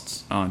the PC.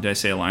 Assault. Oh, did I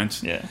say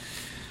Alliance? yeah.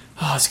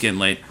 Oh, it's getting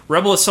late.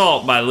 Rebel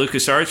Assault by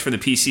LucasArts for the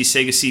PC,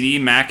 Sega CD,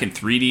 Mac, and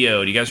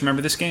 3DO. Do you guys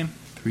remember this game?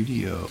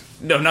 3DO.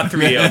 No, not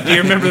 3DO. Do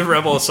you remember the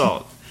Rebel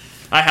Assault?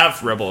 I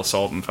have Rebel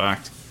Assault, in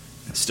fact.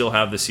 I still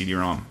have the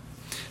CD-ROM.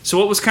 So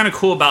what was kind of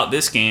cool about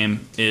this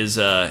game is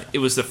it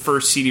was the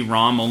first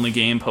CD-ROM only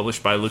game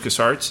published by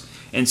LucasArts,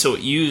 and so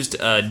it used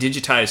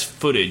digitized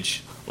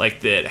footage,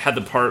 like that had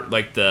the part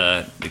like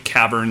the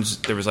caverns.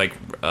 There was like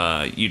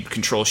you'd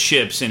control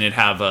ships, and it'd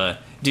have a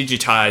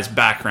digitized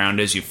background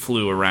as you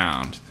flew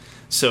around.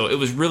 So it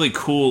was really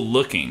cool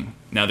looking.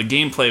 Now the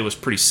gameplay was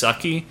pretty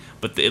sucky,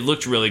 but it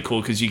looked really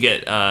cool because you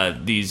get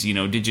these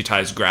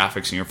digitized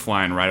graphics, and you're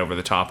flying right over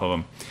the top of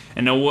them.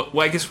 And now,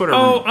 I guess what?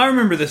 Oh, I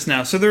remember this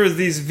now. So there was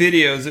these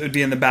videos that would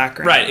be in the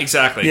background. Right,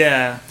 exactly.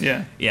 Yeah.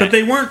 But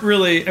they weren't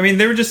really. I mean,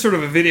 they were just sort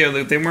of a video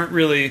loop. They weren't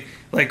really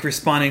like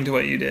responding to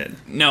what you did.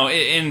 No,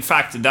 in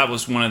fact, that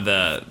was one of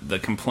the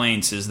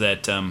complaints is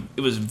that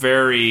it was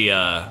very.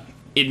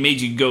 It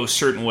made you go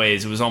certain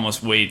ways. It was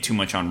almost way too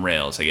much on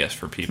rails, I guess,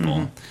 for people.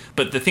 Mm-hmm.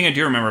 But the thing I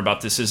do remember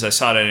about this is I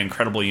saw it at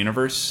Incredible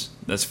Universe.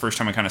 That's the first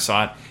time I kind of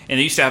saw it. And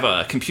they used to have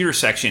a computer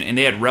section, and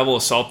they had Rebel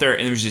Assault there,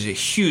 and there was just a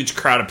huge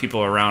crowd of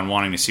people around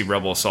wanting to see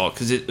Rebel Assault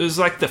because it was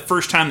like the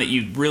first time that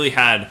you really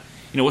had,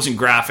 it wasn't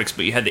graphics,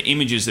 but you had the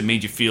images that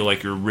made you feel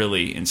like you're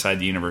really inside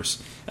the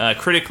universe.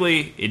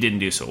 Critically, it didn't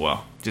do so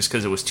well, just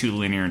because it was too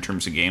linear in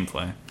terms of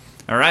gameplay.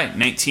 All right,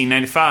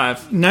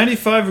 1995.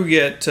 95, we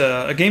get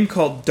a game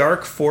called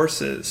Dark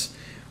Forces,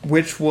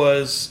 which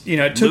was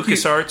it took you.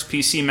 LucasArts,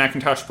 PC,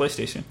 Macintosh,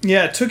 PlayStation.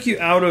 Yeah, it took you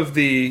out of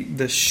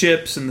the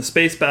ships and the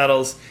space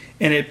battles,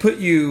 and it put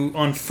you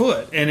on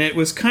foot. And it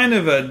was kind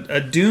of a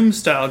Doom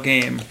style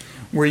game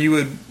where you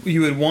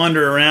would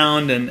wander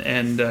around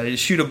and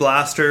shoot a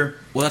blaster.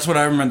 Well, that's what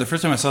I remember. The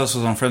first time I saw this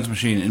was on Friend's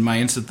Machine, and my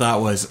instant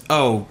thought was,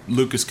 "Oh,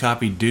 Lucas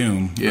copied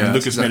Doom. Yeah, Or that's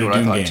Lucas exactly made a what I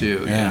Doom thought game."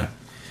 too, Yeah. yeah.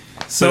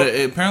 So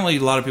So- apparently, a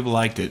lot of people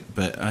liked it,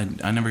 but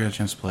I never got a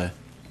chance to play it.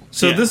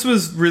 So Yeah. this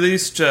was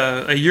released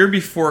a year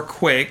before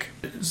Quake.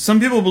 Some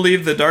people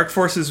believe that Dark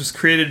Forces was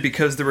created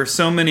because there were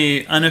so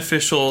many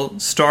unofficial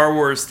Star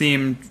Wars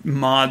themed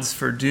mods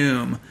for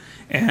Doom,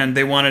 and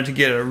they wanted to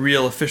get a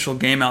real official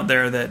game out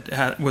there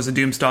that was a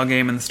Doom-style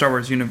game in the Star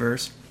Wars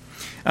universe.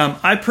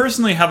 I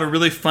personally have a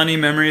really funny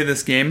memory of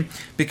this game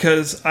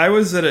because I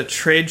was at a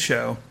trade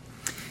show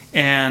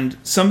and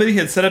somebody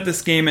had set up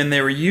this game and they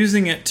were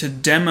using it to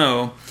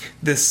demo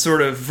this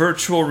sort of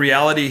virtual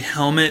reality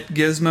helmet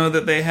gizmo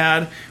that they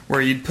had, where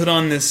you'd put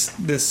on this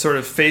sort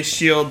of face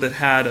shield that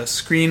had a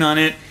screen on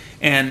it,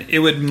 and it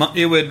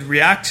would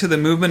react to the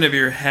movement of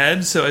your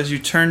head. So as you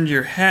turned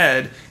your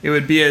head, it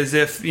would be as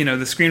if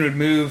the screen would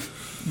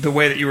move the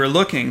way that you were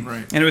looking,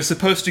 Right. and it was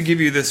supposed to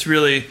give you this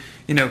really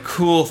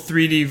cool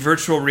 3D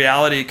virtual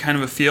reality kind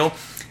of a feel.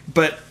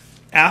 But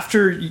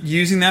after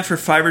using that for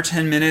 5 or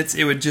 10 minutes,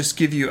 it would just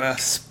give you a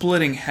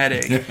splitting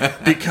headache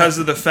because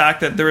of the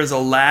fact that there was a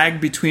lag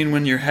between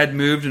when your head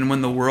moved and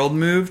when the world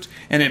moved,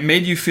 and it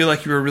made you feel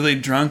like you were really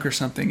drunk or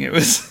something. It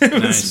was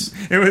Nice.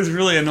 it was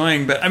really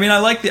annoying. But I mean, I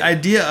like the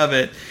idea of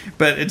it,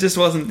 but it just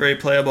wasn't very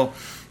playable.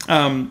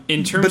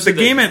 In terms But the of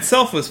game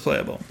itself was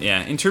playable.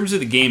 Yeah, in terms of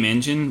the game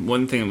engine,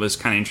 one thing that was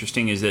kind of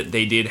interesting is that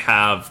they did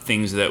have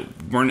things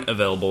that weren't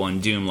available in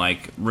Doom,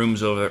 like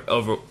rooms over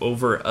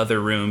other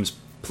rooms,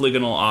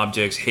 polygonal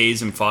objects,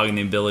 haze and fog, and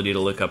the ability to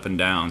look up and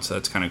down. So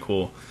that's kind of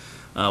cool.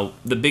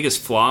 The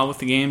biggest flaw with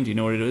the game, do you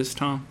know what it is,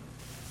 Tom?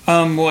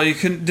 Well, you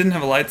didn't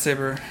have a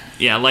lightsaber.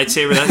 Yeah,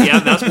 lightsaber.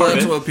 That's part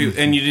That's of it. what people,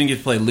 and you didn't get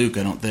to play Luke,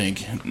 I don't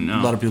think. No.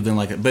 A lot of people didn't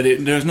like it, but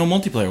there was no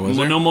multiplayer, was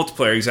Well, there? no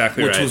multiplayer,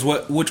 exactly which right.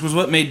 was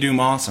what made Doom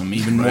awesome,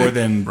 even more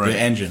than the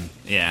engine.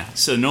 Yeah,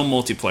 so no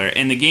multiplayer.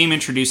 And the game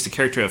introduced the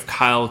character of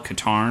Kyle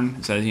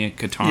Katarn. Is that his name?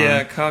 Katarn?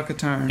 Yeah, Kyle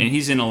Katarn. And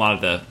he's in a lot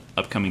of the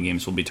upcoming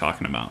games we'll be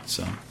talking about.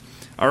 So,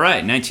 all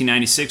right,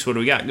 1996. What do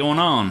we got going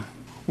on?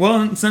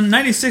 Well, so in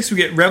 '96 we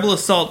get Rebel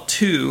Assault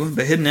 2: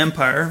 The Hidden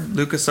Empire,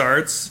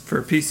 LucasArts,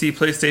 for PC,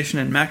 PlayStation,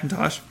 and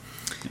Macintosh.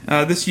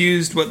 This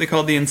used what they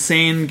called the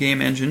Insane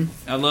game engine.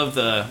 I love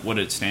what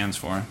it stands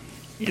for.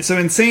 So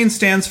Insane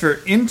stands for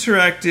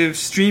Interactive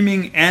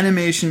Streaming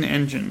Animation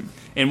Engine.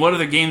 And what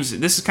other games?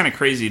 This is kind of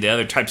crazy, the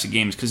other types of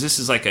games, because this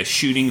is like a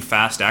shooting,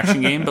 fast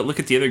action game, but look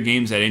at the other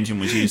games that engine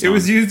was used It on.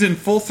 was used in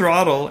Full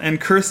Throttle and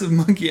Curse of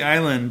Monkey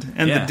Island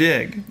and Yeah. The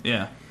Dig.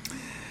 Yeah.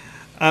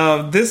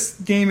 This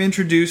game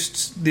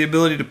introduced the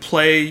ability to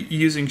play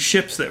using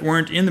ships that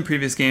weren't in the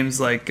previous games,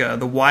 like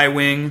the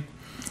Y-Wing,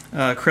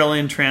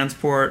 Krellian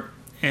Transport,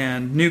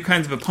 and new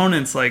kinds of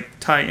opponents like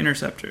TIE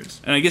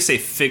Interceptors. And I guess they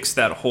fixed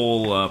that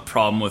whole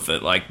problem with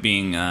it, like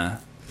being, on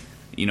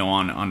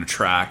a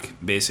track,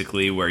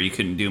 basically, where you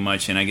couldn't do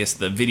much. And I guess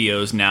the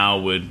videos now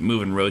would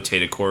move and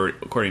rotate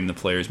according to the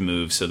player's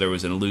moves, so there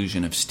was an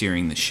illusion of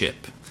steering the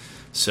ship.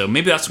 So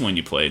maybe that's the one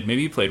you played.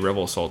 Maybe you played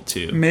Rebel Assault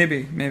 2.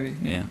 Maybe.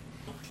 Yeah.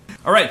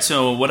 All right,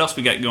 so what else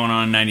we got going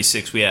on in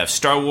 96? We have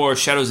Star Wars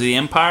Shadows of the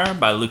Empire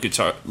by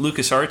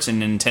LucasArts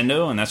and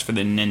Nintendo, and that's for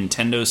the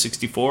Nintendo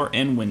 64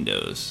 and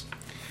Windows.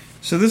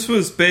 So this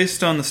was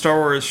based on the Star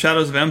Wars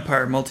Shadows of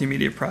Empire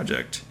multimedia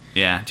project.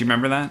 Yeah, do you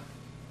remember that?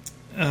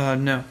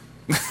 No.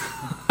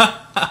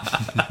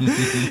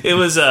 It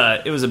was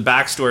a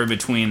backstory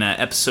between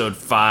Episode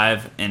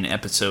 5 and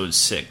Episode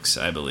 6,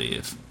 I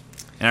believe.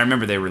 And I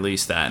remember they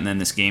released that, and then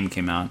this game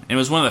came out. And it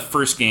was one of the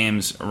first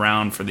games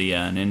around for the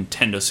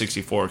Nintendo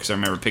 64, because I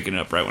remember picking it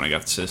up right when I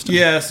got the system.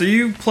 Yeah, so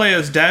you play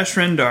as Dash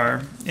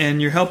Rendar, and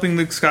you're helping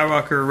Luke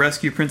Skywalker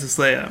rescue Princess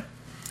Leia.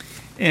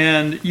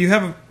 And you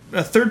have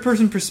a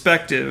third-person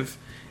perspective,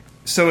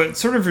 so it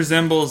sort of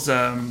resembles,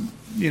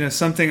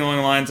 something along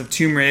the lines of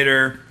Tomb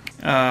Raider.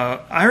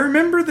 I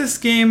remember this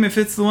game, if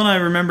it's the one I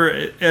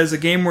remember, as a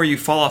game where you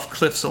fall off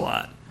cliffs a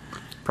lot.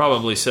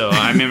 Probably so.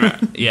 I remember,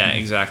 yeah,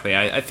 exactly.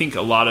 I think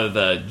a lot of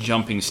the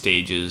jumping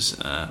stages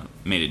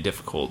made it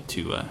difficult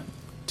to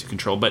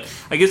control. But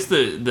I guess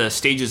the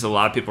stages a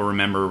lot of people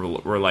remember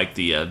were like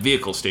the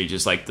vehicle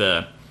stages. Like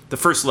the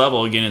first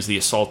level, again, is the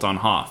Assault on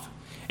Hoth.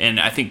 And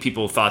I think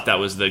people thought that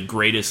was the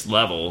greatest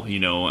level, on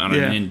a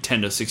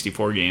Nintendo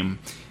 64 game.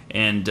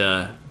 And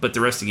but the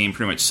rest of the game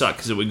pretty much sucked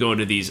because it would go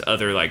to these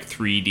other like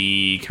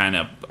 3D kind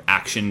of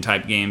action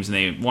type games, and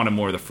they wanted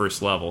more of the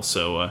first level.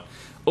 So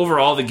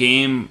overall, the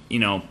game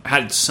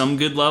had some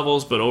good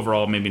levels, but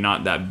overall maybe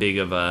not that big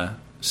of a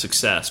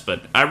success.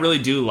 But I really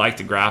do like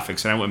the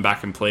graphics, and I went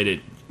back and played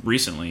it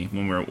recently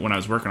when I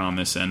was working on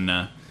this, and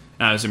I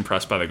was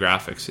impressed by the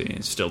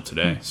graphics still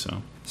today.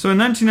 So in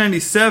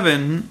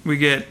 1997, we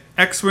get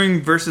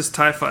X-Wing versus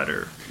TIE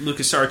Fighter.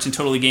 LucasArts and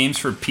Totally Games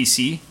for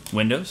PC,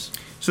 Windows.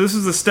 So this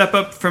is a step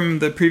up from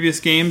the previous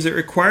games. It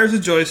requires a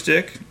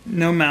joystick,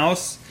 no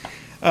mouse.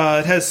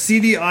 It has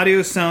CD audio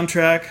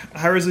soundtrack,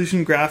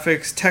 high-resolution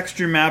graphics,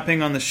 texture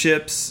mapping on the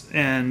ships,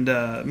 and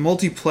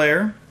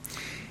multiplayer.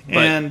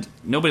 But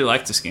nobody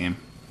liked this game.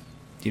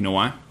 Do you know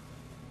why?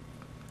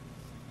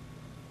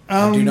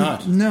 I do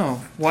not.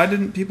 No. Why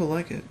didn't people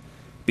like it?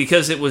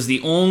 Because it was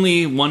the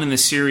only one in the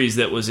series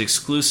that was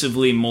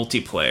exclusively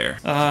multiplayer.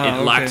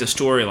 It lacked a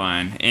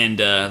storyline. And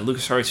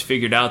LucasArts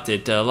figured out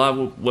that a lot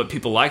of what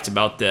people liked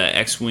about the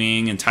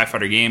X-Wing and TIE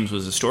Fighter games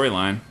was the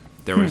storyline.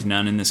 There was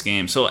none in this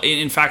game. So,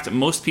 in fact,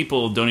 most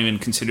people don't even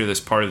consider this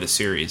part of the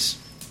series.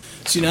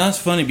 See, now that's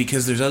funny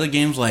because there's other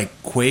games like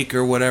Quake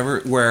or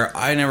whatever where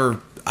I never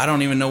I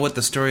don't even know what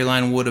the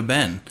storyline would have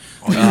been.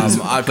 Play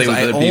with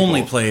I other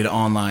only people. played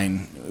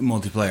online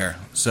multiplayer,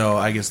 so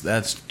I guess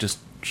that's just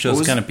shows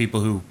was kind it? of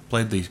people who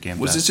played these games.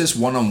 Was this just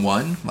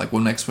one-on-one, like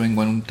one X-wing,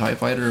 one TIE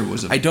fighter, or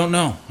was it? I don't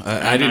know.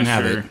 I I'm didn't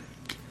not have sure. it.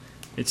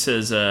 It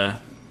says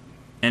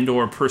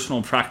and/or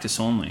personal practice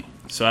only.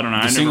 So I don't know.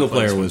 I The never single played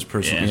player this was one.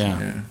 personal. Yeah.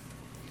 Yeah.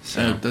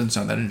 So It doesn't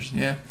sound that interesting.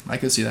 Yeah, I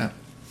could see that.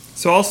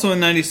 So also in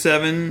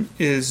 97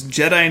 is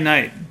Jedi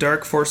Knight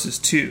Dark Forces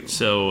 2.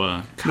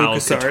 So Kyle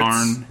LucasArts.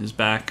 Katarn is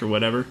back or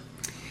whatever.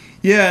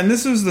 Yeah, and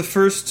this was the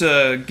first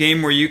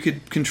game where you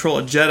could control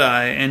a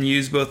Jedi and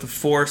use both the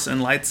Force and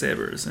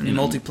lightsabers in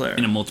multiplayer.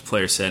 In a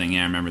multiplayer setting,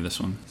 yeah, I remember this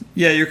one.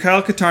 Yeah, you're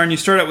Kyle Katarn. You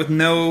start out with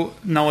no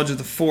knowledge of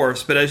the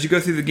Force, but as you go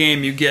through the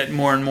game, you get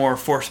more and more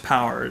Force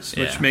powers,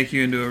 which Yeah. make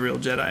you into a real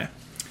Jedi.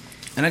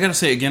 And I gotta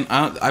say again,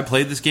 I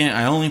played this game.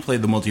 I only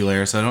played the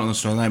multiplayer, so I don't know the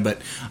storyline.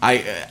 But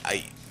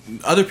I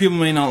other people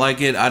may not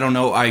like it. I don't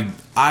know.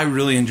 I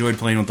really enjoyed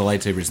playing with the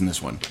lightsabers in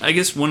this one. I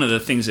guess one of the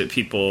things that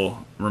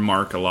people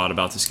remark a lot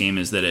about this game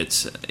is that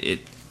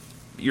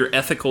your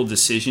ethical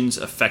decisions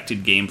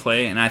affected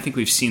gameplay, and I think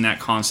we've seen that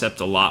concept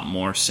a lot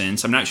more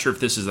since. I'm not sure if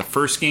this is the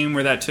first game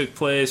where that took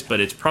place, but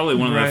it's probably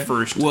one of Right. the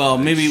first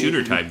Maybe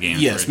shooter type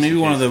games. Yes, maybe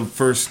one of the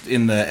first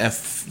in the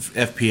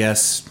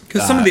FPS.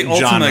 'Cause some of the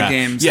Ultima genre.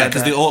 games Yeah, had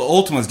because that. the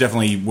Ultima's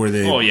definitely were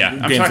the. Oh, yeah.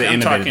 I'm games talking- that I'm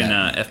innovated talking,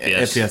 that.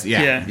 FPS. FPS.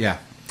 Yeah, Yeah. yeah.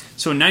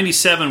 So in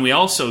 97, we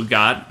also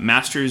got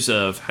Masters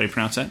of, how do you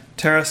pronounce that?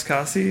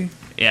 Terraskasi?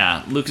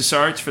 Yeah,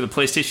 LucasArts for the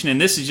PlayStation, and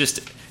this is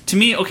just, to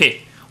me,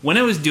 okay, when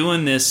I was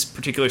doing this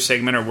particular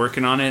segment or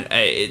working on it,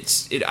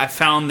 I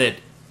found that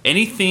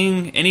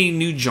any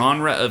new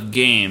genre of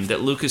game that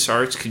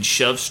LucasArts could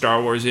shove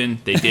Star Wars in,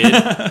 they did.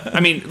 I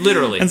mean,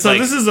 literally. And so like,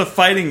 this is a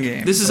fighting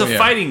game. this is Oh, a yeah.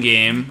 fighting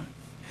game.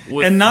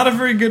 With, and not a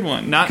very good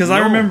one, Not- because I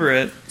no. remember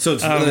it. So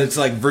it's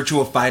like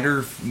Virtua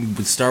Fighter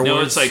with Star no,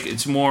 Wars.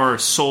 it's more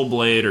Soul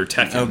Blade or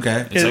Tekken.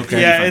 Okay. It's okay.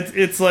 Yeah,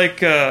 it's like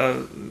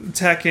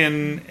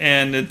Tekken,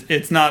 and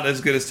it's not as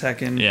good as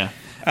Tekken. Yeah.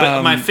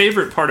 But my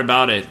favorite part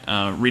about it,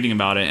 reading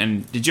about it,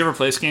 and did you ever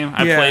play this game?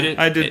 I Yeah, played it.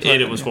 I did play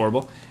It it, was yeah.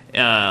 horrible.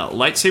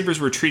 Lightsabers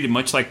were treated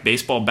much like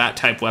baseball bat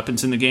type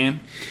weapons in the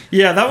game.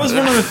 Yeah, that was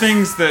one of the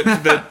things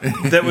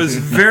that was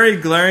very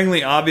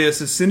glaringly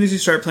obvious as soon as you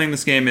start playing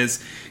this game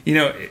is,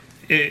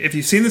 if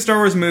you've seen the Star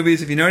Wars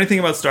movies, if you know anything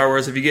about Star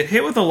Wars, if you get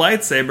hit with a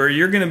lightsaber,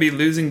 you're going to be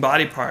losing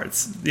body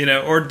parts,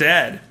 or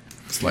dead.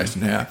 Sliced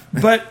in half.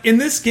 But in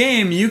this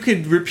game, you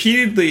could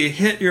repeatedly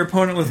hit your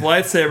opponent with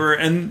lightsaber,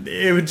 and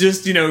it would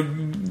just,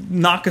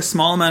 knock a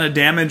small amount of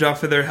damage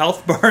off of their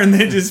health bar, and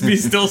they'd just be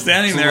still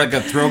standing So there. like a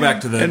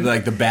throwback to the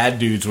the bad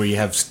dudes where you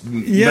have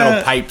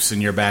metal pipes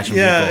and you're bashing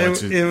Yeah,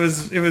 people. it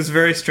was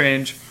very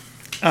strange.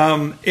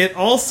 It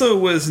also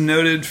was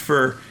noted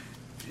for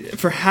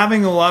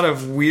having a lot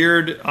of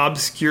weird,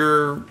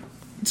 obscure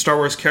Star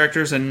Wars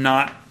characters and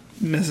not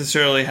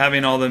necessarily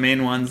having all the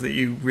main ones that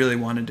you really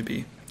wanted to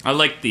be. I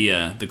like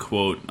the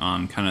quote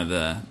on kind of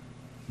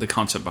the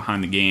concept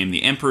behind the game.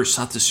 The Emperor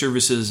sought the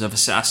services of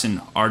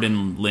assassin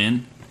Arden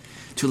Lin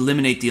to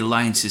eliminate the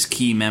Alliance's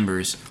key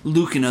members.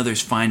 Luke and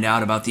others find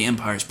out about the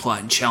Empire's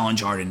plot and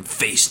challenge Arden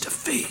face to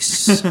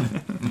face.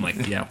 I'm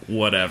like, yeah,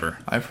 whatever.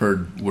 I've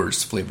heard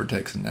worse flavor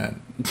text than that.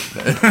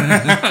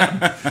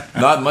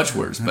 Not much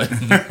worse, but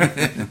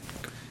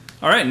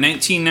All right,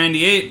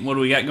 1998. What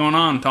do we got going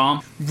on,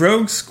 Tom?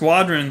 Rogue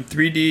Squadron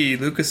 3D,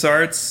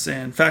 LucasArts,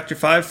 and Factor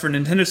 5 for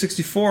Nintendo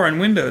 64 on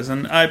Windows.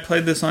 And I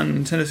played this on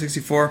Nintendo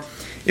 64.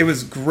 It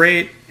was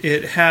great.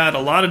 It had a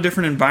lot of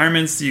different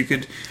environments. You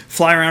could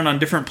fly around on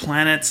different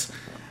planets.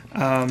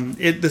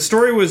 The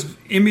story was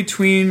in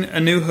between A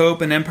New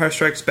Hope and Empire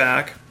Strikes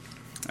Back.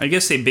 I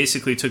guess they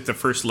basically took the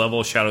first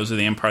level, Shadows of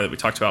the Empire, that we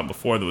talked about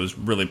before that was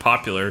really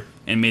popular,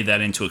 and made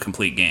that into a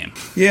complete game.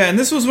 Yeah, and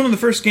this was one of the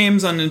first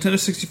games on Nintendo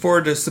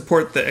 64 to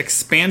support the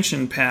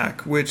expansion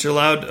pack, which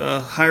allowed a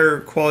higher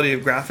quality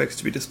of graphics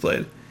to be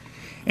displayed.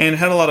 And it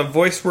had a lot of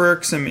voice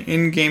work, some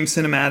in-game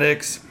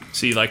cinematics.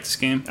 So you like this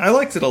game? I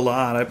liked it a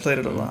lot. I played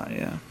it a lot,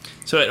 yeah.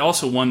 So it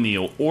also won the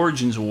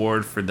Origins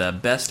Award for the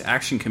Best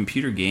Action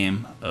Computer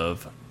Game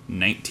of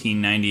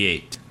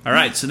 1998. All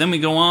right, so then we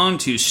go on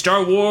to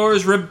Star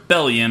Wars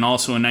Rebellion,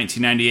 also in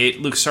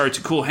 1998. LucasArts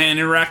and Cool Hand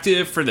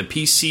Interactive for the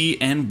PC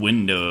and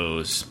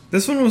Windows.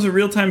 This one was a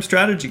real-time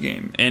strategy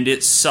game. And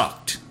it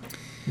sucked.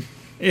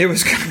 It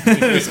was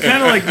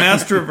kind of like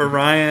Master of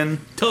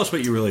Orion. Tell us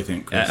what you really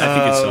think, Chris. I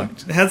think it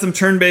sucked. It had some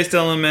turn-based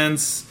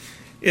elements.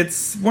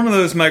 It's one of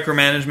those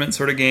micromanagement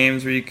sort of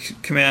games where you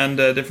command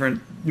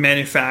different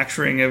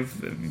manufacturing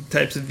of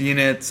types of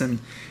units and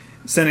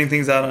sending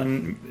things out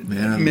on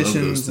man, I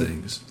missions. love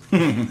those things.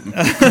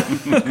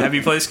 Have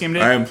you played this game,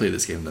 Dave? I haven't played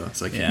this game though,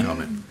 so I can't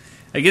comment.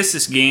 I guess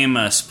this game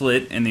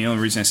split, and the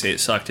only reason I say it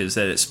sucked is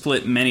that it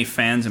split many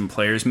fans and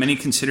players. Many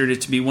considered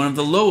it to be one of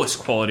the lowest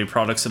quality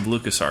products of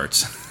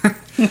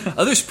LucasArts.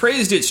 Others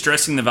praised it,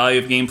 stressing the value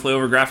of gameplay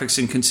over graphics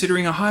and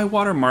considering a high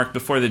watermark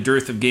before the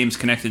dearth of games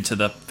connected to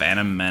the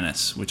Phantom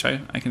Menace, which I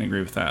can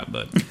agree with that.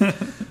 But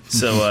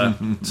so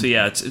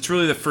yeah, it's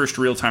really the first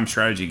real-time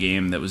strategy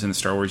game that was in the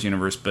Star Wars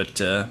universe,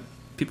 but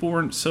people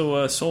weren't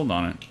so sold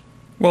on it.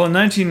 Well, in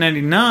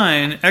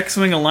 1999,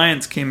 X-Wing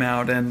Alliance came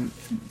out, and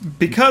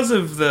because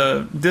of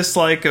the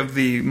dislike of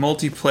the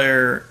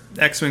multiplayer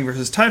X-Wing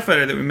versus TIE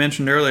Fighter that we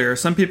mentioned earlier,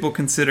 some people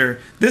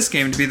consider this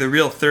game to be the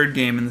real third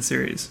game in the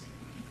series.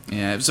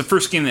 Yeah, it was the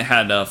first game that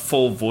had a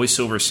full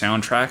voiceover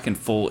soundtrack and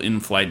full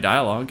in-flight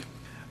dialogue.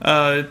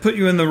 It put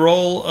you in the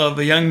role of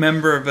a young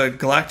member of a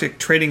galactic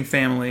trading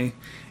family,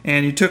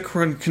 and you took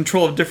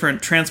control of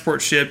different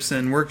transport ships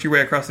and worked your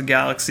way across the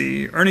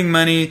galaxy, earning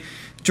money,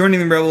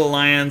 joining the Rebel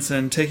Alliance,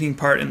 and taking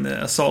part in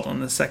the assault on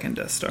the second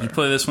Death Star. You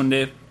play this one,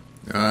 Dave?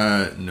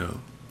 No.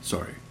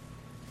 Sorry.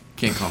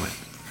 Can't comment.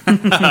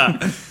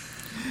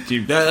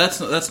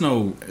 That's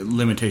no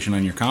limitation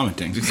on your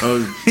commenting. Oh,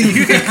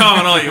 You can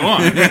comment all you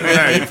want. All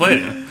right, you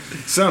played it.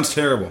 Sounds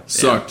terrible.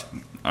 sucked.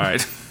 All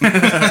right.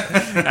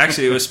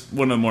 Actually, it was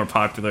one of the more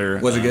popular.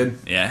 Was it good?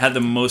 Yeah, it had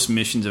the most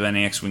missions of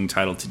any X-Wing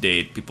title to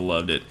date. People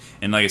loved it.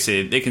 And like I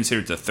say, they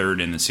consider it the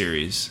third in the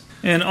series.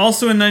 And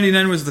also in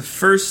 99 was the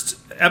first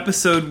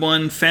Episode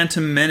 1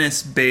 Phantom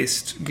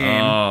Menace-based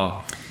game.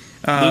 Oh.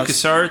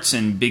 LucasArts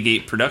and Big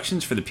 8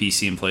 Productions for the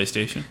PC and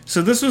PlayStation.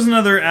 So this was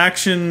another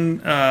action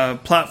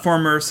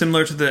platformer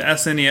similar to the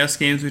SNES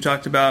games we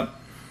talked about.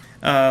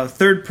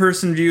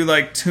 Third-person view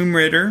like Tomb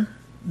Raider,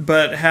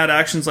 but had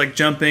actions like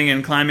jumping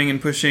and climbing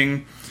and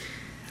pushing.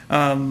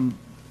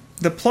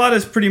 The plot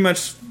is pretty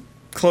much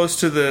close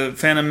to the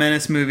Phantom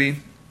Menace movie.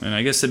 And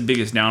I guess the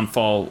biggest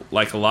downfall,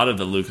 like a lot of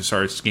the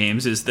LucasArts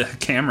games, is the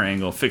camera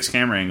angle, fixed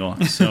camera angle.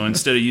 So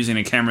instead of using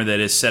a camera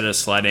that is set at a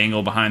slight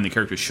angle behind the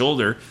character's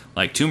shoulder,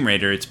 like Tomb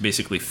Raider, it's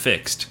basically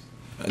fixed.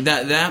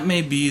 That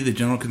may be the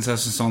general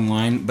consensus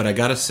online, but I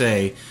gotta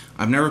say,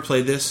 I've never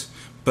played this,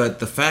 but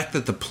the fact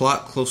that the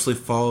plot closely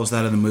follows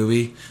that of the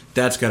movie,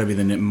 that's gotta be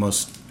the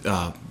most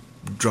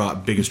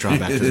biggest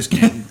drawback to this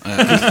game.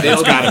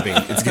 It's gotta be.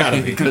 It's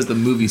gotta be. Because the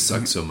movie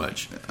sucked so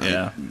much.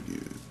 Yeah.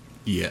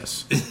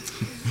 Yes.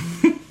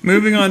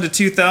 Moving on to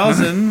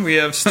 2000, we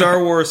have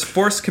Star Wars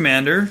Force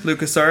Commander,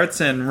 LucasArts,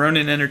 and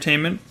Ronin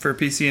Entertainment for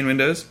PC and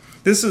Windows.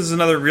 This is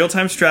another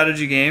real-time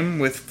strategy game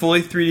with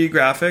fully 3D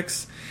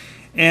graphics,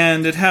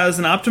 and it has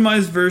an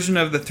optimized version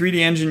of the 3D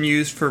engine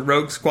used for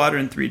Rogue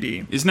Squadron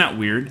 3D. Isn't that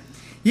weird?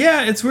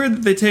 Yeah, it's weird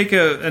that they take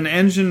an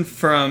engine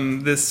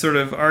from this sort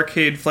of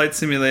arcade flight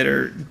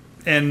simulator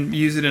and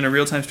use it in a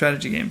real-time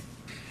strategy game.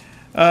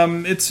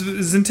 It's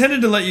intended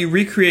to let you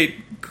recreate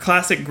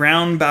classic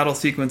ground battle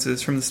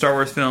sequences from the Star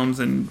Wars films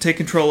and take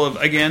control of,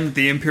 again,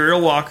 the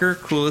Imperial Walker,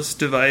 coolest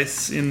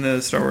device in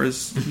the Star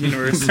Wars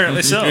universe.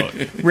 Apparently so.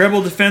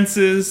 Rebel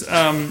defenses.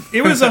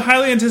 It was a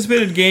highly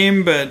anticipated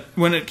game, but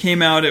when it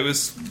came out, it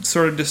was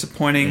sort of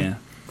disappointing. Yeah.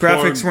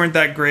 Graphics weren't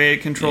that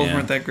great. Controls Yeah.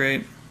 weren't that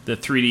great. The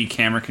 3D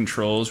camera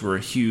controls were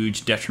a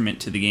huge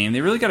detriment to the game.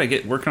 They really got to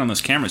get working on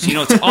those cameras. You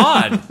know, it's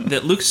odd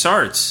that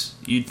LucasArts,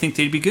 you'd think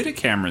they'd be good at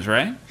cameras,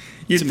 right?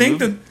 You'd think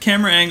that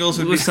camera angles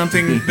would be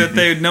something that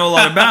they would know a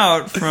lot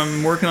about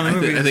from working on the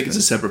movies. I think it's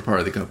a separate part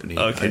of the company.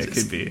 Okay, it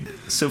could be.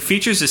 So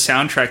features a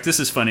soundtrack, this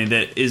is funny,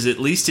 that is at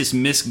least as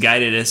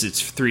misguided as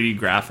its 3D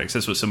graphics.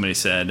 That's what somebody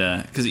said.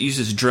 Because it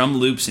uses drum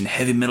loops and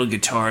heavy metal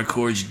guitar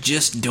chords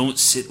just don't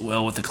sit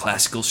well with the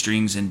classical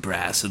strings and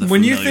brass of the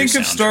When you familiar think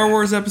of soundtrack. Star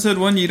Wars Episode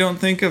 1, you don't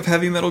think of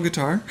heavy metal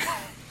guitar?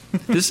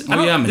 This,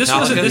 Oh, yeah, this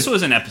Metallica.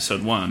 wasn't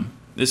episode 1.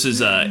 This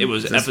is it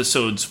was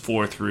episodes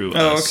 4 through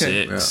Oh,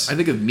 okay. 6. Yeah. I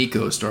think of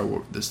Miko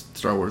the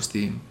Star Wars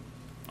theme.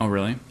 Oh,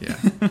 really? Yeah,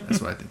 that's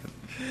what I think of.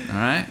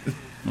 All right.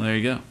 Well, there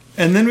you go.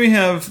 And then we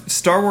have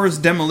Star Wars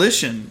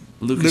Demolition.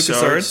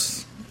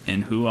 LucasArts.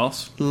 And who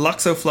else?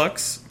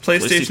 Luxoflux,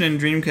 PlayStation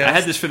and Dreamcast. I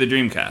had this for the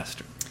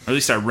Dreamcast. Or at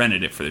least I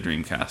rented it for the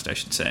Dreamcast, I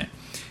should say.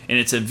 And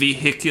it's a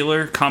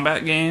vehicular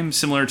combat game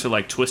similar to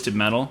like Twisted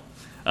Metal.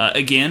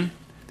 Again,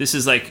 this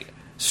is like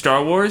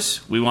Star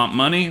Wars. We want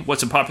money.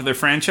 What's a popular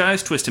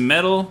franchise? Twisted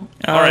Metal.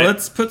 All right,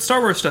 Let's put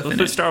Star Wars stuff let's in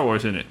put it. Star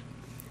Wars in it.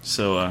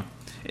 So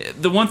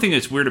the one thing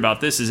that's weird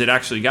about this is it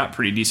actually got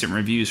pretty decent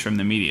reviews from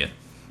the media.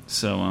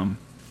 So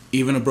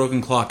Even a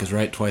broken clock is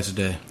right twice a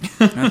day.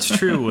 that's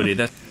true, Woody.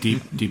 That's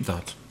Deep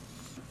thoughts.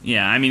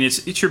 Yeah, I mean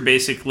it's your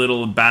basic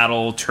little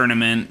battle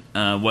tournament,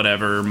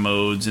 whatever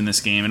modes in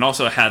this game. It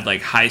also had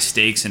like high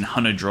stakes and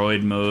hunt a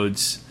droid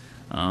modes,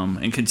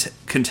 and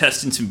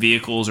contestants and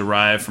vehicles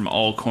arrive from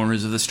all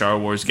corners of the Star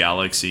Wars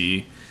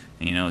galaxy,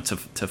 you know, to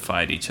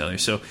fight each other.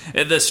 So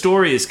the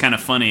story is kind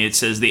of funny. It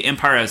says the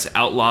Empire has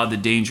outlawed the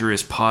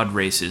dangerous pod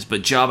races,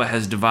 but Jabba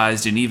has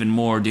devised an even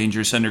more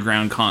dangerous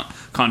underground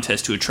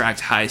contest to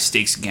attract high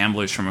stakes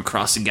gamblers from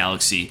across the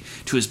galaxy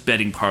to his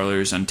betting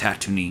parlors on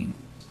Tatooine.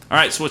 All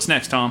right, so what's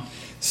next, Tom?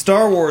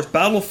 Star Wars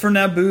Battle for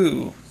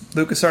Naboo,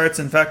 LucasArts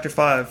and Factor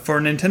 5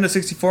 for Nintendo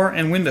 64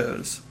 and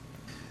Windows.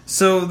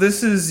 So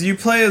this is, you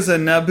play as a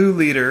Naboo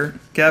leader,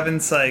 Gavin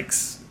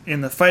Sykes,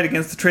 in the fight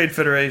against the Trade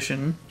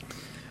Federation.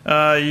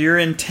 You're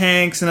in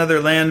tanks and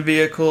other land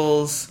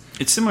vehicles.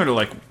 It's similar to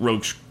like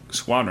Rogue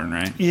Squadron,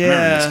 right? Yeah. I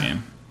remember this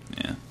game.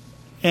 Yeah.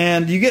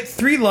 And you get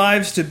 3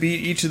 lives to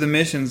beat each of the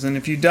missions, and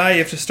if you die, you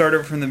have to start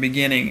over from the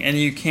beginning, and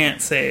you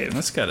can't save.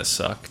 That's gotta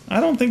suck. I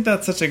don't think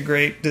that's such a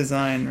great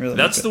design, really.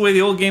 That's the way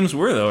the old games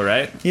were, though,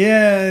 right?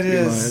 Yeah, it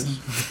is.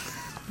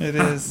 It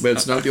is. But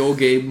it's not the old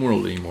game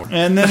world anymore.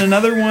 And then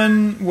another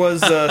one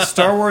was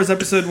Star Wars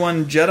Episode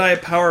 1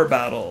 Jedi Power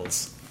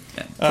Battles.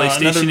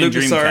 PlayStation and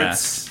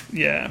Dreamcast.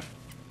 Yeah.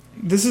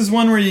 This is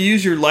one where you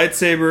use your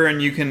lightsaber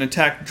and you can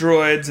attack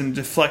droids and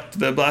deflect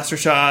the blaster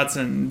shots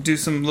and do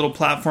some little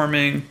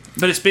platforming.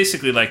 But it's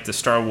basically like the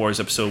Star Wars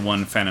Episode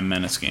 1 Phantom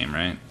Menace game,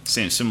 right?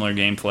 Similar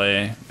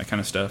gameplay, that kind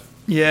of stuff.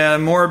 Yeah,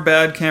 more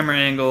bad camera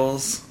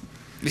angles.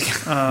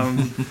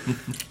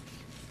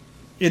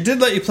 It did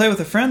let you play with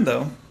a friend,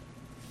 though.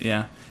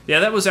 Yeah. Yeah,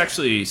 that was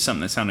actually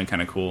something that sounded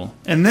kind of cool.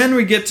 And then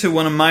we get to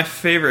one of my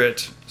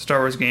favorite Star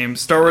Wars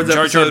games, Star Wars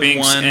Jar Jar Episode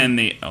Binks 1. and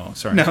the... Oh,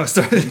 sorry. No,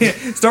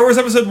 Star Wars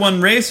Episode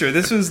 1 Racer.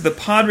 This was the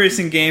pod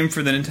racing game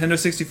for the Nintendo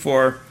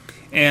 64,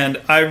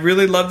 and I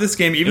really love this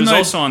game. It was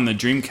also on the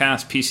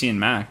Dreamcast, PC, and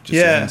Mac. Just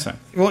Yeah. as an aside.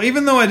 Well,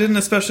 even though I didn't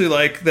especially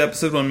like the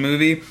Episode 1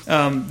 movie,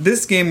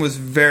 this game was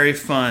very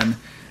fun.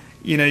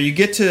 You know, you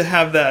get to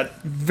have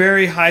that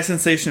very high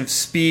sensation of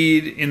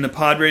speed in the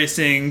pod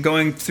racing,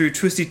 going through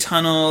twisty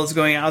tunnels,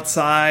 going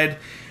outside.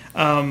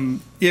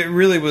 It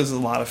really was a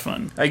lot of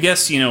fun. I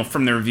guess,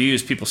 from the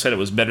reviews, people said it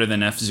was better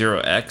than F-Zero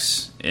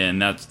X,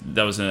 and that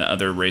was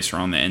another racer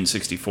on the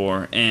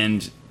N64.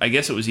 And I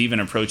guess it was even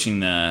approaching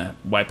the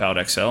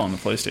Wipeout XL on the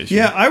PlayStation.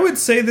 Yeah, I would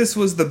say this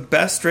was the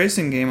best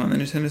racing game on the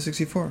Nintendo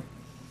 64.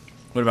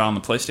 What about on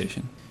the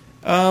PlayStation?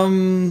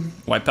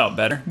 Wipeout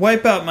better?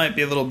 Wipeout might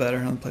be a little better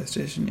on the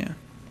PlayStation, yeah.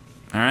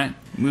 All right.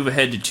 Move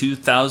ahead to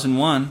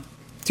 2001.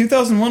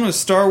 2001 was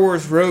Star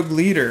Wars Rogue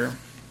Leader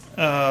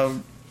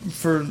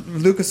for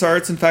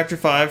LucasArts and Factor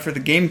 5 for the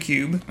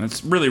GameCube.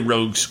 It's really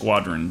Rogue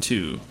Squadron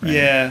 2, right?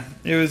 Yeah,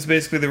 it was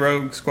basically the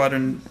Rogue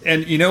Squadron.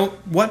 And you know,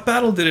 what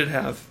battle did it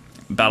have?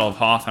 Battle of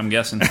Hoth, I'm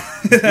guessing.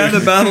 It had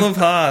the Battle of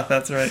Hoth,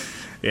 that's right.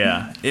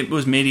 Yeah. It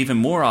was made even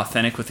more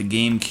authentic with the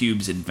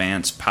GameCube's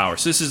advanced power.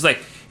 So this is like...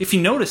 If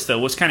you notice, though,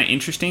 what's kind of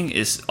interesting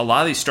is a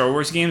lot of these Star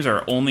Wars games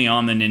are only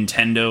on the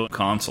Nintendo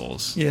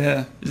consoles.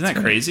 Yeah. Isn't that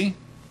crazy?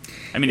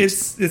 I mean,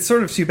 it's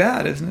sort of too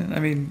bad, isn't it? I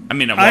mean,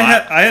 well,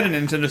 I had a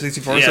Nintendo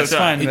 64, Yeah, so it's so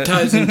fine. It but-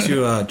 ties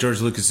into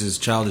George Lucas's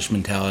childish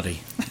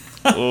mentality.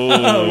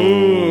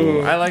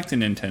 I like the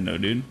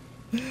Nintendo, dude.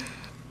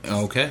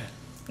 Okay.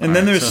 And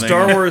then there's so there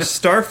Star you go. Wars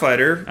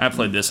Starfighter, I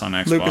played this on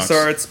Xbox.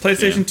 LucasArts,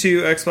 PlayStation Yeah.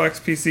 2,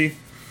 Xbox, PC.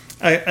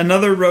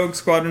 Another Rogue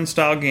Squadron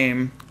style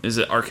game. Is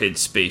it arcade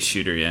space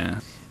shooter? Yeah.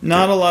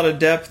 Not a lot of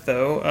depth,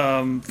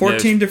 though.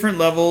 14 different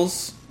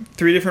levels,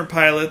 3 different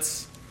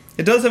pilots.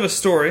 It does have a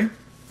story.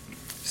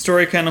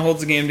 Story kind of holds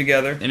the game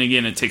together. And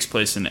again, it takes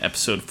place in the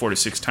episode 4 to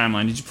 6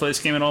 timeline. Did you play this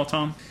game at all,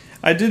 Tom?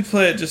 I did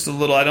play it just a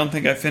little. I don't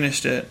think I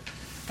finished it.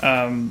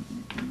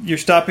 You're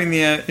stopping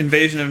the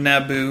invasion of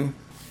Naboo.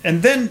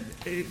 And then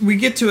we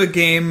get to a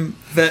game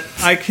that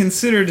I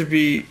consider to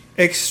be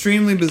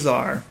extremely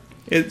bizarre.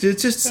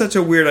 It's just such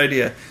a weird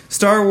idea.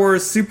 Star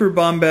Wars Super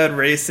Bombad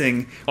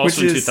Racing.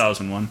 Also which in is,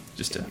 2001.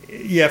 Just to...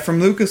 Yeah, from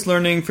Lucas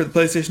Learning for the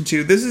PlayStation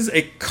 2. This is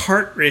a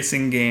kart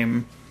racing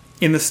game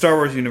in the Star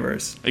Wars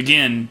universe.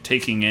 Again,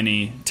 taking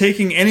any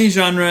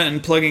genre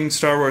and plugging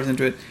Star Wars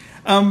into it.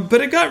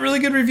 But it got really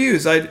good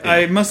reviews.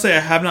 I must say I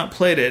have not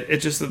played it.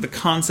 It's just that the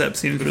concept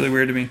seems really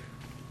weird to me.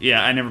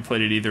 Yeah, I never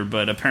played it either,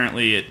 but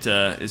apparently it,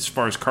 as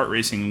far as kart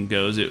racing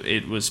goes,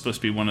 it was supposed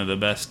to be one of the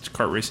best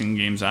kart racing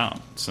games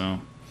out. So,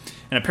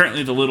 and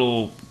apparently the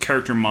little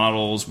character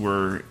models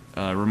were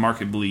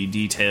remarkably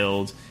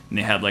detailed, and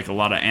they had like a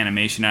lot of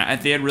animation.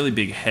 They had really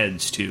big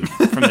heads too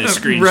from the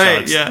screenshots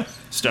Right, yeah.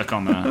 stuck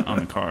on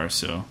the car.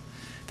 So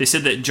they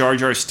said that Jar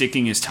Jar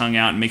sticking his tongue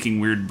out and making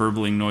weird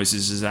burbling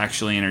noises is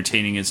actually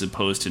entertaining as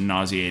opposed to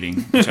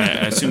nauseating, which I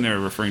assume they were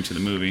referring to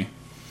the movie.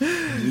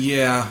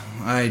 Yeah,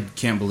 I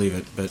can't believe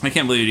it, but I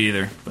can't believe it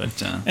either,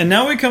 but And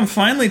now we come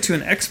finally to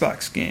an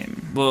Xbox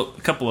game. well,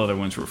 a couple other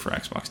ones were for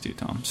Xbox too,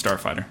 Tom.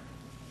 Starfighter.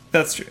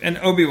 That's true. And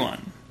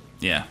Obi-Wan.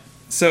 Yeah.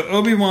 So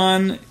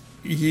Obi-Wan,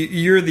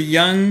 you're the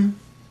young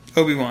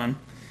Obi-Wan,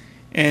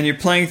 and you're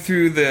playing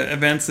through the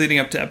events leading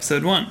up to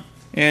Episode 1.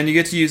 And you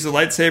get to use the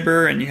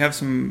lightsaber, and you have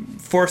some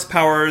force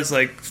powers,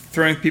 like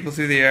throwing people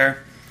through the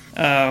air.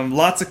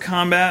 Lots of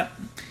combat.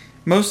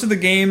 Most of the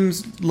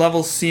game's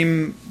levels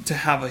seem to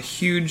have a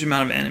huge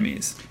amount of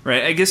enemies.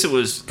 Right. I guess it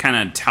was kind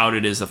of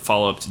touted as a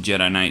follow-up to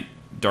Jedi Knight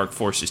Dark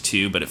Forces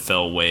 2, but it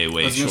fell way, I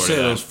way was going short to say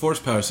of those that. force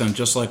powers sound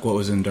just like what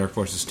was in Dark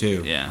Forces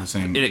 2. Yeah. The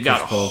same It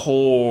got push-pull.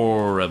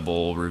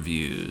 horrible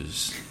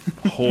reviews.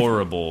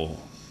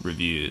 Horrible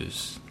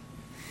reviews.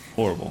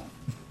 Horrible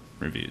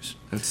reviews.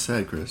 That's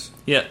sad, Chris.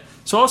 Yeah.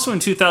 So also in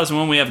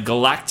 2001, we have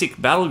Galactic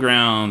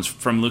Battlegrounds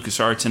from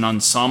LucasArts and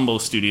Ensemble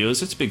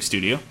Studios. It's a big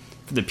studio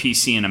for the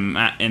PC and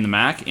the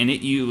Mac, and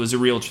it was a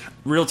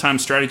real-time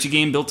strategy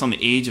game built on the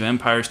Age of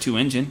Empires 2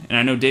 engine. And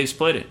I know Dave's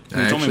played it. He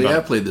told me Actually, about I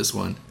it. played this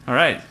one. All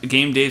right, a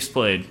game Dave's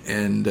played.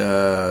 And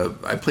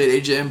I played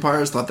Age of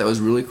Empires, thought that was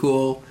really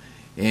cool,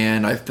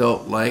 and I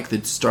felt like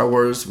that Star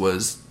Wars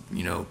was,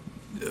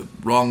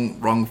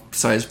 wrong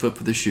size foot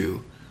for the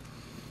shoe.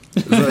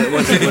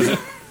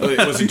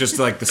 Was it just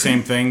like the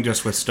same thing,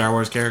 just with Star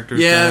Wars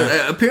characters?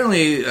 Yeah,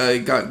 apparently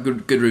it got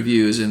good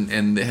reviews,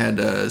 and they had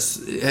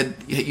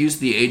used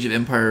the Age of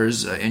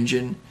Empires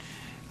engine.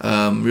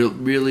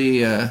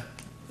 Really, I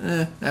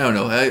don't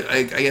know.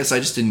 I guess I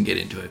just didn't get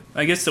into it.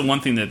 I guess the one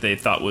thing that they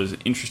thought was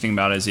interesting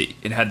about it is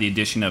it had the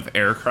addition of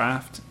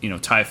aircraft,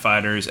 TIE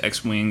fighters,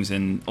 X-Wings,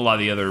 and a lot of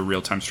the other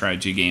real-time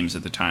strategy games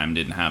at the time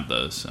didn't have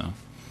those. So.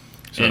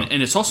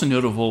 And it's also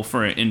notable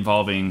for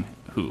involving,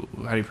 who?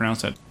 How do you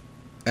pronounce that?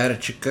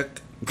 Attachikuk.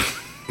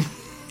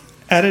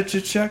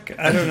 Attachikuk?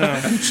 I don't know.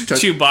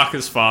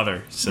 Chewbacca's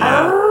father. So.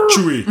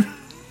 Chewie.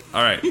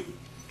 All right.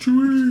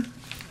 Chewie.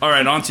 All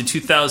right, on to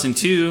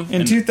 2002.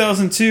 In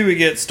 2002, we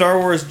get Star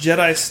Wars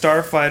Jedi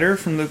Starfighter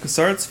from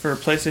LucasArts for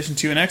PlayStation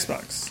 2 and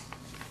Xbox.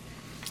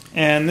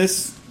 And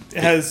this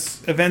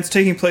has events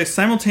taking place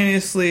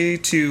simultaneously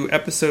to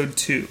Episode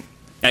 2.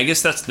 I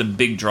guess that's the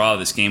big draw of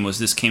this game, was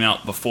this came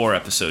out before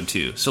Episode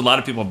 2. So a lot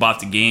of people bought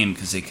the game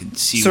because they could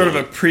see... Sort of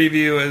a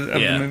preview of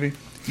the movie.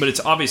 But it's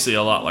obviously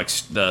a lot like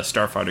the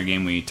Starfighter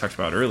game we talked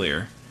about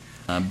earlier.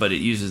 But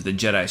it uses the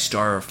Jedi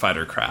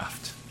Starfighter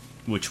craft,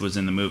 which was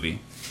in the movie.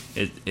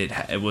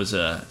 It was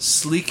a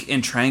sleek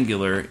and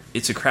triangular.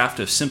 It's a craft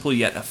of simple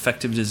yet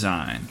effective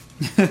design.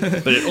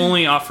 But it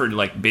only offered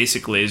like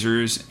basic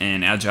lasers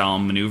and agile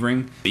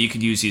maneuvering. But you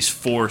could use these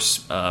force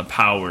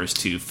powers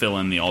to fill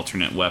in the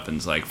alternate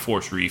weapons like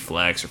force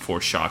reflex or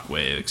force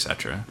shockwave,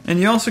 etc. And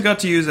you also got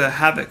to use a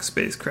Havoc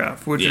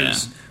spacecraft, which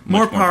is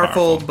more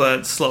powerful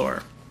but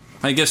slower.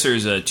 I guess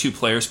there's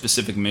 2-player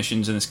specific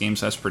missions in this game,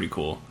 so that's pretty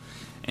cool.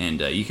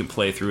 And you can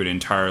play through it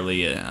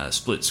entirely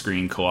split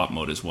screen co-op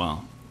mode as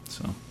well.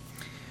 So.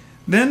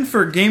 Then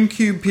for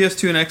GameCube,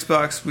 PS2, and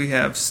Xbox, we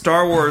have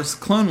Star Wars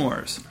Clone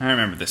Wars. I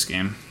remember this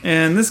game.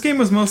 And this game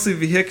was mostly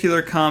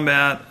vehicular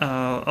combat,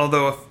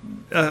 although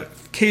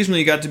occasionally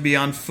you got to be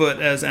on foot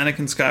as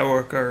Anakin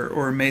Skywalker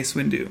or Mace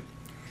Windu.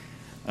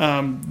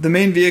 The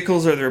main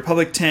vehicles are the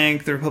Republic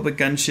tank, the Republic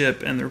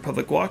gunship, and the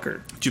Republic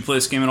walker. Did you play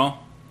this game at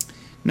all?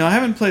 No, I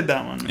haven't played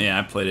that one. Yeah,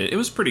 I played it. It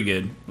was pretty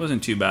good. It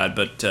wasn't too bad,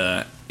 but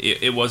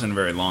it wasn't a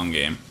very long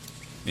game.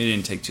 It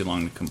didn't take too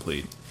long to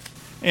complete.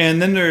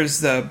 And then there's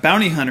the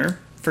Bounty Hunter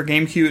for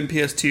GameCube and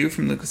PS2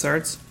 from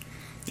LucasArts.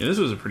 Yeah, this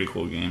was a pretty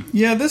cool game.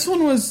 Yeah, this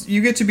one was,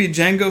 you get to be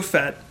Jango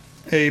Fett,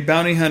 a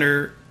bounty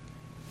hunter,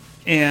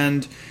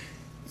 and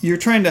you're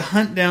trying to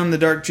hunt down the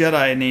Dark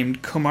Jedi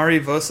named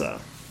Komari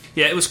Vosa.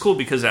 Yeah, it was cool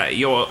because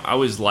I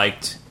always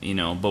liked,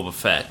 Boba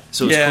Fett.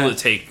 So it's cool to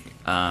take,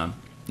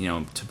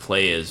 to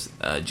play as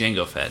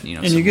Jango Fett.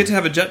 And you get to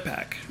have a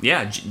jetpack.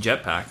 Yeah,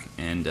 jetpack.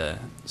 And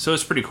so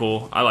it's pretty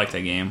cool. I liked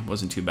that game.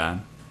 Wasn't too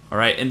bad. All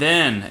right, and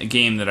then a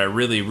game that I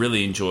really,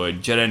 really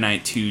enjoyed, Jedi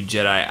Knight 2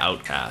 Jedi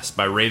Outcast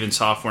by Raven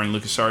Software and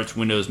LucasArts,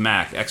 Windows,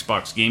 Mac,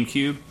 Xbox,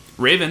 GameCube.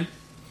 Raven,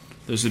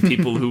 those are the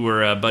people who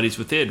were buddies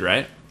with id,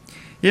 right?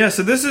 Yeah,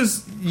 so this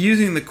is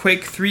using the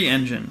Quake 3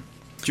 engine.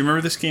 Do you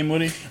remember this game,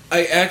 Woody?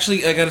 I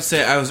gotta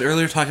say, I was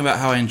earlier talking about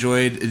how I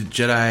enjoyed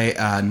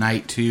Jedi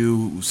Knight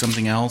 2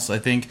 something else, I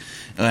think,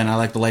 and I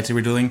like the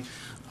lightsaber dueling.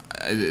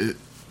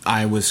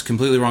 I was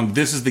completely wrong.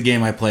 This is the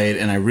game I played,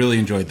 and I really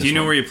enjoyed this. Do you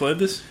know where you played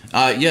this?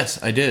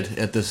 Yes, I did.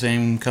 At the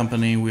same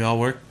company we all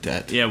worked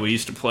at. Yeah, we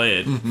used to play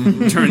it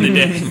during the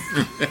day.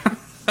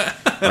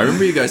 I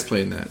remember you guys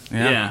playing that.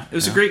 Yeah. It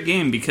was a great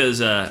game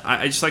because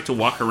I just like to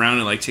walk around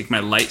and take my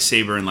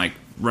lightsaber and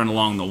run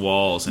along the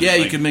walls. And,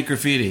 you could make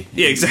graffiti.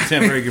 Yeah, exactly.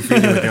 Temporary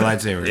graffiti with your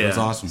lightsaber. Yeah. It was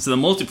awesome. So the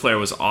multiplayer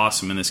was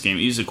awesome in this game.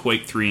 It used a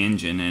Quake 3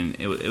 engine, and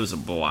it was a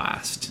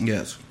blast.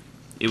 Yes.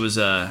 It was,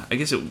 I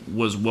guess it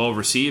was well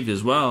received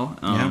as well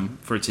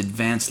for its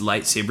advanced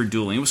lightsaber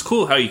dueling. It was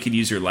cool how you could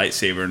use your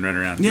lightsaber and run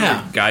around.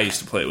 Yeah. Guy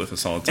used to play it with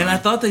us all the time. And I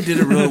thought they did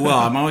it really well.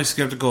 I'm always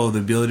skeptical of the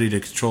ability to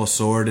control a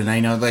sword, and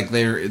I know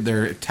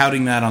they're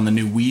touting that on the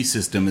new Wii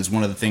system as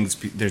one of the things.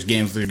 There's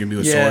games that are going to be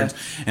with swords,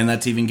 and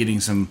that's even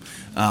getting some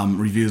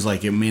reviews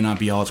like it may not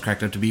be all it's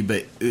cracked up to be.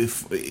 But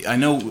if I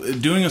know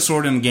doing a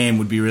sword in a game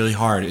would be really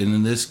hard, and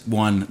in this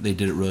one they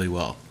did it really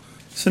well.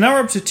 So now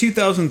we're up to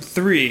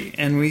 2003,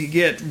 and we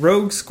get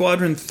Rogue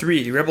Squadron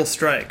 3 Rebel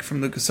Strike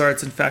from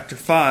LucasArts and Factor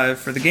 5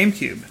 for the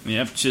GameCube.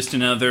 Yep, just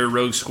another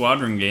Rogue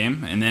Squadron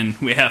game. And then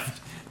we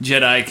have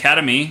Jedi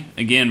Academy,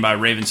 again by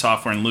Raven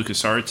Software and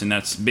LucasArts, and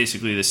that's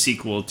basically the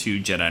sequel to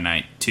Jedi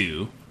Knight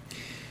 2.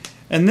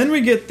 And then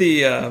we get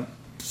the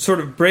sort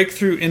of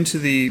breakthrough into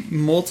the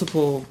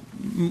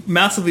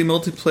massively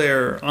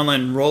multiplayer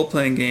online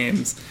role-playing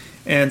games.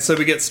 And so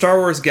we get Star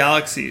Wars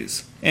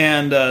Galaxies.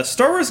 And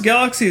Star Wars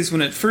Galaxies,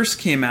 when it first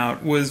came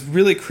out, was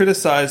really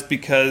criticized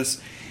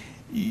because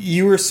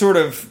you were sort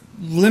of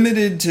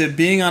limited to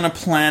being on a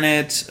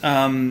planet.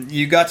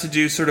 You got to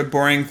do sort of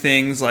boring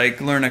things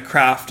like learn a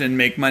craft and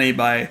make money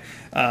by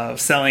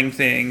selling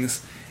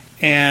things.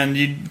 And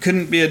you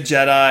couldn't be a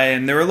Jedi.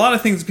 And there were a lot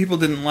of things that people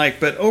didn't like.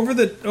 But over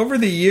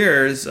the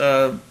years,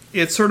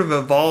 it sort of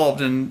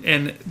evolved,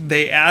 and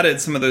they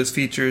added some of those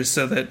features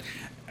so that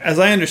as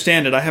I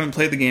understand it, I haven't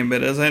played the game,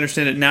 but as I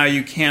understand it, now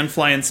you can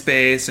fly in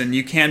space and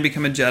you can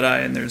become a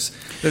Jedi, and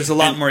there's a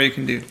lot more you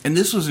can do. And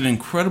this was an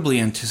incredibly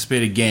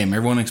anticipated game.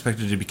 Everyone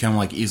expected it to become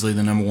like easily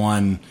the number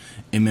one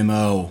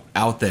MMO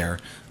out there.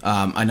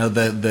 I know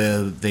that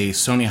the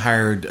Sony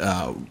hired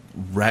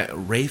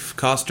Rafe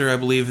Koster, I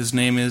believe his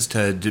name is,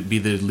 to be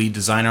the lead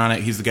designer on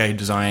it. He's the guy who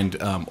designed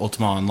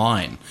Ultima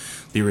Online,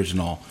 the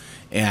original.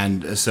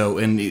 And so,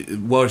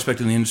 well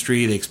respected in the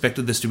industry, they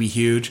expected this to be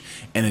huge,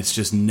 and it's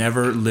just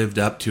never lived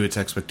up to its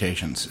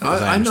expectations.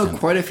 I know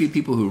quite a few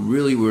people who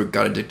really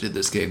got addicted to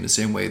this game the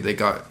same way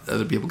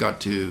other people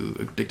got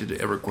addicted to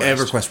EverQuest.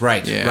 EverQuest,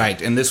 right, Yeah.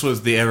 right. And this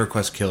was the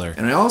EverQuest killer.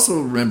 And I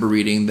also remember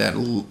reading that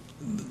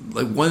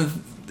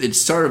it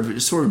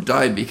sort of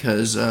died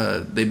because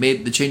they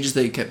made the changes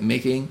they kept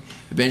making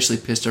eventually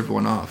pissed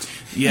everyone off.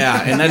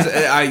 Yeah, and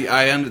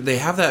that's, they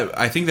have that.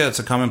 I think that's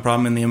a common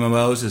problem in the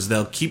MMOs is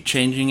they'll keep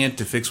changing it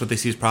to fix what they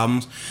see as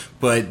problems,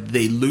 but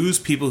they lose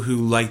people who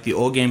like the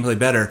old gameplay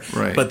better.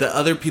 Right. But the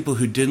other people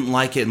who didn't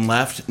like it and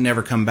left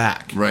never come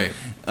back. Right.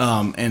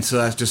 And so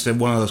that's just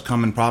one of those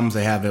common problems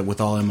they have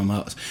with all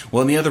MMOs.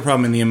 Well, and the other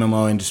problem in the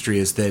MMO industry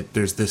is that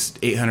there's this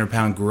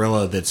 800-pound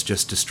gorilla that's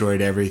just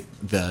destroyed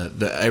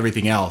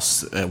everything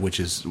else,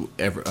 which is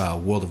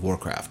World of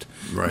Warcraft.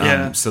 Right.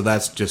 Yeah. So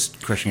that's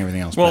just crushing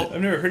everything else. Well,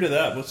 I've never heard of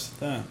that. What's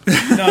that?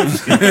 No, I'm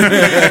just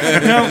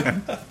kidding.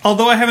 No,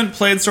 although I haven't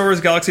played Star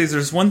Wars Galaxies,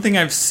 there's one thing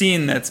I've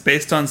seen that's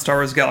based on Star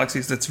Wars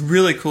Galaxies that's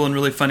really cool and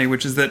really funny,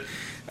 which is that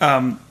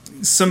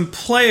some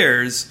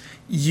players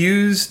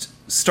used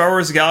Star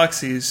Wars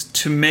Galaxies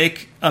to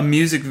make a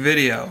music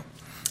video.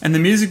 And the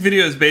music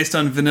video is based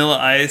on Vanilla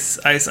Ice,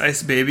 Ice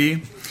Ice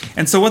Baby.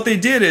 And so what they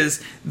did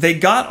is they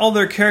got all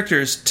their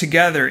characters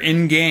together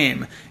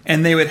in-game,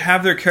 and they would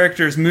have their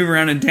characters move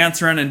around and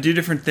dance around and do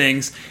different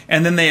things,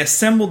 and then they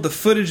assembled the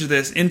footage of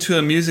this into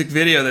a music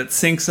video that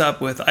syncs up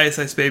with Ice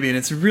Ice Baby, and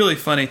it's really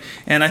funny.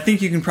 And I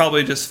think you can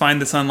probably just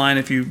find this online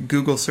if you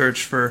Google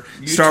search for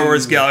Star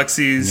Wars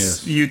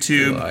Galaxies,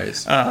 YouTube,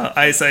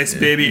 Ice Ice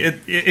Baby.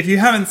 If you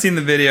haven't seen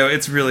the video,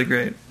 it's really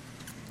great.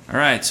 All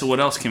right, so what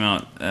else came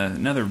out?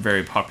 Another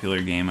very popular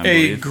game, I A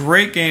believe.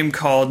 great game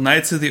called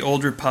Knights of the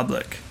Old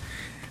Republic.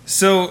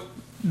 So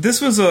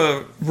this was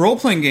a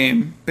role-playing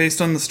game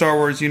based on the Star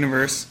Wars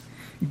universe,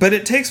 but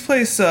it takes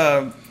place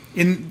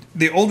in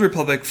the Old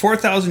Republic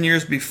 4,000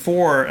 years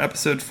before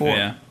Episode 4.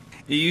 Yeah,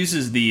 it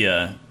uses the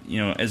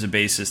as a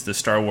basis the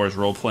Star Wars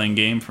role-playing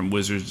game from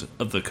Wizards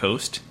of the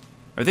Coast.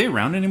 Are they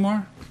around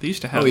anymore? They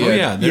used to have. Oh,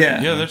 yeah.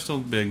 They're still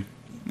big.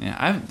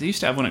 Yeah, they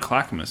used to have one at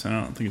Clackamas. I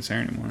don't think it's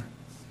there anymore.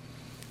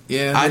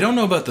 Yeah. I don't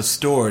know about the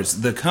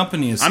stores. The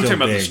company is I'm still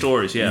talking about the big.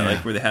 stores,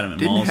 like where they had them in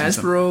Didn't malls. and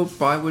stuff. Hasbro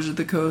buy Wizard of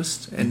the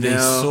Coast? And They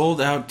now,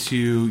 sold out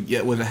to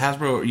was it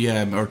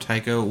Hasbro? Or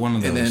Tyco, one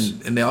of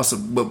those. and they also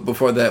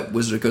before that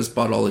Wizard of the Coast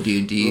bought all the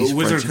D&Ds.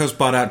 Wizard of the Coast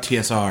bought out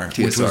TSR,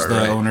 which was the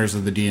right. owners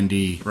of the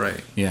D&D.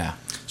 Right. Yeah.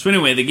 So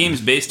anyway, the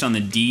game's based on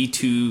the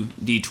D2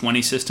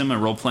 D20 system, a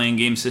role-playing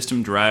game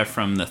system derived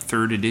from the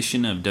 3rd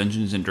edition of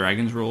Dungeons and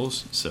Dragons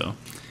rules. So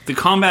the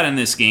combat in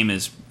this game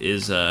is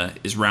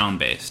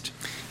round-based.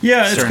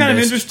 Yeah, it's kind of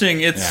Turn-based.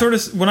 interesting. It's sort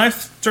of when I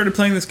started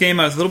playing this game,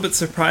 I was a little bit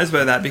surprised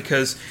by that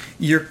because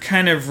you're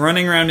kind of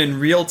running around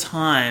in real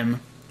time,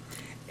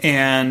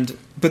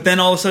 but then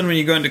all of a sudden when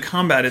you go into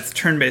combat, it's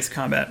turn-based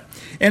combat.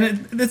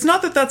 And it's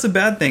not that that's a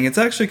bad thing. It's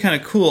actually kind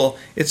of cool.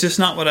 It's just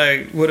not what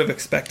I would have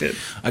expected.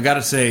 I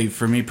gotta say,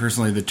 for me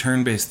personally, the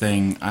turn-based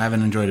thing, I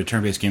haven't enjoyed a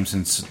turn-based game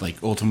since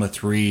like Ultima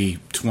 3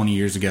 20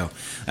 years ago.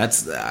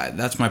 That's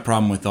my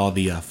problem with all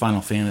the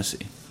Final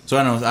Fantasy. So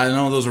I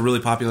know those are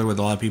really popular with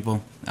a lot of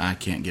people. I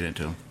can't get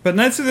into them. But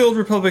Knights of the Old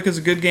Republic is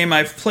a good game.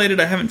 I've played it.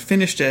 I haven't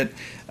finished it.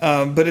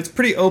 But it's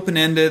pretty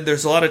open-ended.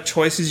 There's a lot of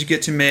choices you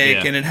get to make.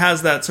 Yeah. And it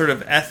has that sort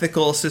of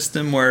ethical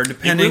system where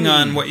depending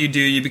on what you do,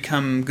 you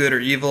become good or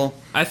evil.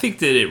 I think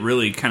that it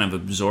really kind of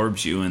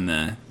absorbs you in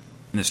the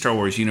Star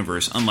Wars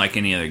universe, unlike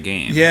any other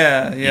game.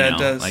 Yeah, You know, it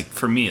does. Like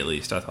for me, at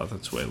least, I thought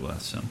that's the way it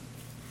was. So,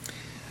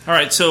 all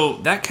right, so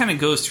that kind of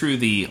goes through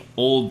the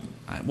old.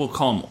 We'll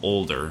call them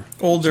older.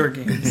 Older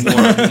games.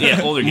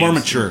 Older games. More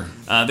mature.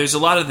 There's a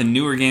lot of the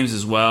newer games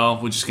as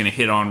well. We're just going to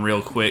hit on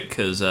real quick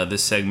because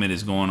this segment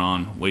is going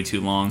on way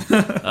too long.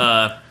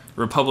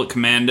 Republic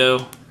Commando. I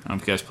don't know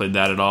if you guys played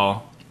that at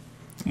all.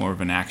 It's more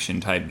of an action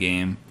type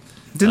game.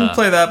 Didn't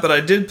play that, but I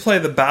did play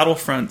the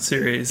Battlefront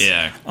series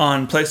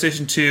on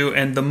PlayStation 2,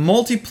 and the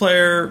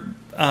multiplayer,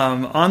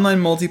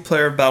 online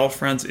multiplayer of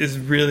Battlefronts is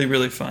really,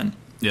 really fun.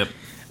 Yep.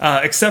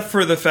 Except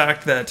for the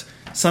fact that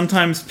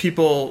sometimes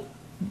people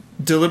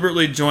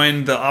deliberately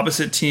join the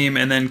opposite team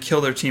and then kill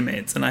their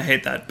teammates, and I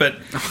hate that. But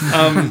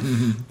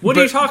what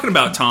are you talking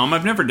about, Tom?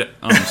 I've never done.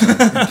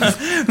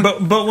 Oh,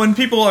 but when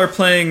people are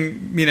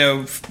playing,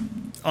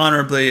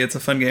 honorably, it's a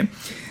fun game.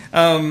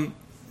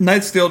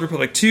 Knights of the Old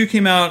Republic 2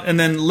 came out, and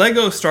then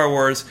Lego Star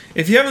Wars.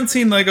 If you haven't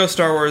seen Lego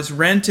Star Wars,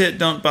 rent it,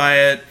 don't buy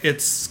it.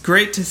 It's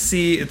great to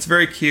see. It's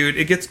very cute.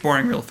 It gets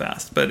boring real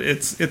fast, but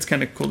it's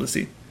kind of cool to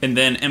see. and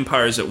then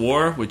Empires at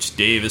War, which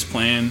Dave is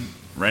playing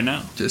right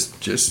now.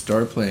 Just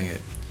start playing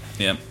it.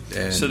 Yep.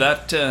 And So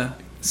that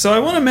So I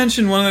want to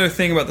mention one other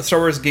thing about the Star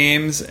Wars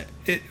games,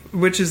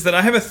 which is that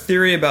I have a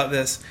theory about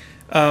this.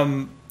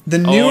 The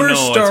newer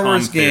Star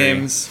Wars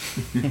games,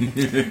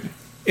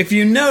 if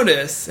you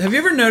notice, have you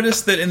ever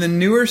noticed that in the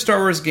newer Star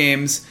Wars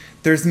games,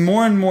 there's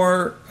more and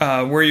more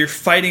where you're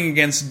fighting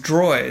against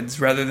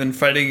droids rather than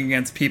fighting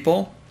against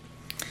people?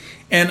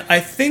 And I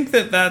think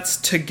that that's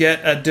to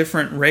get a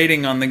different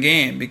rating on the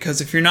game,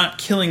 because if you're not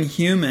killing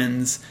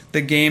humans,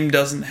 the game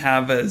doesn't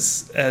have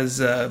as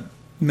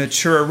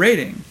mature a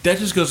rating. That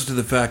just goes to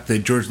the fact that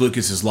George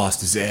Lucas has lost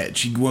his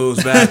edge. He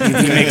goes back and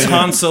he makes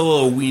Han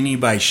Solo a weenie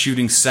by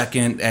shooting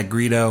second at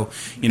Greedo.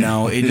 You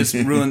know, it just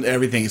ruined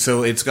everything.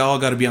 So it's all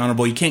got to be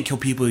honorable. You can't kill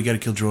people. You got to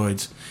kill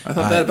droids. I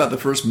thought that about the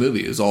first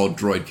movie. It was all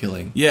droid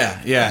killing. Yeah.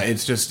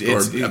 It's just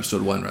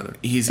episode 1 rather.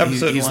 He's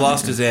Episode one,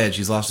 lost his edge.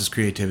 He's lost his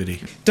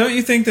creativity. Don't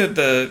you think that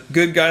the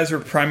good guys were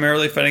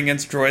primarily fighting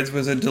against droids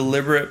was a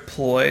deliberate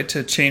ploy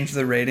to change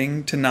the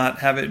rating to not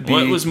have it be?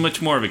 Well, it was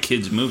much more of a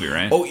kids' movie,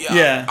 right? Oh yeah.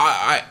 Yeah.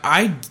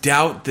 I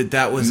doubt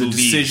that was Movies,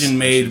 a decision I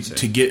made should say.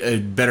 to get a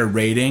better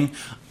rating.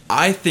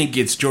 I think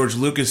it's George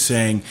Lucas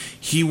saying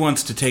he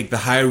wants to take the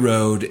high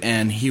road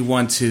and he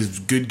wants his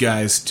good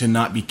guys to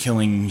not be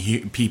killing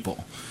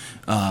people.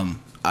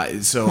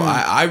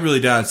 I really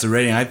doubt it's the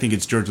rating. I think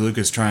it's George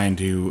Lucas trying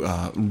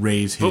to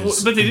raise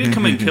his. But they did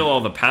come and kill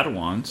all the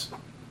Padawans.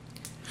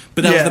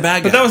 But that was the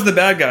bad guy. But that was the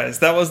bad guys.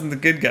 That wasn't the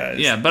good guys.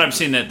 Yeah, but I'm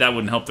saying that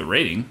wouldn't help the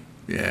rating.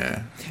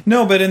 Yeah.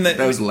 No, but in That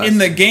was the less. in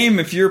the game,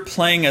 if you're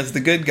playing as the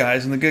good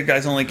guys and the good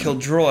guys only kill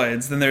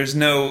droids, then there's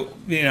no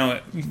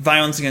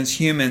violence against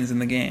humans in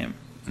the game,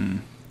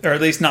 or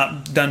at least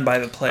not done by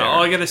the player.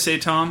 All I gotta say,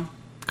 Tom,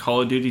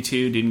 Call of Duty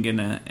 2 didn't get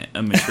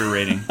a mature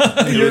rating.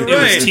 You're it was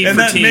right, team and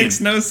for that team. makes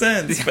no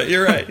sense. But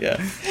you're right.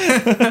 Yeah.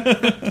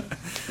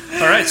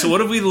 All right, so what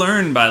have we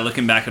learned by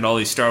looking back at all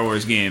these Star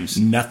Wars games?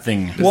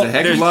 Nothing. There's a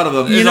heck of a lot of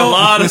them. There's a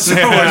lot of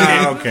Star Wars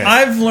games. Okay.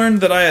 I've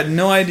learned that I had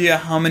no idea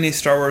how many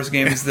Star Wars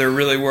games there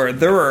really were.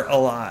 There were a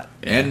lot.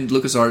 And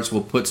LucasArts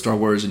will put Star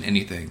Wars in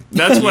anything.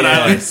 That's what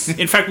Yes. I like.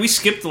 In fact, we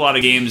skipped a lot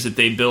of games that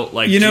they built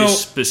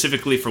just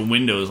specifically for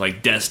Windows,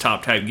 like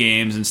desktop type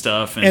games and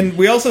stuff. And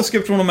we also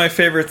skipped one of my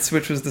favorites,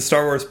 which was the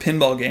Star Wars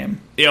pinball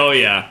game. oh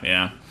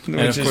yeah. And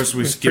of course, we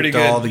was pretty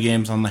skipped all good. the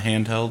games on the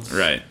handhelds.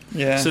 Right.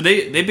 Yeah. So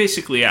they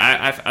basically,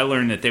 I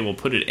learned that they will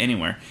put it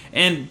anywhere.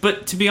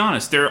 But to be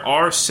honest, there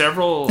are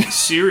several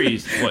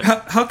series. What?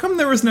 How come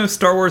there was no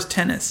Star Wars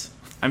tennis?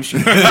 I'm sure.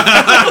 With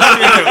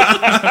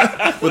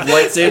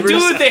lightsabers?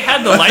 Dude, they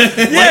had the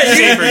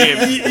lightsaber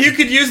game. You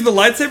could use the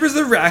lightsaber as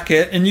a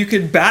racket, and you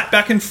could bat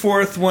back and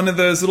forth one of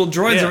those little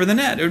droids Yeah. over the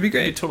net. It would be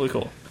great. Totally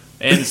cool.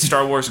 And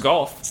Star Wars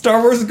Golf.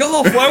 Star Wars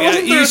golf. Why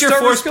wasn't there a use your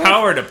Star Wars force golf?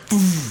 power to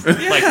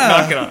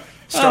knock it out.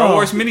 Star Oh.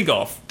 Wars mini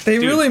golf. They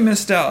Dude. really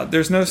missed out.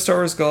 There's no Star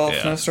Wars golf,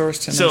 Yeah. no Star Wars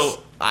tennis.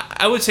 So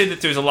I would say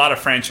that there's a lot of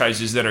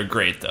franchises that are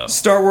great, though.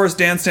 Star Wars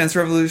Dance Dance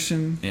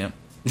Revolution. Yeah.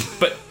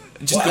 But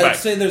just Well, go I'd back.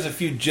 say there's a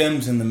few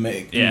gems in the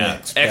mix. Yeah,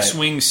 but-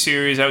 X-Wing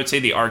series. I would say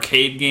the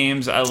arcade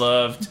games I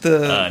loved.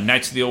 The-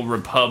 Knights of the Old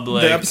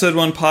Republic. The Episode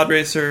 1 Pod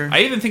Racer.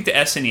 I even think the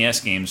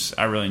SNES games,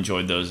 I really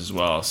enjoyed those as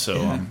well.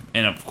 So,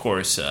 and of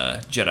course,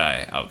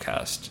 Jedi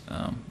Outcast,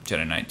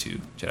 Jedi Knight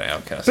 2, Jedi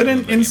Outcast. But I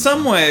love that in game.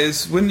 some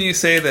ways, wouldn't you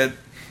say that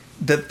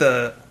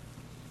the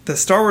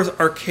Star Wars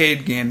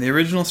arcade game, the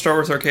original Star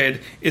Wars arcade,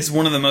 is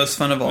one of the most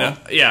fun of all?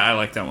 Yeah, I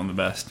like that one the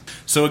best.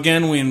 So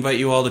again, we invite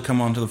you all to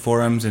come onto the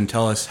forums and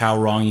tell us how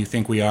wrong you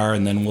think we are,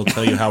 and then we'll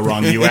tell you how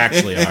wrong you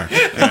actually are.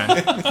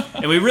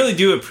 And we really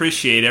do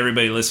appreciate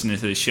everybody listening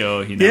to the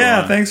show.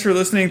 Yeah, thanks for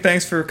listening.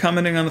 Thanks for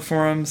commenting on the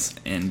forums.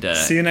 And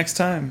See you next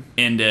time.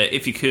 And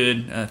if you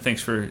could,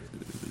 thanks for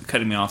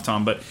cutting me off,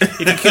 Tom. But if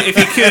you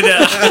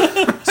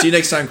could. See you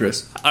next time,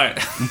 Chris. All right.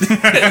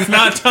 It's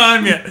not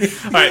time yet.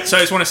 All right, so I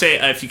just want to say,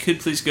 if you could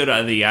please go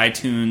to the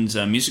iTunes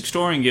music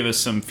store and give us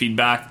some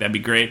feedback, that'd be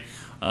great.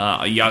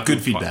 Yahoo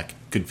Good feedback.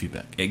 Good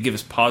feedback. Yeah, give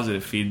us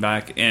positive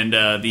feedback. And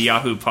the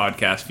Yahoo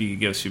podcast, if you could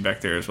give us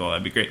feedback there as well,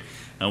 that'd be great.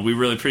 We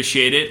really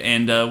appreciate it,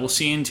 and we'll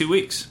see you in 2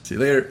 weeks. See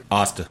you later.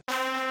 Asta.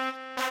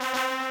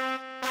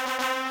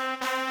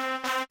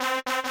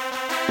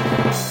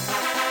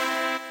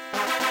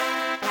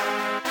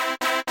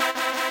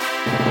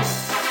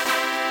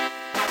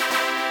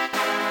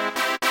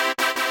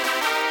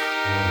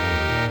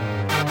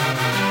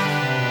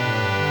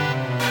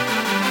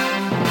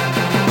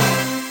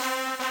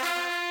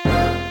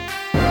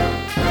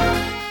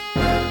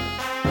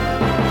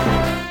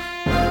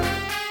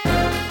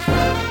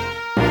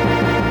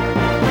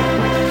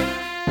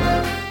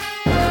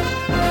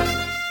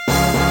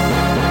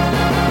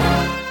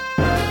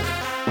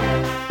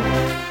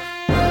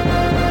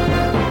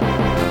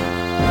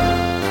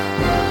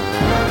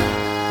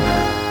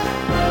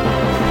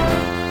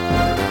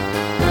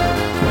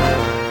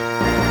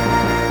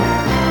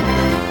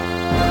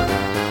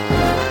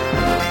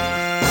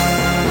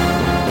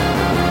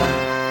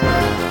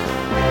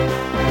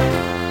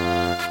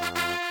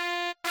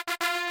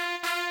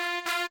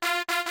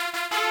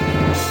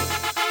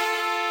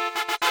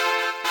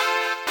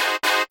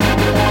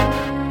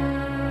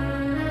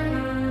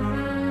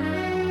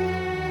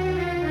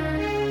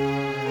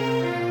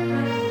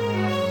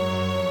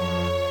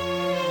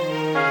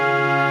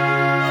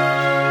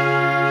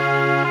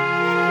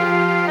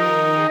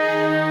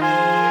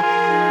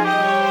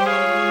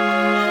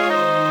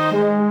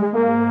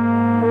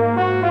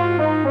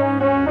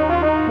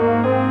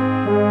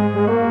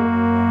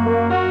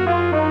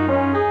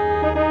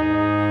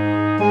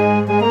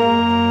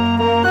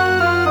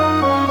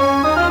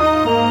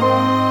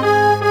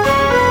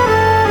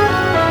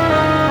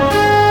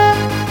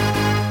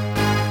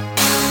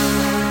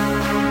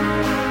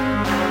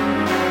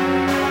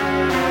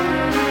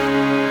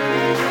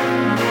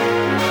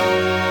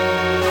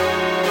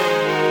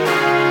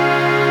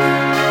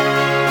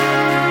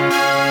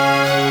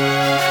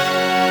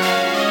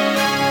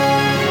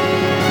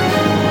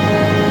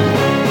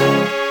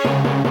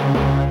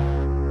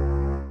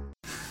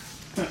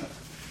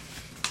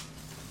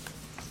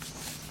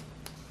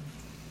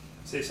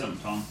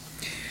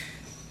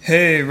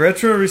 Hey,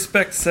 retro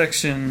respect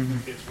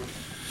section.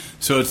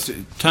 So it's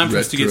time for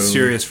us to get Retro.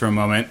 serious for a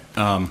moment.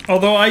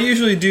 Although I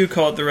usually do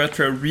call it the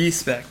retro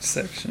respect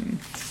section.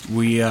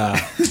 We're going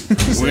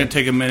to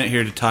take a minute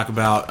here to talk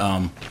about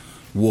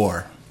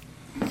war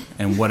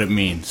and what it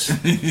means.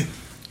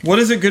 What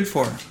is it good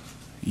for?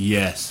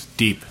 Yes,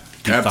 deep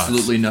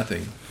Absolutely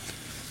nothing.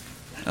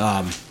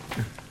 thoughts.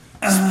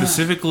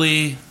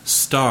 Specifically,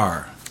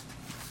 Star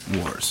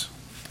Wars.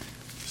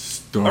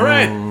 All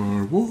right.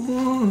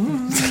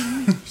 Wars.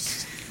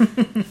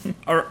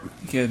 All right.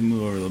 You gotta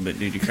move over a little bit,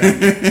 dude. You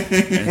cracked.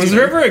 Was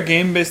there ever a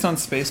game based on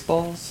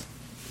Spaceballs?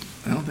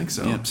 I don't think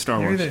so. Yep, Star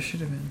Maybe Wars. there should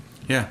have been.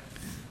 Yeah.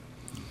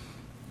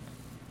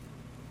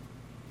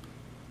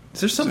 Is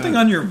there something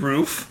on your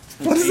roof?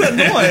 What is that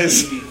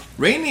noise?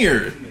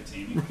 Reindeer.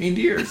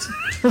 Reindeers.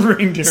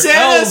 Reindeer.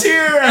 Santa's Elves.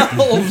 here.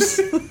 Elves.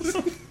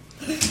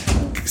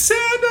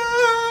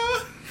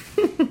 Santa.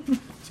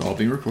 It's all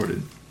being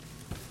recorded.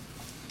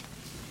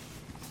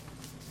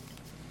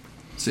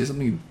 Say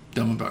something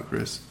dumb about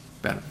Chris.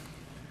 Bad.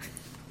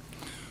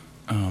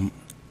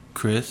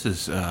 Chris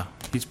is,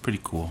 he's pretty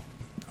cool.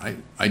 I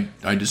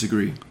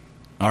disagree.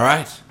 All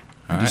right.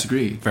 All right.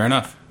 disagree. Fair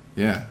enough.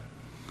 Yeah.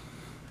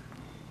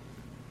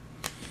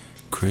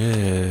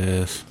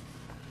 Chris.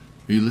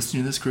 Are you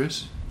listening to this,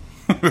 Chris?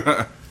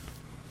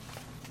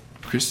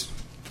 Chris?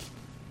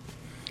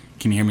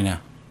 Can you hear me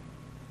now?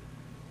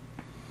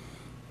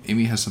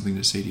 Amy has something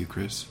to say to you,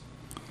 Chris.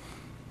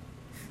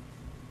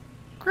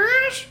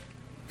 Chris?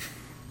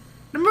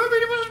 The movie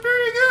was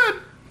very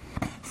good.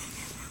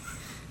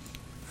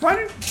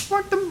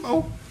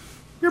 Oh,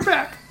 you're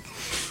back.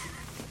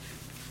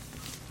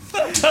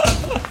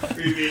 Are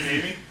you being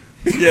Amy?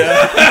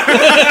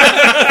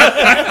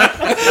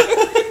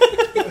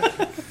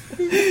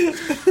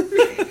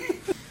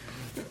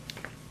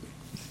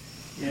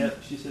 Yeah,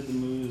 she said the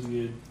movie was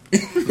good.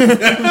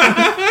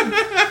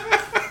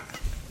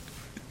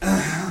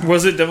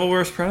 Was it Devil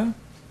Wears Prada?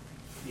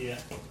 Yeah.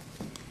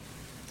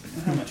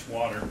 Not how much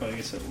water, but I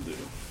guess that'll do.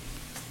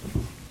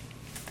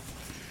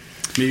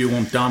 Maybe it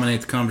won't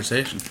dominate the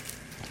conversation.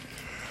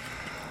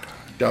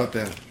 Doubt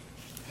that.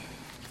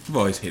 I've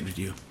always hated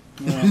you.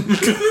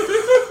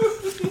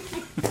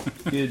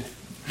 Good.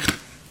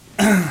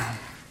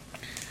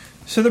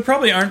 So there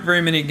probably aren't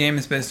very many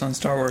games based on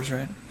Star Wars,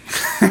 right?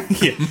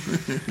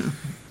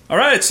 All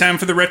right, it's time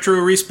for the retro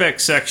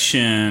respect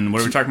section.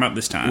 What are we talking about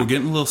this time? We're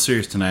getting a little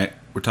serious tonight.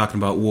 We're talking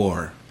about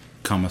war,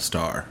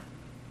 star.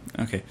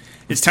 Okay.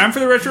 It's time for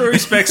the retro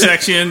respect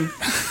section.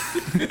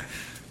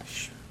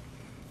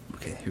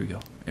 Okay, here we go.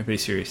 Everybody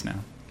serious now.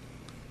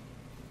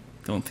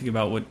 Don't think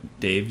about what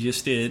Dave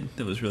just did.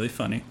 That was really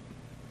funny.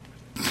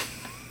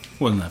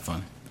 Wasn't that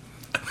funny?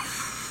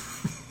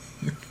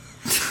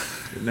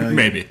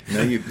 Maybe.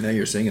 Now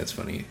you're saying it's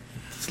funny.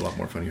 It's a lot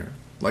more funnier.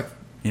 Like,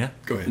 Yeah.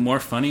 go ahead. More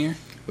funnier?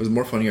 It was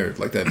more funnier,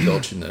 like that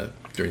belch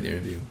during the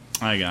interview.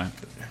 I got it.